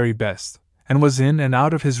her very best, and was in and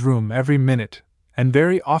out of his room every minute, and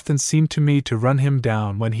very often seemed to me to run him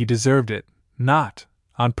down when he deserved it, not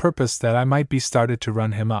on purpose that I might be started to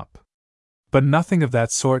run him up. But nothing of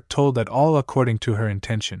that sort told at all according to her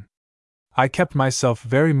intention. I kept myself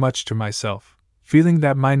very much to myself, feeling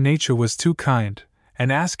that my nature was too kind,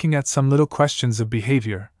 and asking at some little questions of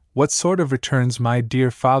behavior, what sort of returns my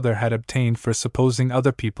dear father had obtained for supposing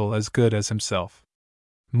other people as good as himself.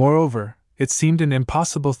 Moreover, it seemed an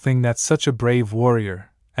impossible thing that such a brave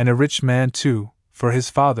warrior, and a rich man too, for his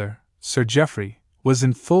father, Sir Geoffrey, was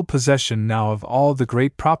in full possession now of all the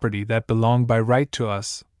great property that belonged by right to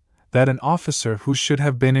us, that an officer who should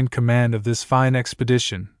have been in command of this fine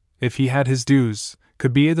expedition, if he had his dues,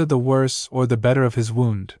 could be either the worse or the better of his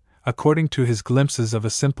wound, according to his glimpses of a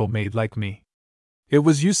simple maid like me. It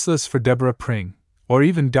was useless for Deborah Pring, or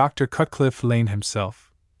even Dr. Cutcliffe Lane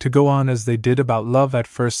himself, to go on as they did about love at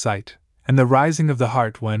first sight, and the rising of the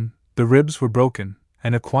heart when the ribs were broken,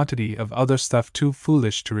 and a quantity of other stuff too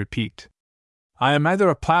foolish to repeat. I am neither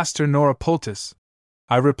a plaster nor a poultice,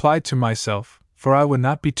 I replied to myself, for I would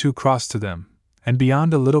not be too cross to them, and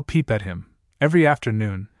beyond a little peep at him, every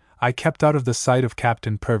afternoon, I kept out of the sight of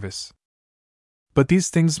Captain Purvis. But these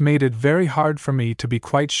things made it very hard for me to be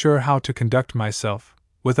quite sure how to conduct myself,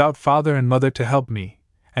 without father and mother to help me,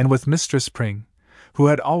 and with Mistress Pring, who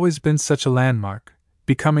had always been such a landmark,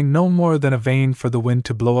 becoming no more than a vane for the wind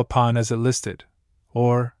to blow upon as it listed,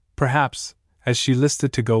 or, perhaps, as she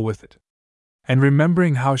listed to go with it. And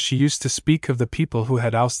remembering how she used to speak of the people who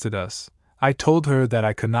had ousted us, I told her that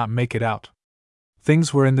I could not make it out.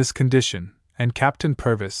 Things were in this condition, and Captain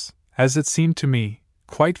Purvis, as it seemed to me,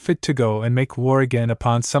 quite fit to go and make war again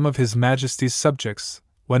upon some of His Majesty's subjects,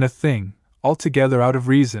 when a thing, altogether out of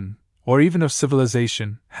reason, or even of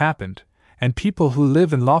civilization, happened, and people who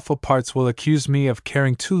live in lawful parts will accuse me of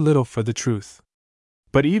caring too little for the truth.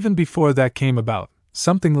 But even before that came about,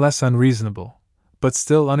 something less unreasonable, but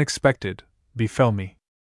still unexpected, befell me.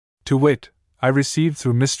 To wit, I received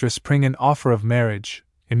through Mistress Pring an offer of marriage,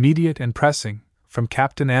 immediate and pressing, from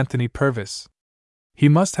Captain Anthony Purvis. He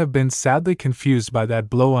must have been sadly confused by that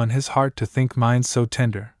blow on his heart to think mine so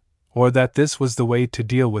tender, or that this was the way to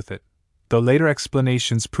deal with it, though later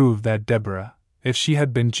explanations proved that Deborah, if she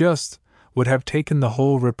had been just, would have taken the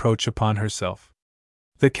whole reproach upon herself.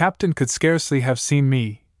 The captain could scarcely have seen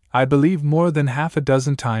me, I believe, more than half a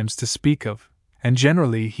dozen times to speak of, and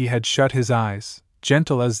generally he had shut his eyes,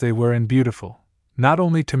 gentle as they were and beautiful, not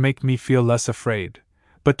only to make me feel less afraid,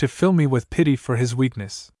 but to fill me with pity for his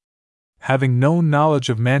weakness. Having no knowledge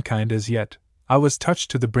of mankind as yet, I was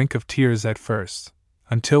touched to the brink of tears at first,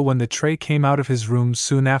 until when the tray came out of his room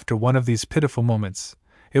soon after one of these pitiful moments,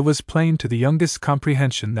 it was plain to the youngest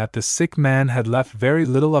comprehension that the sick man had left very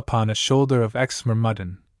little upon a shoulder of Exmoor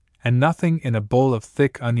mutton, and nothing in a bowl of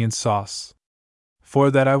thick onion sauce.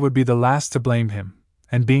 For that I would be the last to blame him,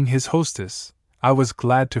 and being his hostess, I was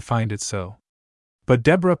glad to find it so. But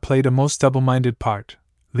Deborah played a most double-minded part,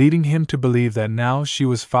 leading him to believe that now she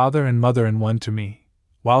was father and mother in one to me,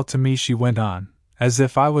 while to me she went on, as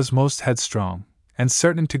if I was most headstrong, and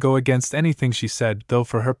certain to go against anything she said, though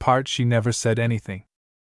for her part she never said anything.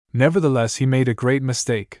 Nevertheless he made a great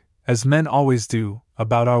mistake, as men always do,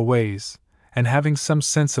 about our ways, and having some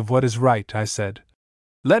sense of what is right, I said,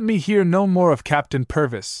 "Let me hear no more of Captain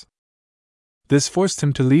Purvis." This forced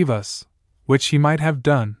him to leave us, which he might have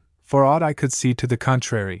done, for aught I could see to the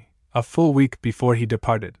contrary, a full week before he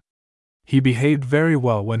departed. He behaved very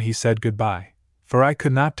well when he said goodbye, for I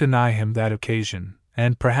could not deny him that occasion,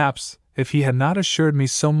 and perhaps, if he had not assured me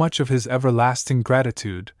so much of his everlasting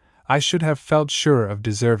gratitude, I should have felt sure of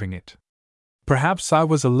deserving it. Perhaps I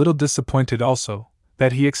was a little disappointed also,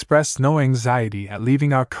 that he expressed no anxiety at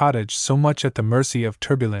leaving our cottage so much at the mercy of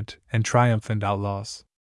turbulent and triumphant outlaws.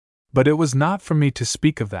 But it was not for me to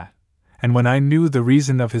speak of that, and when I knew the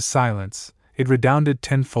reason of his silence, it redounded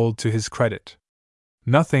tenfold to his credit.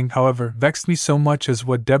 Nothing, however, vexed me so much as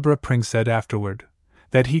what Deborah Pring said afterward,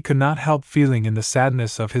 that he could not help feeling in the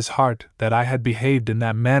sadness of his heart that I had behaved in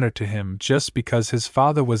that manner to him just because his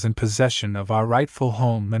father was in possession of our rightful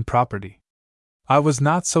home and property. I was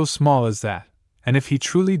not so small as that, and if he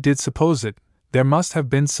truly did suppose it, there must have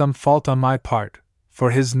been some fault on my part,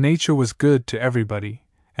 for his nature was good to everybody,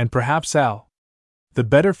 and perhaps Al the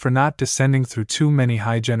better for not descending through too many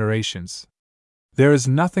high generations. There is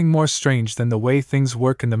nothing more strange than the way things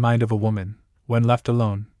work in the mind of a woman, when left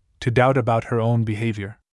alone, to doubt about her own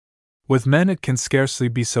behavior. With men it can scarcely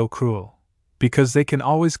be so cruel, because they can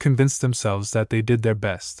always convince themselves that they did their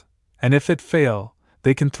best, and if it fail,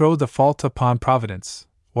 they can throw the fault upon Providence,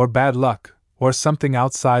 or bad luck, or something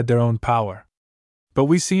outside their own power. But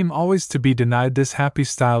we seem always to be denied this happy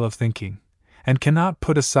style of thinking, and cannot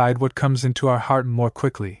put aside what comes into our heart more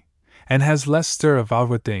quickly, and has less stir of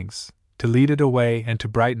outward things, to lead it away and to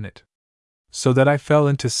brighten it. So that I fell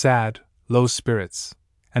into sad, low spirits,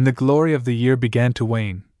 and the glory of the year began to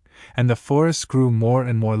wane, and the forest grew more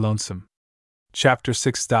and more lonesome. Chapter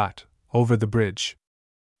 6. Over the Bridge.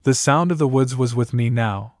 The sound of the woods was with me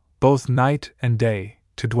now, both night and day,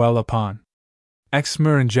 to dwell upon.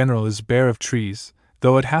 Exmoor in general is bare of trees,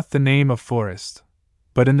 though it hath the name of forest,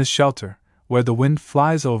 but in the shelter, where the wind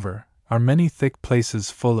flies over, are many thick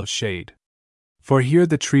places full of shade. For here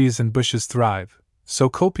the trees and bushes thrive, so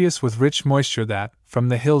copious with rich moisture that, from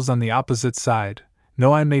the hills on the opposite side,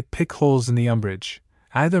 no eye may pick holes in the umbrage,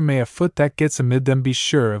 either may a foot that gets amid them be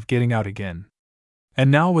sure of getting out again.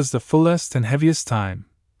 And now was the fullest and heaviest time,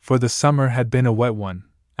 for the summer had been a wet one,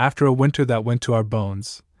 after a winter that went to our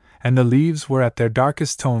bones, and the leaves were at their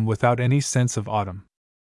darkest tone without any sense of autumn.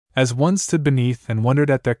 As one stood beneath and wondered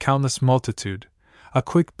at their countless multitude, a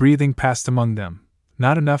quick breathing passed among them,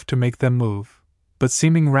 not enough to make them move, but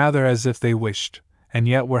seeming rather as if they wished, and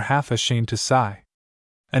yet were half ashamed to sigh.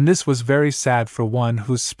 And this was very sad for one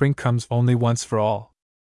whose spring comes only once for all.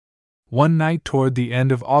 One night toward the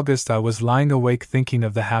end of August I was lying awake thinking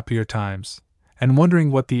of the happier times, and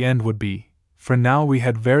wondering what the end would be, for now we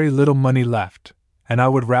had very little money left, and I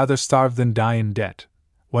would rather starve than die in debt,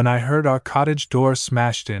 when I heard our cottage door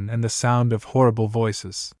smashed in and the sound of horrible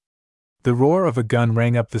voices. The roar of a gun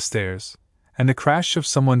rang up the stairs, and the crash of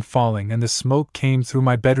someone falling, and the smoke came through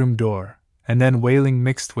my bedroom door, and then wailing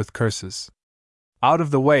mixed with curses. "Out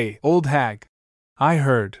of the way, old hag!" I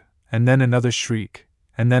heard, and then another shriek,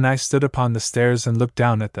 and then I stood upon the stairs and looked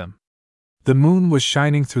down at them. The moon was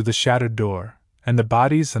shining through the shattered door, and the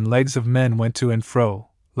bodies and legs of men went to and fro,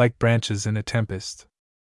 like branches in a tempest.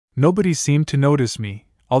 Nobody seemed to notice me,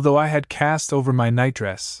 although I had cast over my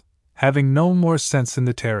nightdress, having no more sense in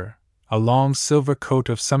the terror, a long silver coat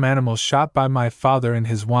of some animal shot by my father in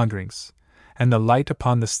his wanderings, and the light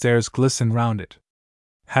upon the stairs glistened round it.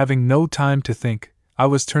 Having no time to think, I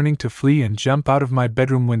was turning to flee and jump out of my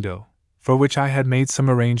bedroom window, for which I had made some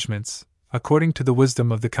arrangements, according to the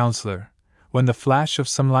wisdom of the counselor, when the flash of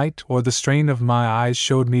some light or the strain of my eyes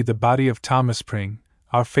showed me the body of Thomas Pring,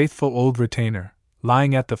 our faithful old retainer,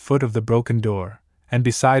 lying at the foot of the broken door, and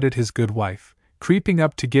beside it his good wife, creeping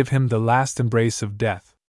up to give him the last embrace of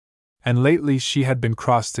death. And lately she had been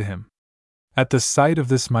cross to him. At the sight of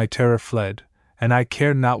this my terror fled, and I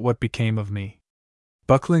cared not what became of me.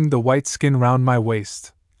 Buckling the white skin round my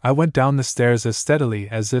waist, I went down the stairs as steadily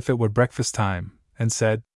as if it were breakfast time, and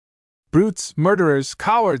said, "Brutes, murderers,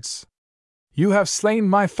 cowards! You have slain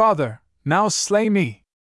my father, now slay me!"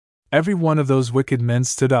 Every one of those wicked men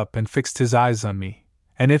stood up and fixed his eyes on me,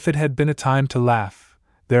 and if it had been a time to laugh,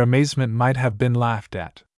 their amazement might have been laughed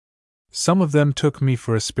at. Some of them took me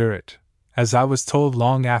for a spirit, as I was told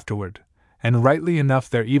long afterward, and rightly enough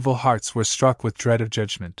their evil hearts were struck with dread of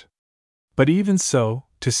judgment. But even so,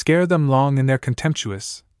 to scare them long in their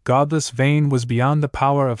contemptuous, godless vein was beyond the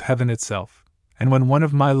power of heaven itself, and when one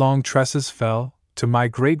of my long tresses fell, to my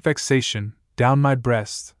great vexation, down my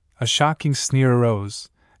breast, a shocking sneer arose,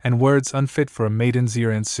 and words unfit for a maiden's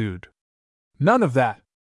ear ensued. "None of that!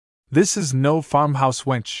 This is no farmhouse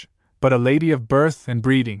wench, but a lady of birth and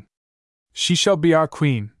breeding. She shall be our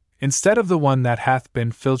queen, instead of the one that hath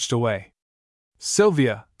been filched away.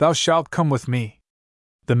 Sylvia, thou shalt come with me."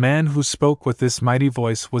 The man who spoke with this mighty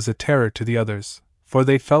voice was a terror to the others, for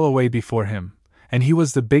they fell away before him, and he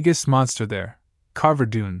was the biggest monster there,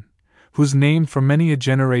 Carver-Doone, whose name for many a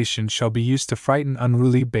generation shall be used to frighten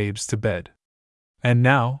unruly babes to bed. And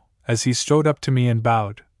now, as he strode up to me and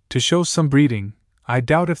bowed, to show some breeding, I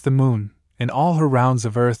doubt if the moon, in all her rounds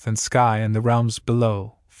of earth and sky and the realms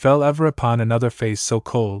below, fell ever upon another face so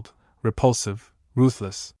cold, repulsive,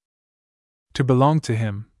 ruthless. To belong to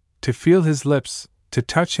him, to feel his lips, to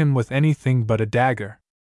touch him with anything but a dagger.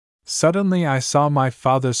 Suddenly I saw my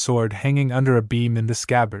father's sword hanging under a beam in the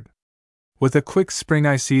scabbard. With a quick spring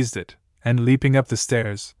I seized it, and leaping up the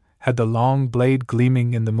stairs, had the long blade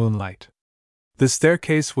gleaming in the moonlight. The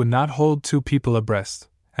staircase would not hold two people abreast,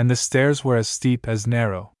 and the stairs were as steep as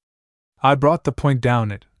narrow. I brought the point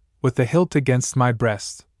down it, with the hilt against my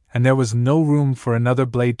breast, and there was no room for another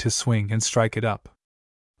blade to swing and strike it up.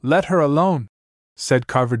 "Let her alone," said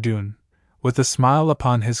Carver-Doone, with a smile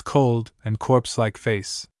upon his cold and corpse-like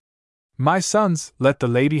face. "My sons, let the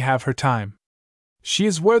lady have her time. She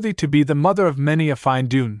is worthy to be the mother of many a fine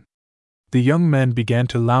Doone." The young men began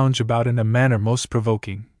to lounge about in a manner most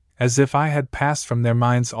provoking, as if I had passed from their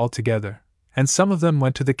minds altogether, and some of them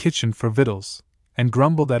went to the kitchen for victuals, and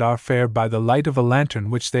grumbled at our fare by the light of a lantern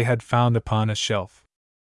which they had found upon a shelf.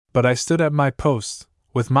 But I stood at my post,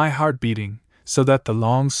 with my heart beating, so that the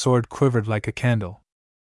long sword quivered like a candle.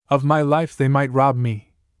 Of my life they might rob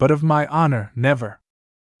me, but of my honor never.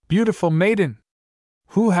 "Beautiful maiden!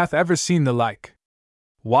 Who hath ever seen the like?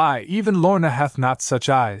 Why, even Lorna hath not such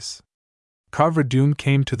eyes." Carver-Doone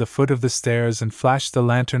came to the foot of the stairs and flashed the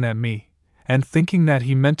lantern at me, and thinking that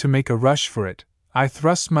he meant to make a rush for it, I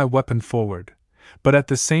thrust my weapon forward, but at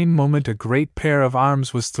the same moment a great pair of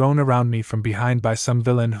arms was thrown around me from behind by some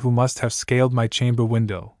villain who must have scaled my chamber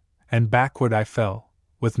window, and backward I fell,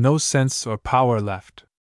 with no sense or power left.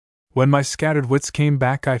 When my scattered wits came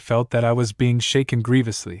back I felt that I was being shaken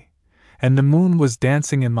grievously, and the moon was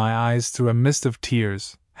dancing in my eyes through a mist of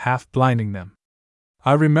tears, half blinding them.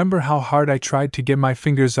 I remember how hard I tried to get my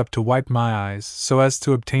fingers up to wipe my eyes so as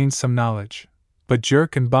to obtain some knowledge, but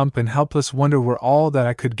jerk and bump and helpless wonder were all that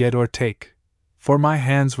I could get or take, for my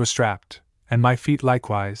hands were strapped, and my feet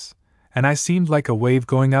likewise, and I seemed like a wave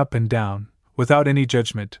going up and down, without any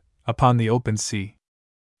judgment, upon the open sea.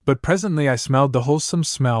 But presently I smelled the wholesome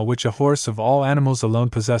smell which a horse of all animals alone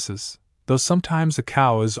possesses, though sometimes a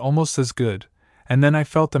cow is almost as good, and then I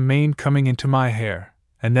felt the mane coming into my hair,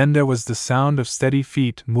 and then there was the sound of steady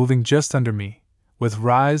feet moving just under me, with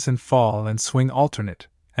rise and fall and swing alternate,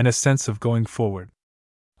 and a sense of going forward.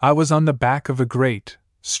 I was on the back of a great,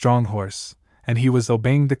 strong horse, and he was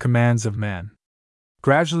obeying the commands of man.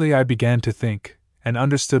 Gradually I began to think, and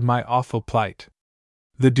understood my awful plight.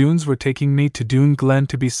 The Doones were taking me to Doone Glen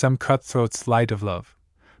to be some cutthroat's light of love,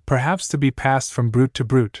 perhaps to be passed from brute to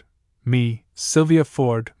brute, me, Sylvia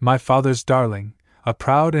Ford, my father's darling, a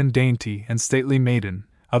proud and dainty and stately maiden,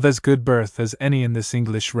 of as good birth as any in this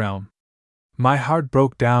English realm. My heart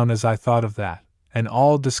broke down as I thought of that, and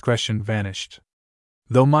all discretion vanished.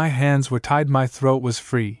 Though my hands were tied, my throat was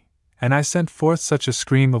free, and I sent forth such a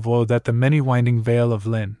scream of woe that the many-winding vale of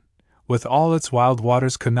Lynn, with all its wild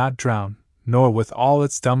waters, could not drown, nor with all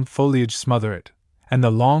its dumb foliage smother it, and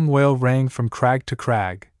the long wail rang from crag to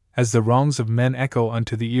crag, as the wrongs of men echo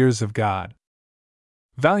unto the ears of God.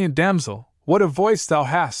 Valiant damsel, what a voice thou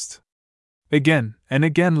hast! Again and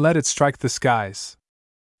again let it strike the skies.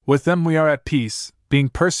 With them we are at peace, being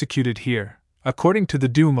persecuted here, according to the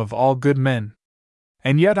doom of all good men.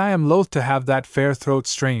 And yet I am loath to have that fair throat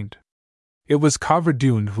strained. It was Carver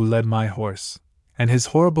Doone who led my horse, and his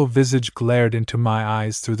horrible visage glared into my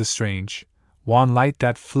eyes through the strange, wan light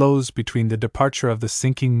that flows between the departure of the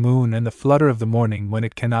sinking moon and the flutter of the morning when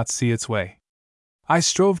it cannot see its way. I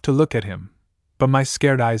strove to look at him, but my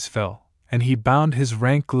scared eyes fell, and he bound his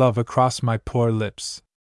rank glove across my poor lips.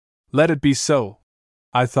 Let it be so,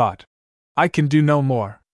 I thought. I can do no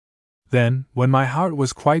more. Then, when my heart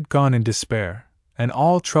was quite gone in despair, and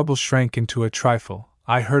all trouble shrank into a trifle,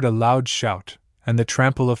 I heard a loud shout, and the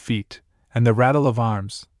trample of feet, and the rattle of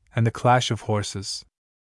arms, and the clash of horses.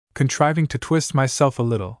 Contriving to twist myself a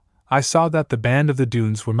little, I saw that the band of the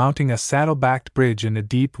Doones were mounting a saddle-backed bridge in a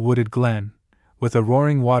deep wooded glen, with a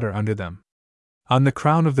roaring water under them. On the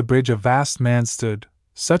crown of the bridge a vast man stood,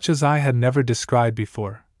 such as I had never descried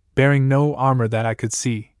before, bearing no armor that I could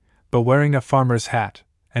see, but wearing a farmer's hat,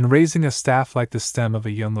 and raising a staff like the stem of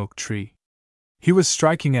a young oak tree. He was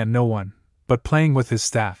striking at no one, but playing with his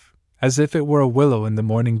staff, as if it were a willow in the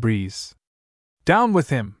morning breeze. Down with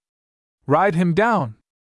him! Ride him down!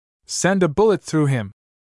 Send a bullet through him!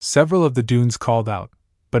 Several of the Doones called out,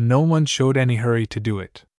 but no one showed any hurry to do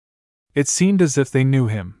it. It seemed as if they knew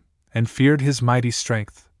him, and feared his mighty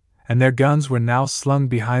strength, and their guns were now slung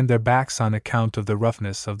behind their backs on account of the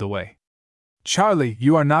roughness of the way. Charlie,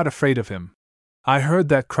 you are not afraid of him, I heard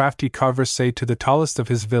that crafty Carver say to the tallest of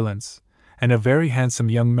his villains, and a very handsome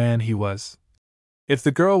young man he was. If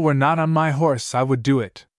the girl were not on my horse, I would do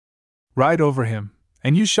it. Ride over him,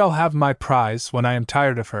 and you shall have my prize when I am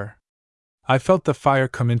tired of her. I felt the fire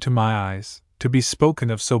come into my eyes, to be spoken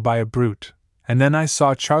of so by a brute, and then I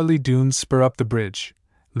saw Charlie Doone spur up the bridge,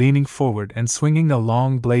 leaning forward and swinging the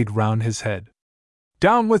long blade round his head.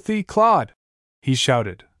 Down with thee, Claude! He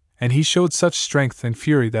shouted, and he showed such strength and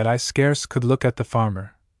fury that I scarce could look at the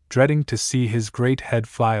farmer, dreading to see his great head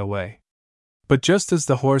fly away. But just as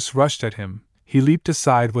the horse rushed at him, he leaped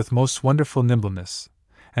aside with most wonderful nimbleness,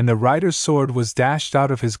 and the rider's sword was dashed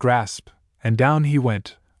out of his grasp, and down he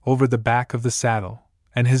went, over the back of the saddle,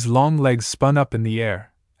 and his long legs spun up in the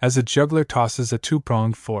air, as a juggler tosses a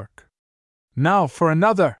two-pronged fork. Now for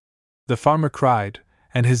another! The farmer cried,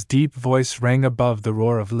 and his deep voice rang above the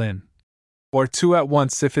roar of Lynn. Or two at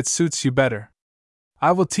once if it suits you better.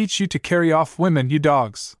 I will teach you to carry off women, you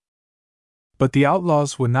dogs! But the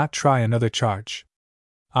outlaws would not try another charge.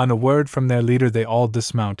 On a word from their leader they all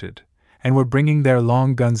dismounted, and were bringing their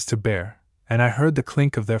long guns to bear, and I heard the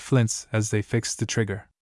clink of their flints as they fixed the trigger.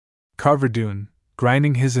 Carver Doone,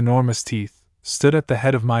 grinding his enormous teeth, stood at the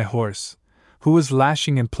head of my horse, who was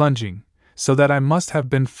lashing and plunging, so that I must have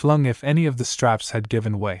been flung if any of the straps had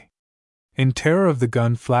given way. In terror of the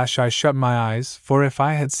gun flash I shut my eyes, for if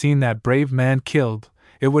I had seen that brave man killed,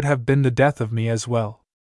 it would have been the death of me as well.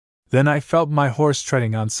 Then I felt my horse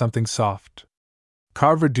treading on something soft.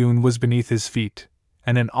 Carver Doone was beneath his feet,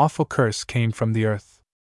 and an awful curse came from the earth.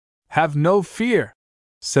 Have no fear,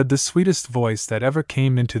 said the sweetest voice that ever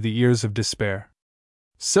came into the ears of despair.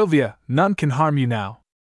 Sylvia, none can harm you now.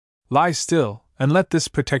 Lie still, and let this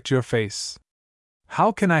protect your face.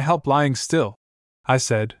 How can I help lying still? I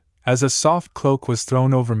said, as a soft cloak was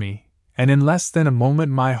thrown over me, and in less than a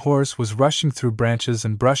moment my horse was rushing through branches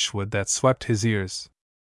and brushwood that swept his ears.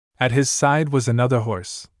 At his side was another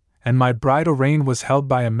horse, and my bridle rein was held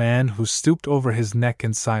by a man who stooped over his neck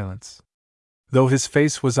in silence. Though his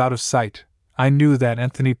face was out of sight, I knew that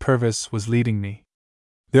Anthony Purvis was leading me.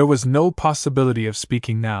 There was no possibility of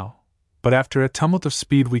speaking now, but after a tumult of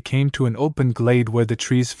speed we came to an open glade where the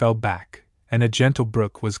trees fell back, and a gentle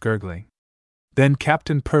brook was gurgling. Then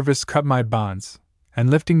Captain Purvis cut my bonds, and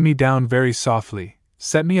lifting me down very softly,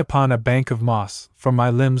 set me upon a bank of moss, for my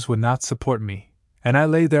limbs would not support me, and I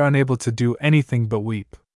lay there unable to do anything but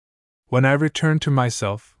weep. When I returned to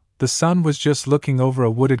myself, the sun was just looking over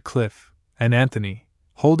a wooded cliff, and Anthony,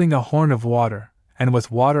 holding a horn of water, and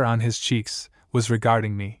with water on his cheeks, was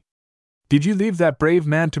regarding me. Did you leave that brave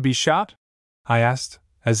man to be shot? I asked,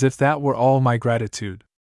 as if that were all my gratitude.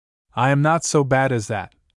 I am not so bad as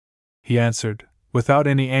that, he answered, without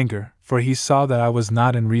any anger, for he saw that I was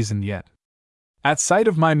not in reason yet. At sight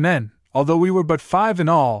of my men, although we were but 5 in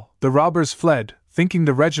all, the robbers fled, thinking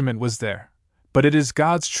the regiment was there. But it is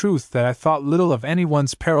God's truth that I thought little of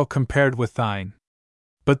anyone's peril compared with thine.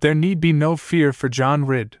 But there need be no fear for John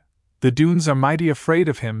Ridd. The Doones are mighty afraid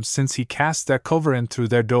of him since he cast their culverin through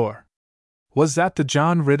their door. Was that the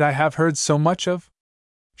John Ridd I have heard so much of?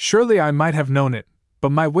 Surely I might have known it,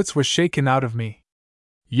 but my wits were shaken out of me.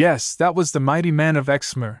 Yes, that was the mighty man of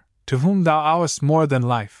Exmoor, to whom thou owest more than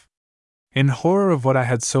life. In horror of what I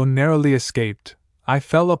had so narrowly escaped, I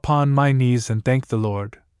fell upon my knees and thanked the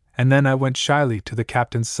Lord, and then I went shyly to the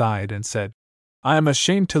captain's side and said, I am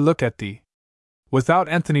ashamed to look at thee. Without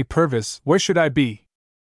Anthony Purvis, where should I be?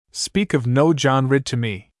 Speak of no John Ridd to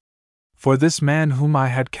me. For this man whom I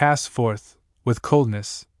had cast forth, with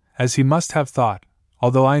coldness, as he must have thought,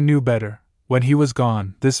 although I knew better, when he was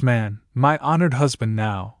gone, this man, my honored husband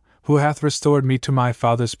now, who hath restored me to my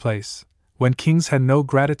father's place, when kings had no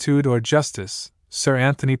gratitude or justice, Sir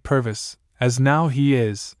Anthony Purvis, as now he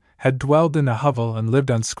is, had dwelled in a hovel and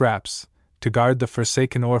lived on scraps, to guard the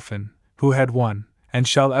forsaken orphan, who had won, and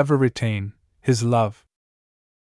shall ever retain, his love,